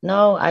lot.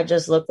 No, I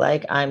just look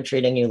like I'm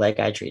treating you like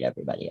I treat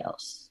everybody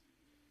else.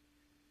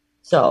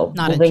 So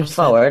Not moving interested.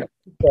 forward,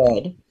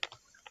 good.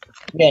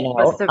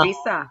 But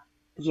Sarissa,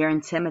 you're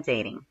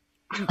intimidating.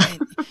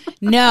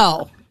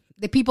 No,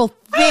 the people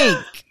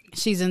think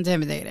she's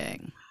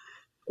intimidating.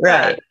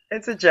 Right.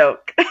 It's a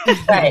joke.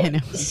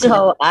 Right.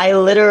 So I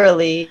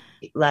literally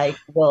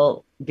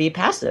will be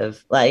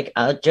passive. Like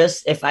I'll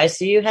just, if I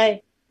see you,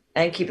 hey,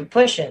 and keep it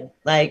pushing.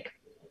 Like,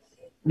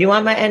 you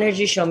want my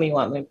energy? Show me you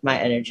want my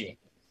energy.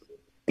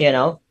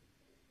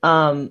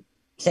 Same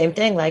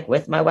thing like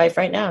with my wife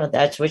right now.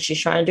 That's what she's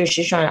trying to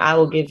do. I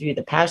will give you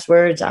the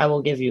passwords. I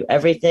will give you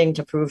everything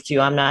to prove to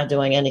you I'm not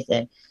doing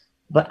anything.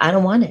 But I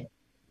don't want it.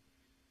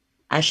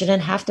 I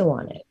shouldn't have to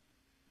want it.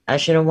 I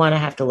shouldn't want to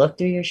have to look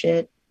through your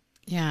shit.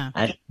 Yeah.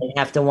 I shouldn't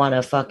have to want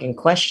to fucking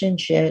question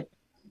shit.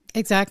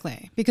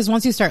 Exactly. Because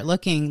once you start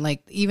looking,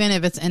 like, even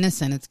if it's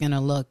innocent, it's going to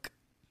look.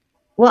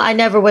 Well, I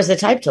never was the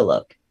type to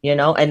look,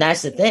 and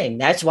that's the thing.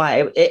 That's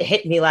why it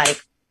hit me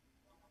like,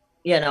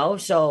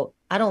 so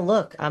I don't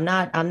look. I'm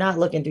not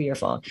looking through your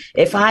phone.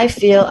 If I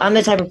feel, I'm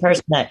the type of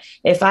person that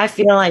if I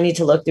feel I need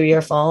to look through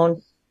your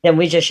phone, then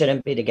we just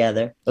shouldn't be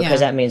together because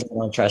that means I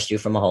don't trust you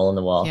from a hole in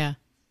the wall.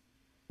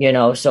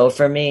 Yeah. So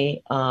for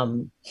me,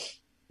 I'm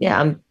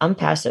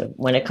passive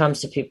when it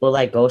comes to people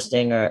like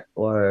ghosting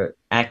or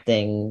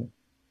acting,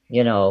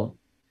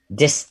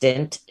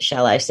 distant,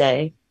 shall I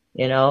say.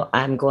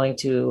 I'm going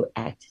to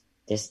act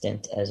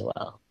distant as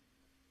well.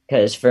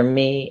 Because for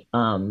me,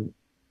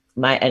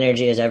 my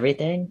energy is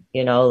everything,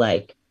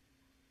 like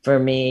for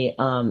me,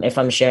 if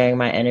I'm sharing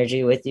my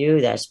energy with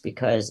you, that's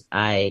because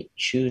I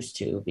choose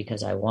to,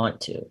 because I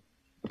want to,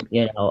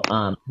 I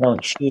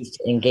don't choose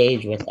to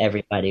engage with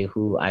everybody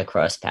who I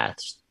cross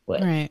paths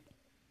with. Right.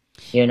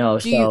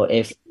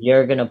 If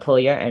you're going to pull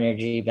your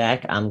energy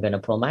back, I'm going to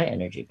pull my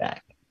energy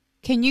back.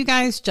 Can you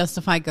guys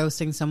justify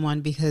ghosting someone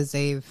because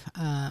they've,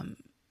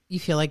 you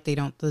feel like they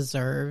don't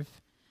deserve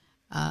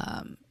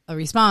a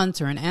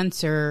response or an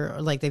answer,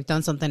 or like they've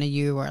done something to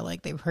you, or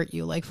like they've hurt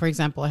you? Like, for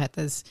example, I had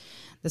this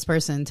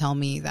person tell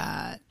me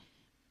that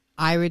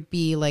I would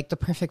be like the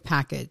perfect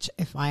package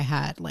if I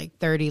had like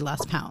 30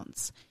 less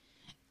pounds.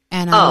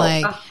 And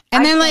I'm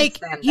and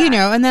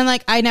then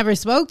I never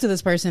spoke to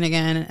this person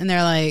again. And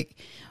they're like,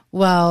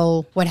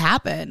 well, what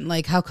happened?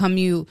 Like, how come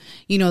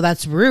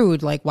that's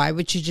rude. Like, why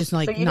would you just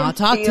like not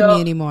talk to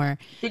me anymore?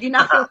 Did you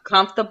not feel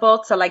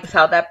comfortable to like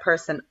tell that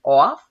person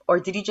off? Or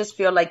did you just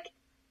feel like,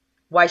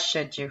 why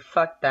should you?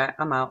 Fuck that.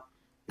 I'm out.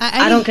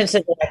 I don't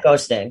consider that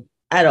ghosting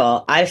at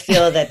all. I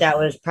feel that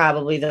was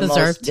probably the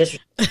most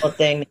disrespectful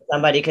thing that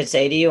somebody could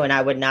say to you. And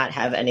I would not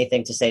have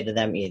anything to say to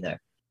them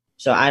either.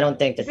 So I don't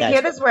think that's...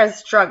 Here, this is where I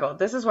struggle.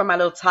 This is where my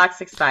little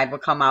toxic side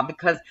would come out,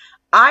 because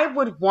I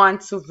would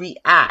want to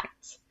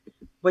react,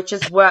 which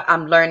is what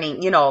I'm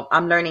learning.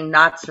 I'm learning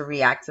not to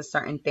react to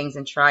certain things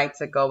and try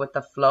to go with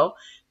the flow,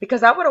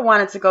 because I would have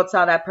wanted to go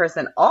tell that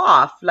person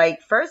off.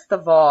 Like, first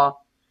of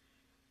all,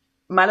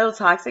 my little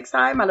toxic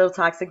side, my little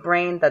toxic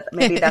brain, that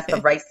maybe that's the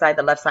right side,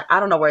 the left side.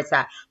 I don't know where it's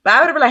at. But I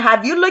would have been like,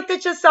 have you looked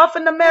at yourself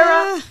in the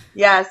mirror?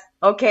 Yes.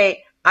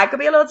 Okay. I could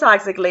be a little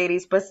toxic,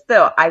 ladies, but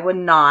still, I would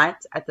not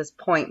at this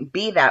point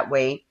be that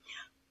way.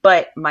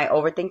 But my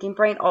overthinking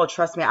brain,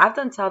 trust me, I've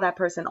done tell that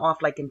person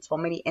off like in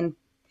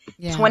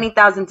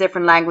 20,000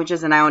 different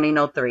languages, and I only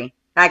know 3.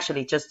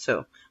 Actually, just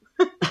 2.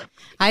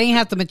 I didn't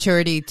have the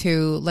maturity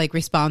to like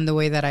respond the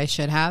way that I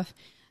should have.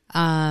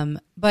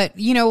 But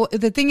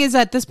the thing is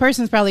that this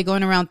person's probably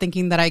going around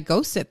thinking that I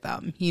ghosted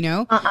them, Can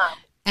and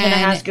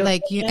I ask you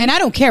and I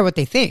don't care what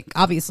they think,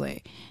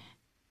 obviously.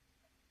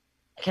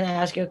 Can I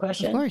ask you a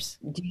question? Of course.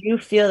 Do you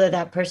feel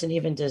that person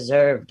even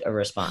deserved a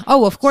response?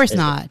 Oh, of course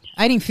not.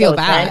 I didn't feel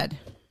bad.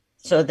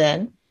 So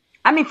then,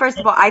 I mean, first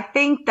of all, I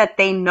think that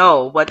they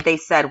know what they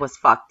said was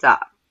fucked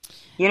up.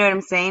 You know what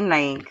I'm saying?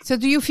 Like, so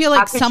do you feel how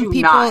like could some you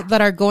people not?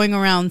 that are going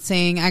around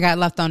saying I got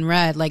left on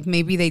red, like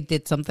maybe they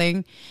did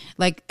something,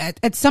 like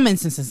at some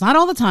instances, not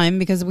all the time,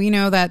 because we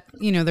know that,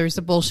 you know, there's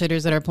the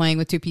bullshitters that are playing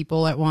with two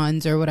people at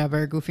once or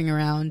whatever, goofing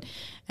around,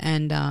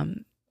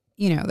 and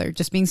you know, they're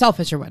just being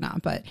selfish or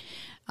whatnot. But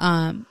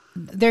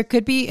there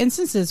could be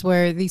instances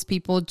where these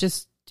people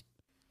just,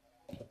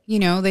 you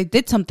know, they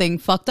did something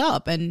fucked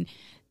up and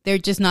they're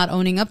just not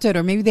owning up to it,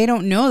 or maybe they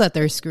don't know that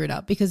they're screwed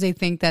up because they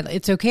think that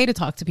it's okay to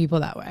talk to people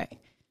that way.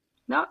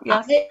 No,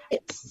 yes.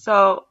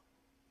 So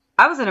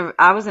I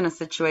was in a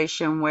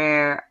situation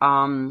where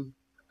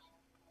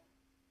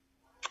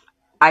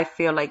I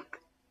feel like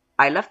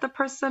I left the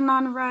person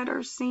on red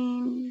or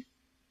seen,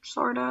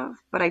 sort of,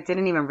 but I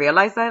didn't even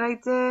realize that I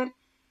did.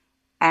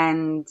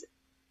 And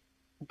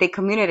they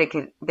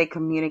communicated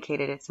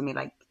it to me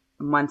like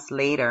months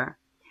later.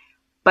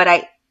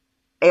 But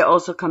it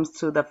also comes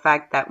to the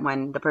fact that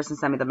when the person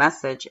sent me the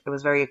message, it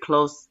was very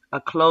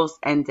a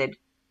close-ended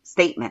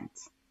statement.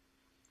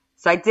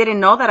 So I didn't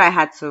know that I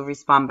had to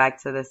respond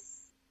back to this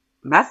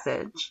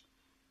message,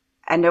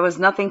 and there was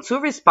nothing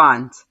to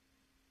respond,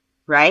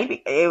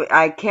 right?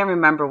 I can't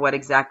remember what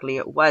exactly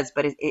it was,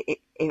 but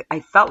I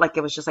felt like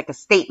it was just like a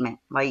statement,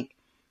 like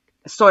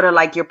sort of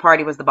like your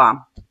party was the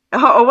bomb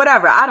or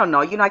whatever. I don't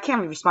know. You know, I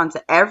can't respond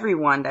to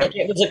everyone that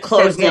It was a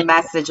sends me a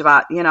message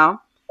about, you know.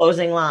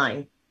 closing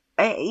line.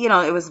 You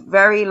know, it was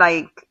very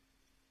like,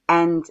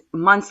 and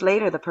months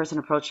later, the person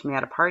approached me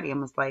at a party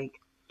and was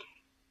like,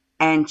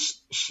 and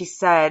she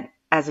said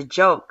as a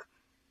joke,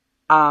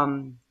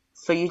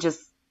 so you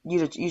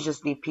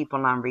just leave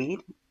people on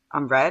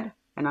red?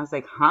 And I was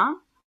like, huh?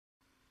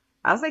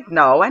 I was like,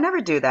 no, I never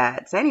do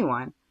that to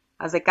anyone.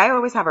 I was like, I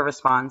always have a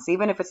response,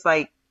 even if it's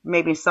like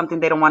maybe something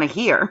they don't want to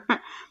hear,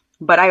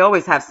 but I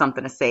always have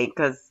something to say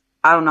because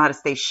I don't know how to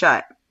stay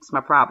shut. It's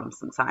my problem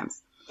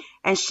sometimes.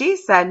 And she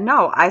said,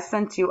 no, I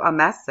sent you a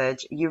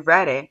message, you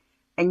read it,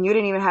 and you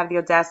didn't even have the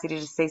audacity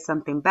to say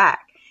something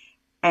back.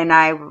 And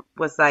I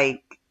was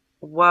like,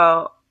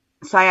 well,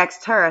 so I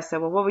asked her, I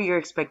said, well, what were your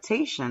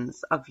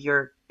expectations of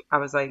I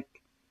was like,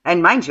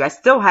 and mind you, I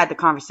still had the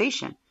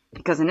conversation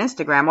because in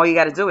Instagram, all you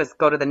got to do is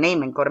go to the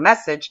name and go to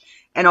message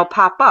and it'll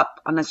pop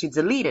up unless you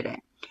deleted it,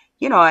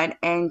 you know,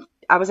 and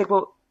I was like,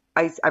 well,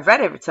 I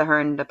read it to her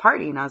in the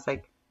party and I was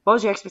like, what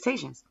was your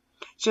expectations?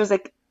 She was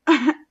like,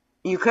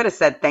 you could have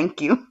said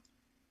thank you.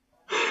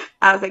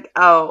 I was like,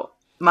 oh,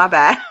 my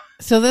bad.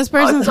 So this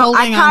person's So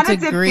holding on to I kind of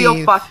did grief.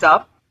 feel fucked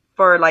up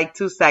for like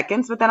 2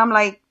 seconds, but then I'm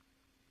like,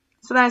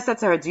 so then I said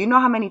to her, do you know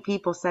how many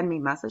people send me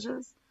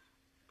messages?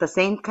 The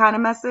same kind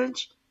of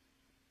message?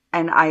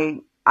 And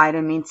I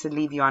didn't mean to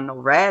leave you on no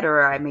red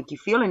or I make you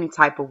feel any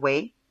type of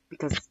way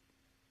because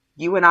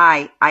you and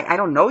I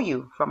don't know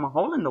you from a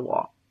hole in the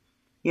wall.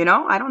 You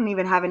know, I don't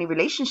even have any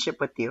relationship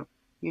with you.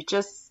 You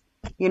just,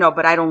 you know,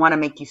 but I don't want to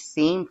make you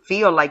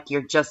feel like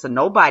you're just a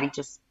nobody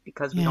just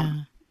because we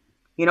don't,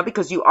 you know,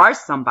 because you are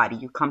somebody.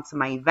 You come to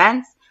my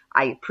events.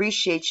 I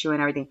appreciate you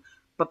and everything.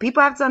 But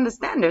people have to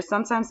understand there's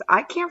sometimes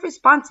I can't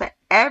respond to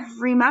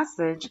every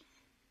message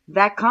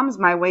that comes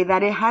my way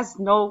that it has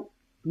no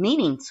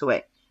meaning to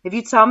it. If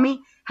you tell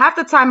me, half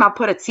the time I'll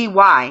put a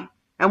TY,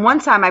 and one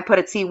time I put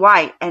a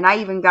TY, and I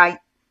even got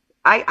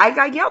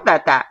yelled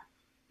at that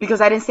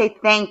because I didn't say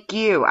thank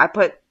you. I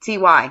put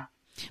TY.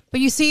 But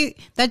you see,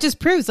 that just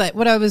proves like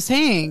what I was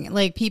saying.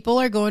 Like people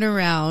are going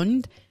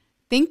around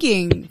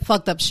thinking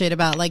fucked up shit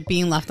about like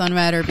being left on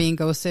red or being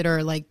ghosted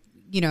or like,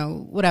 you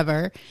know,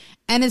 whatever.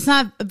 And it's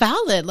not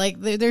valid. Like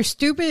they're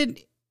stupid.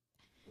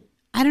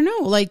 I don't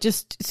know, like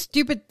just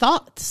stupid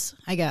thoughts,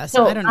 I guess.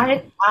 So I don't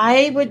know.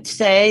 I would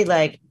say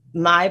like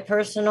my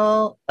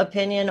personal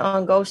opinion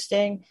on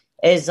ghosting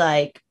is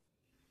like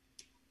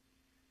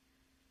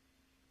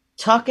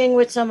talking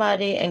with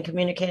somebody and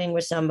communicating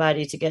with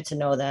somebody to get to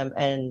know them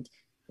and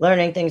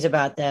learning things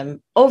about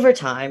them over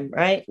time,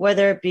 right?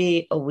 Whether it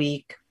be a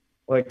week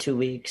or 2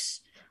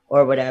 weeks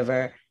or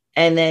whatever.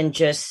 And then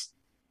just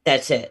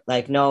that's it.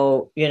 Like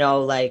no, you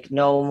know, like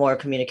no more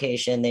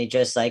communication. They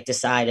just like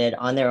decided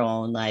on their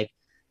own, like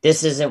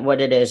this isn't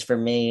what it is for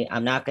me.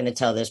 I'm not going to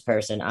tell this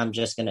person. I'm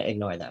just going to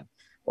ignore them.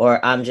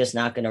 Or I'm just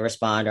not going to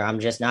respond, or I'm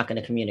just not going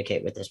to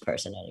communicate with this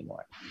person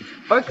anymore.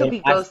 Or it could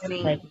be I feel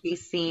ghosting like- be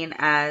seen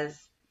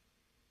as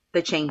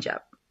the change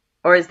up.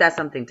 Or is that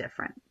something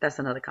different? That's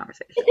another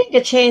conversation. I think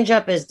a change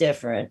up is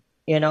different,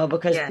 you know,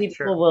 because Yeah, people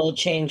true. will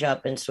change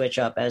up and switch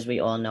up, as we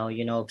all know.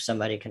 You know,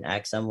 somebody can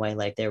act some way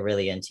like they're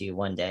really into you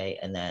one day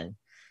and then,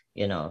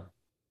 you know,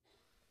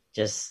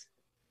 just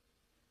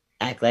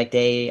act like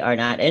they are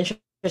not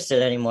interested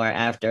anymore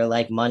after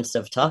like months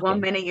of talking.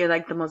 One minute you're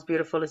like the most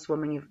beautifulest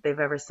woman they've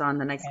ever saw, and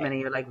the next minute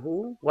you're like,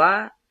 who?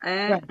 What?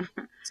 Right.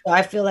 So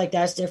I feel like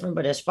that's different.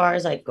 But as far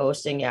as like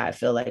ghosting, yeah, I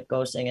feel like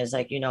ghosting is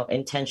like, you know,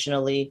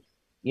 intentionally,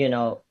 you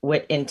know,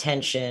 with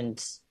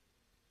intentions,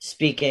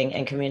 speaking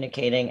and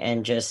communicating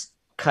and just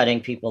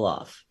cutting people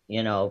off,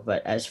 you know.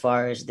 But as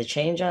far as the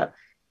change up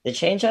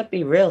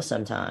be real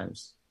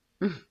sometimes.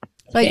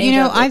 But you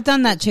know, I've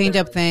done that change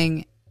up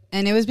thing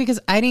And it was because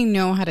I didn't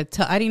know how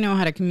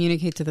to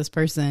communicate to this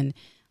person.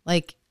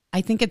 Like,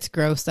 I think it's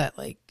gross that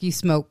like you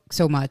smoke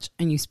so much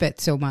and you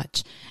spit so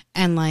much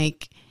and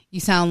like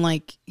you sound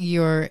like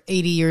you're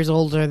 80 years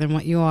older than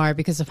what you are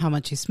because of how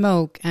much you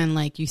smoke, and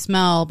like you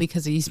smell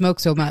because you smoke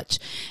so much.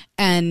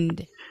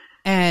 And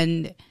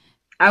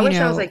I wish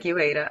I was like you,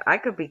 Ada. I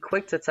could be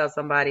quick to tell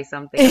somebody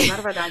something. As a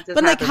matter of fact,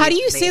 but like, how do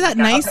you say that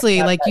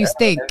nicely? Like, you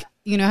stink.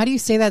 You know, how do you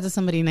say that to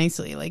somebody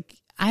nicely? Like,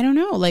 I don't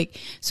know. Like,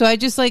 so I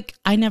just like,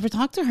 I never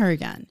talked to her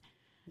again.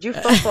 You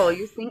fofo,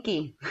 you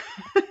stinky.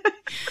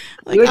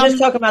 Like, we were just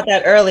talking about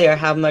that earlier,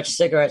 how much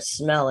cigarettes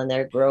smell and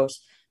they're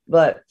gross.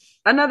 But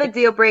another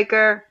deal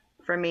breaker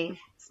for me,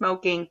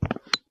 smoking.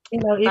 You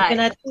know, even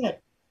at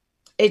that,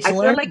 it's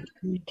learning like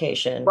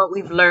communication. What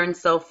we've learned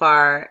so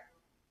far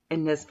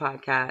in this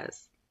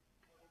podcast,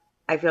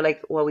 I feel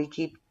like what we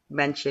keep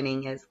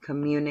mentioning is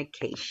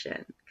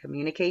communication.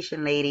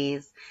 Communication,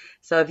 ladies.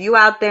 So if you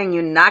out there and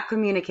you're not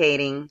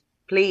communicating,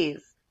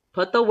 please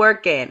put the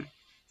work in.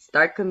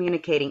 Start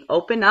communicating.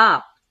 Open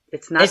up.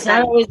 It's not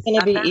always going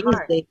to be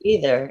easy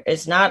either.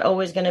 It's not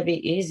always going to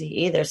be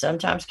easy either.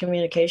 Sometimes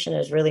communication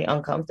is really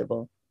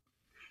uncomfortable,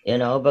 you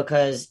know,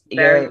 because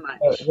you're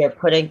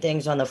putting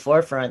things on the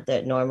forefront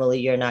that normally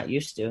you're not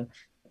used to.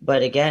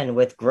 But again,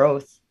 with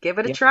growth, give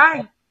it a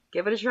try.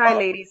 Give it a try,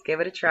 ladies. Give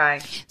it a try.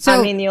 So,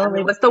 I mean,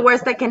 what's the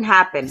worst that can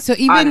happen? So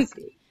even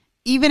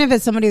if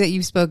it's somebody that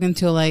you've spoken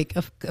to like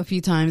a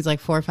few times, like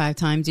 4 or 5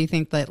 times, do you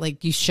think that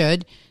like you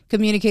should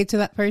communicate to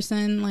that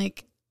person,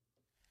 like?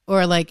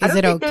 Or like, is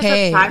it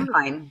okay? There's a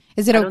timeline.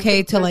 Is it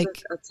okay to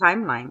like a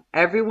timeline?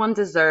 Everyone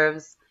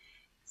deserves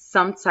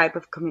some type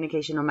of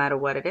communication, no matter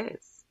what it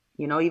is.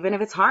 You know, even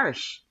if it's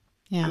harsh.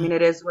 Yeah. I mean,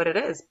 it is what it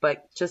is.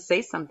 But just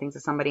say something to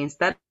somebody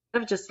instead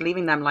of just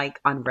leaving them like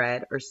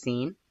unread or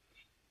seen.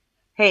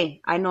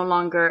 Hey, I no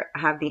longer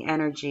have the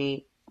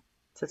energy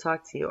to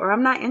talk to you, or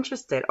I'm not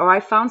interested, or I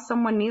found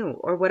someone new,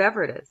 or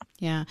whatever it is.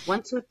 Yeah.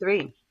 1, 2,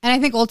 3. And I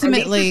think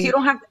ultimately, you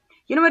don't have.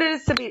 You know what it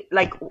is to be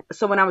like,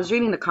 so when I was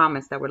reading the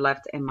comments that were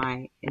left in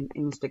my in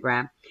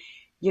Instagram,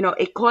 you know,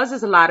 it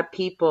causes a lot of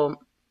people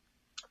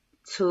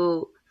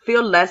to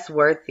feel less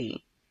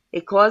worthy.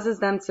 It causes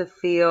them to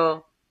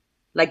feel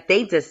like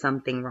they did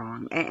something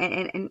wrong.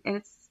 And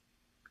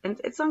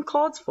it's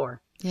uncalled for.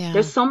 Yeah.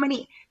 There's so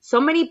many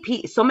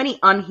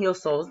unhealed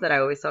souls that I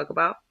always talk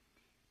about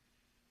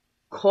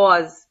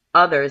cause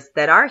others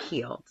that are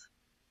healed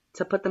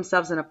to put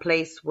themselves in a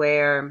place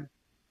where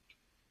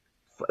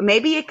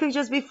maybe it could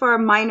just be for a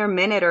minor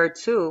minute or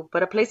two,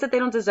 but a place that they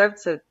don't deserve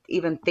to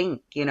even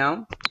think, you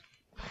know,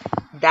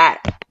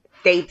 that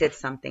they did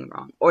something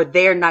wrong or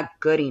they're not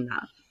good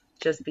enough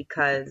just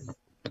because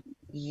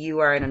you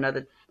are in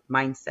another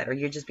mindset or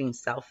you're just being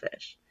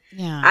selfish.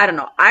 Yeah. I don't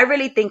know. I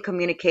really think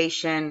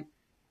communication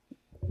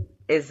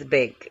is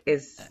big. I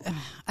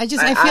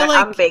feel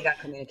like I'm big on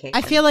communication.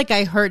 I feel like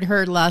I hurt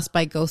her less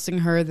by ghosting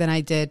her than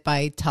I did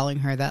by telling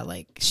her that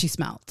like she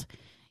smelled.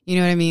 You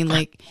know what I mean?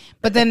 Like,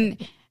 but then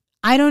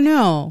I don't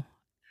know.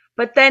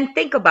 But then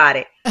think about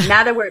it.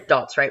 Now that we're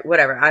adults, right?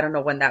 Whatever. I don't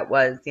know when that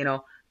was, you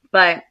know,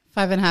 but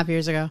 5.5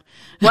 years ago.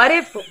 What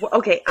if,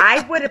 okay,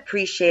 I would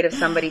appreciate if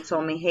somebody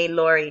told me, hey,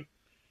 Lori,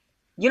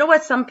 you know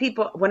what? Some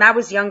people, when I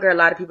was younger, a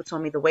lot of people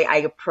told me the way I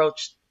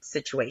approached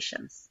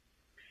situations,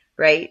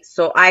 right?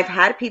 So I've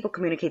had people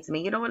communicate to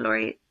me, you know what,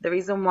 Lori, the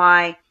reason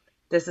why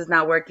this is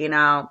not working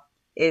out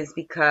is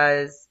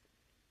because,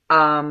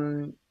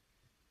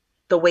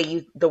 the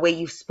way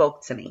you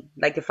spoke to me,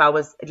 like if I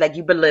was like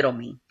you belittle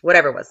me,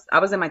 whatever it was. I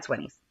was in my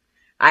 20s.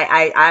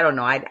 I don't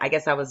know. I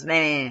guess I was,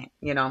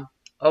 you know,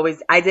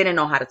 always. I didn't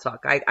know how to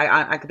talk.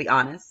 I could be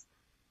honest.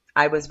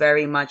 I was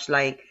very much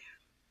like,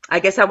 I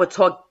guess I would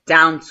talk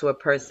down to a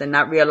person,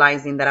 not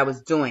realizing that I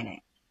was doing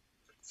it.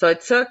 So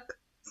it took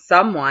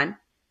someone,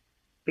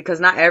 because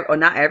not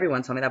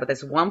everyone told me that, but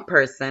there's one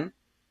person,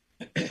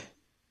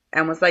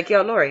 and was like,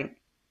 yo, Lori,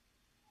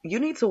 you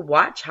need to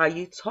watch how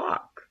you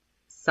talk.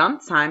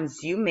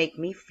 Sometimes you make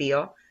me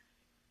feel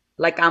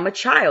like I'm a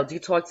child. You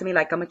talk to me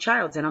like I'm a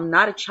child, and I'm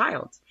not a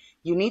child.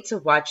 You need to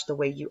watch the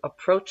way you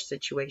approach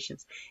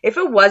situations. If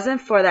it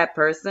wasn't for that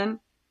person,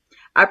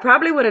 I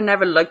probably would have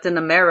never looked in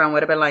the mirror and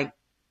would have been like,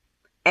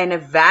 and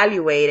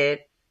evaluated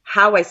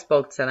how I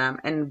spoke to them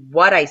and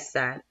what I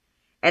said.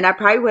 And I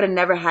probably would have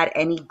never had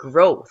any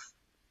growth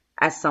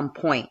at some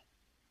point,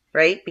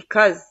 right?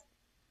 Because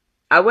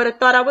I would have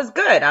thought I was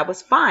good. I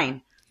was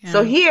fine. Yeah.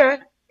 So here,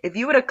 if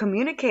you would have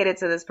communicated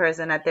to this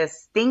person that their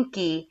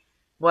stinky,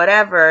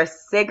 whatever,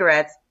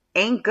 cigarettes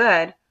ain't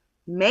good,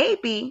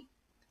 maybe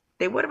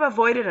they would have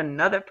avoided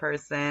another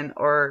person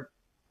or,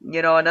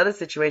 you know, another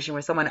situation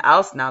where someone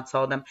else now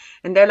told them.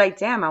 And they're like,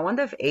 damn, I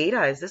wonder if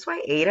is this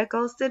why Ada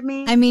ghosted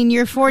me? I mean,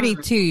 you're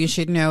 42. You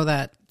should know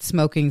that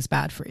smoking's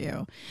bad for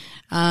you.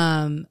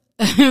 But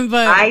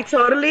I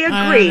totally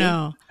agree.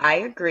 I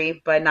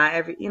agree, but not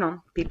every, you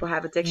know, people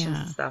have addictions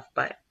and stuff.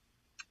 But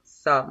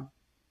so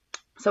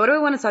what do we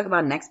want to talk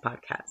about next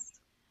podcast?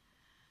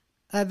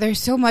 There's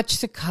so much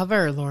to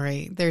cover,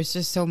 Lori. There's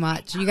just so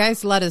much. You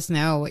guys let us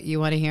know what you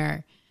want to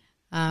hear.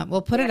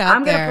 We'll put it out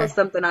I'm gonna there. post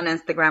something on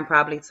Instagram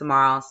probably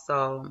tomorrow,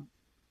 so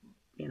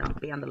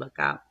be on the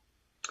lookout.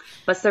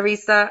 But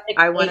Sarisa,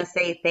 I want to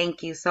say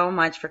thank you so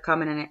much for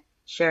coming and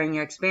sharing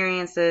your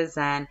experiences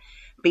and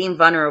being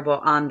vulnerable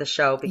on the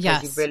show, because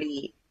Yes. you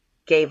really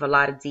gave a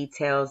lot of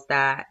details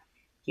that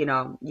you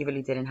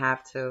really didn't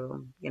have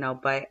to,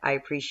 but I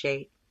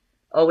appreciate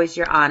always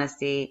your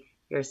honesty.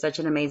 You're such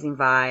an amazing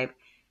vibe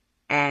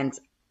and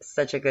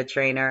such a good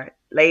trainer.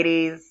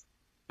 Ladies,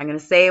 I'm going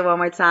to say it one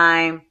more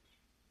time.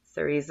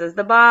 Sarisa's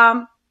the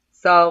bomb.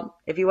 So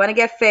if you want to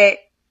get fit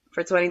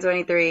for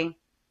 2023,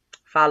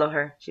 follow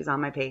her. She's on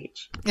my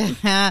page.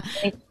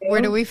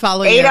 Where do we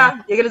follow you?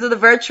 Ada, you're going to do the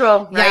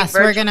virtual, right? Yes,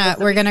 Virtual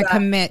we're gonna Sarisa.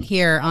 commit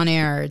here on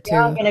air to.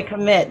 We're all gonna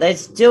commit.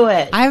 Let's do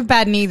it. I have a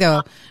bad knee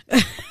though.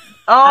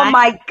 Oh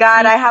my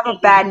God, I have a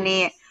bad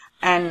knee.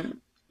 And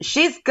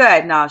she's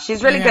good. No,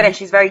 she's really good and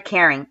she's very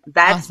caring.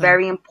 That's Awesome.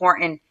 very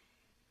important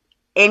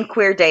in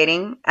queer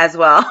dating as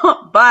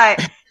well.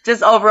 But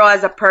just overall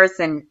as a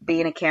person,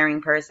 being a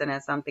caring person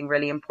is something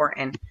really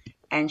important.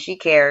 And she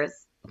cares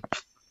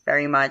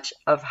very much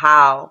of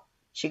how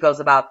she goes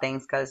about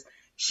things, because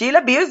she'll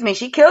abuse me.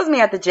 She kills me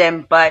at the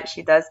gym, but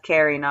she does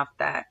care enough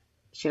that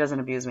she doesn't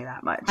abuse me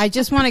that much. I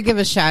just want to give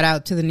a shout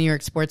out to the New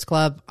York Sports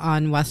Club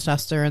on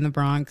Westchester in the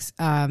Bronx.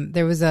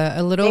 There was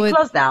a little. They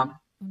closed down.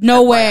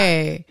 No FYI.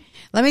 way.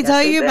 Let me Yes, tell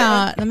they you did.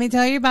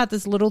 about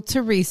this little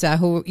Teresa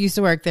who used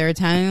to work there, a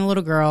tiny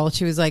little girl.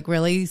 She was like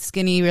really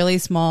skinny, really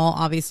small,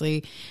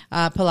 obviously,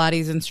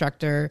 Pilates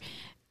instructor.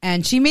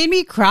 And she made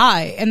me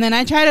cry. And then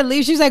I tried to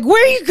leave. She's like,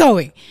 "Where are you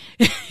going?"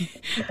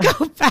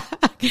 Go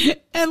back.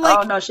 And like,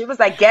 Oh no, she was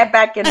like, get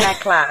back in that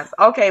class.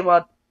 Okay,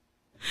 well,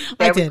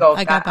 there we did. go.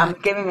 I got I'm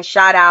back. giving a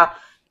shout out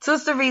to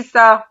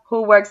Sarisa,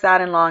 who works out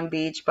in Long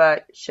Beach,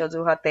 but she'll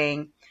do her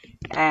thing.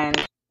 And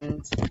I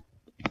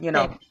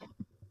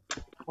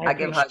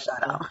give her a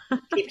shout out.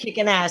 Keep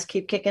kicking ass.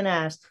 Keep kicking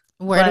ass.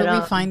 where But, do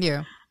we find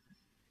you?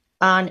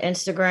 On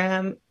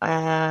Instagram,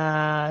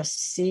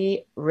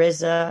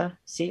 CRIZA,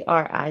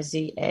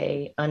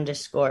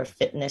 CRIZA_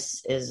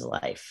 fitness is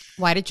life.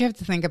 Why did you have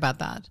to think about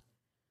that?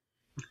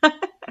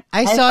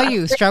 I saw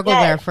you struggle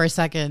there for a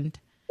second.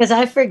 Because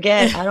I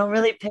forget. I don't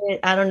really pay.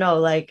 I don't know.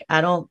 Like,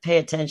 I don't pay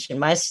attention.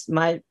 My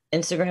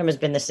Instagram has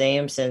been the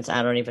same since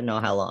I don't even know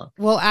how long.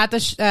 We'll add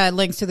the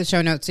links to the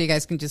show notes so you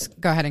guys can just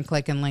go ahead and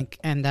click and link,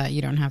 and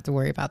you don't have to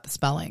worry about the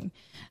spelling.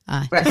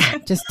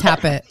 Just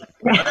tap it.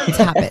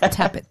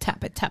 Tap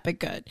it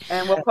good.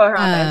 And we'll put her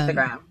on the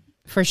Instagram.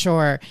 For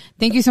sure.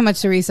 Thank you so much,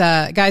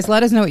 Teresa. Guys,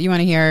 let us know what you want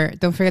to hear.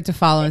 Don't forget to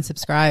follow and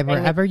subscribe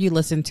wherever you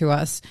listen to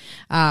us.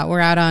 We're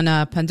out on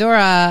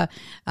Pandora,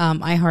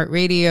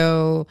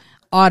 iHeartRadio,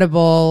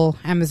 Audible,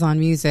 Amazon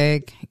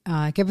Music.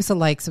 Give us a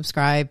like,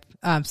 subscribe.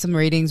 Some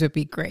ratings would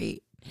be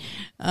great.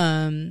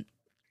 I'm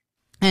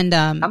I'm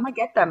gonna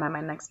get them at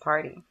my next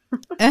party.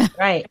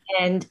 Right.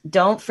 And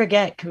don't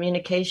forget,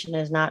 communication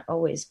is not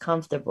always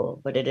comfortable,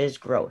 but it is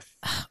growth.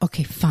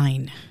 okay,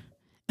 fine.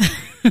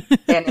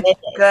 And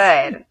it's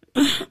good.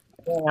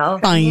 You know,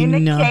 Fine.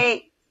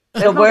 Communicate. The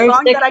There's no worst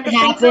song that that I can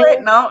can sing to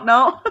happen- it.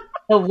 No.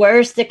 the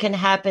worst that can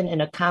happen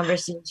in a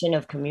conversation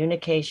of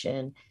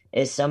communication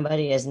is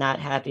somebody is not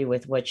happy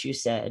with what you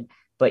said,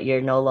 but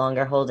you're no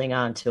longer holding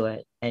on to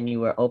it, and you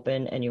were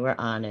open and you were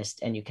honest,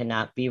 and you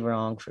cannot be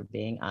wrong for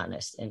being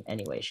honest in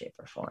any way, shape,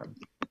 or form.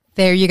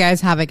 There you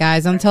guys have it,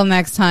 guys. Until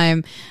next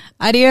time.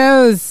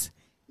 Adios.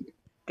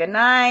 Good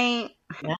night.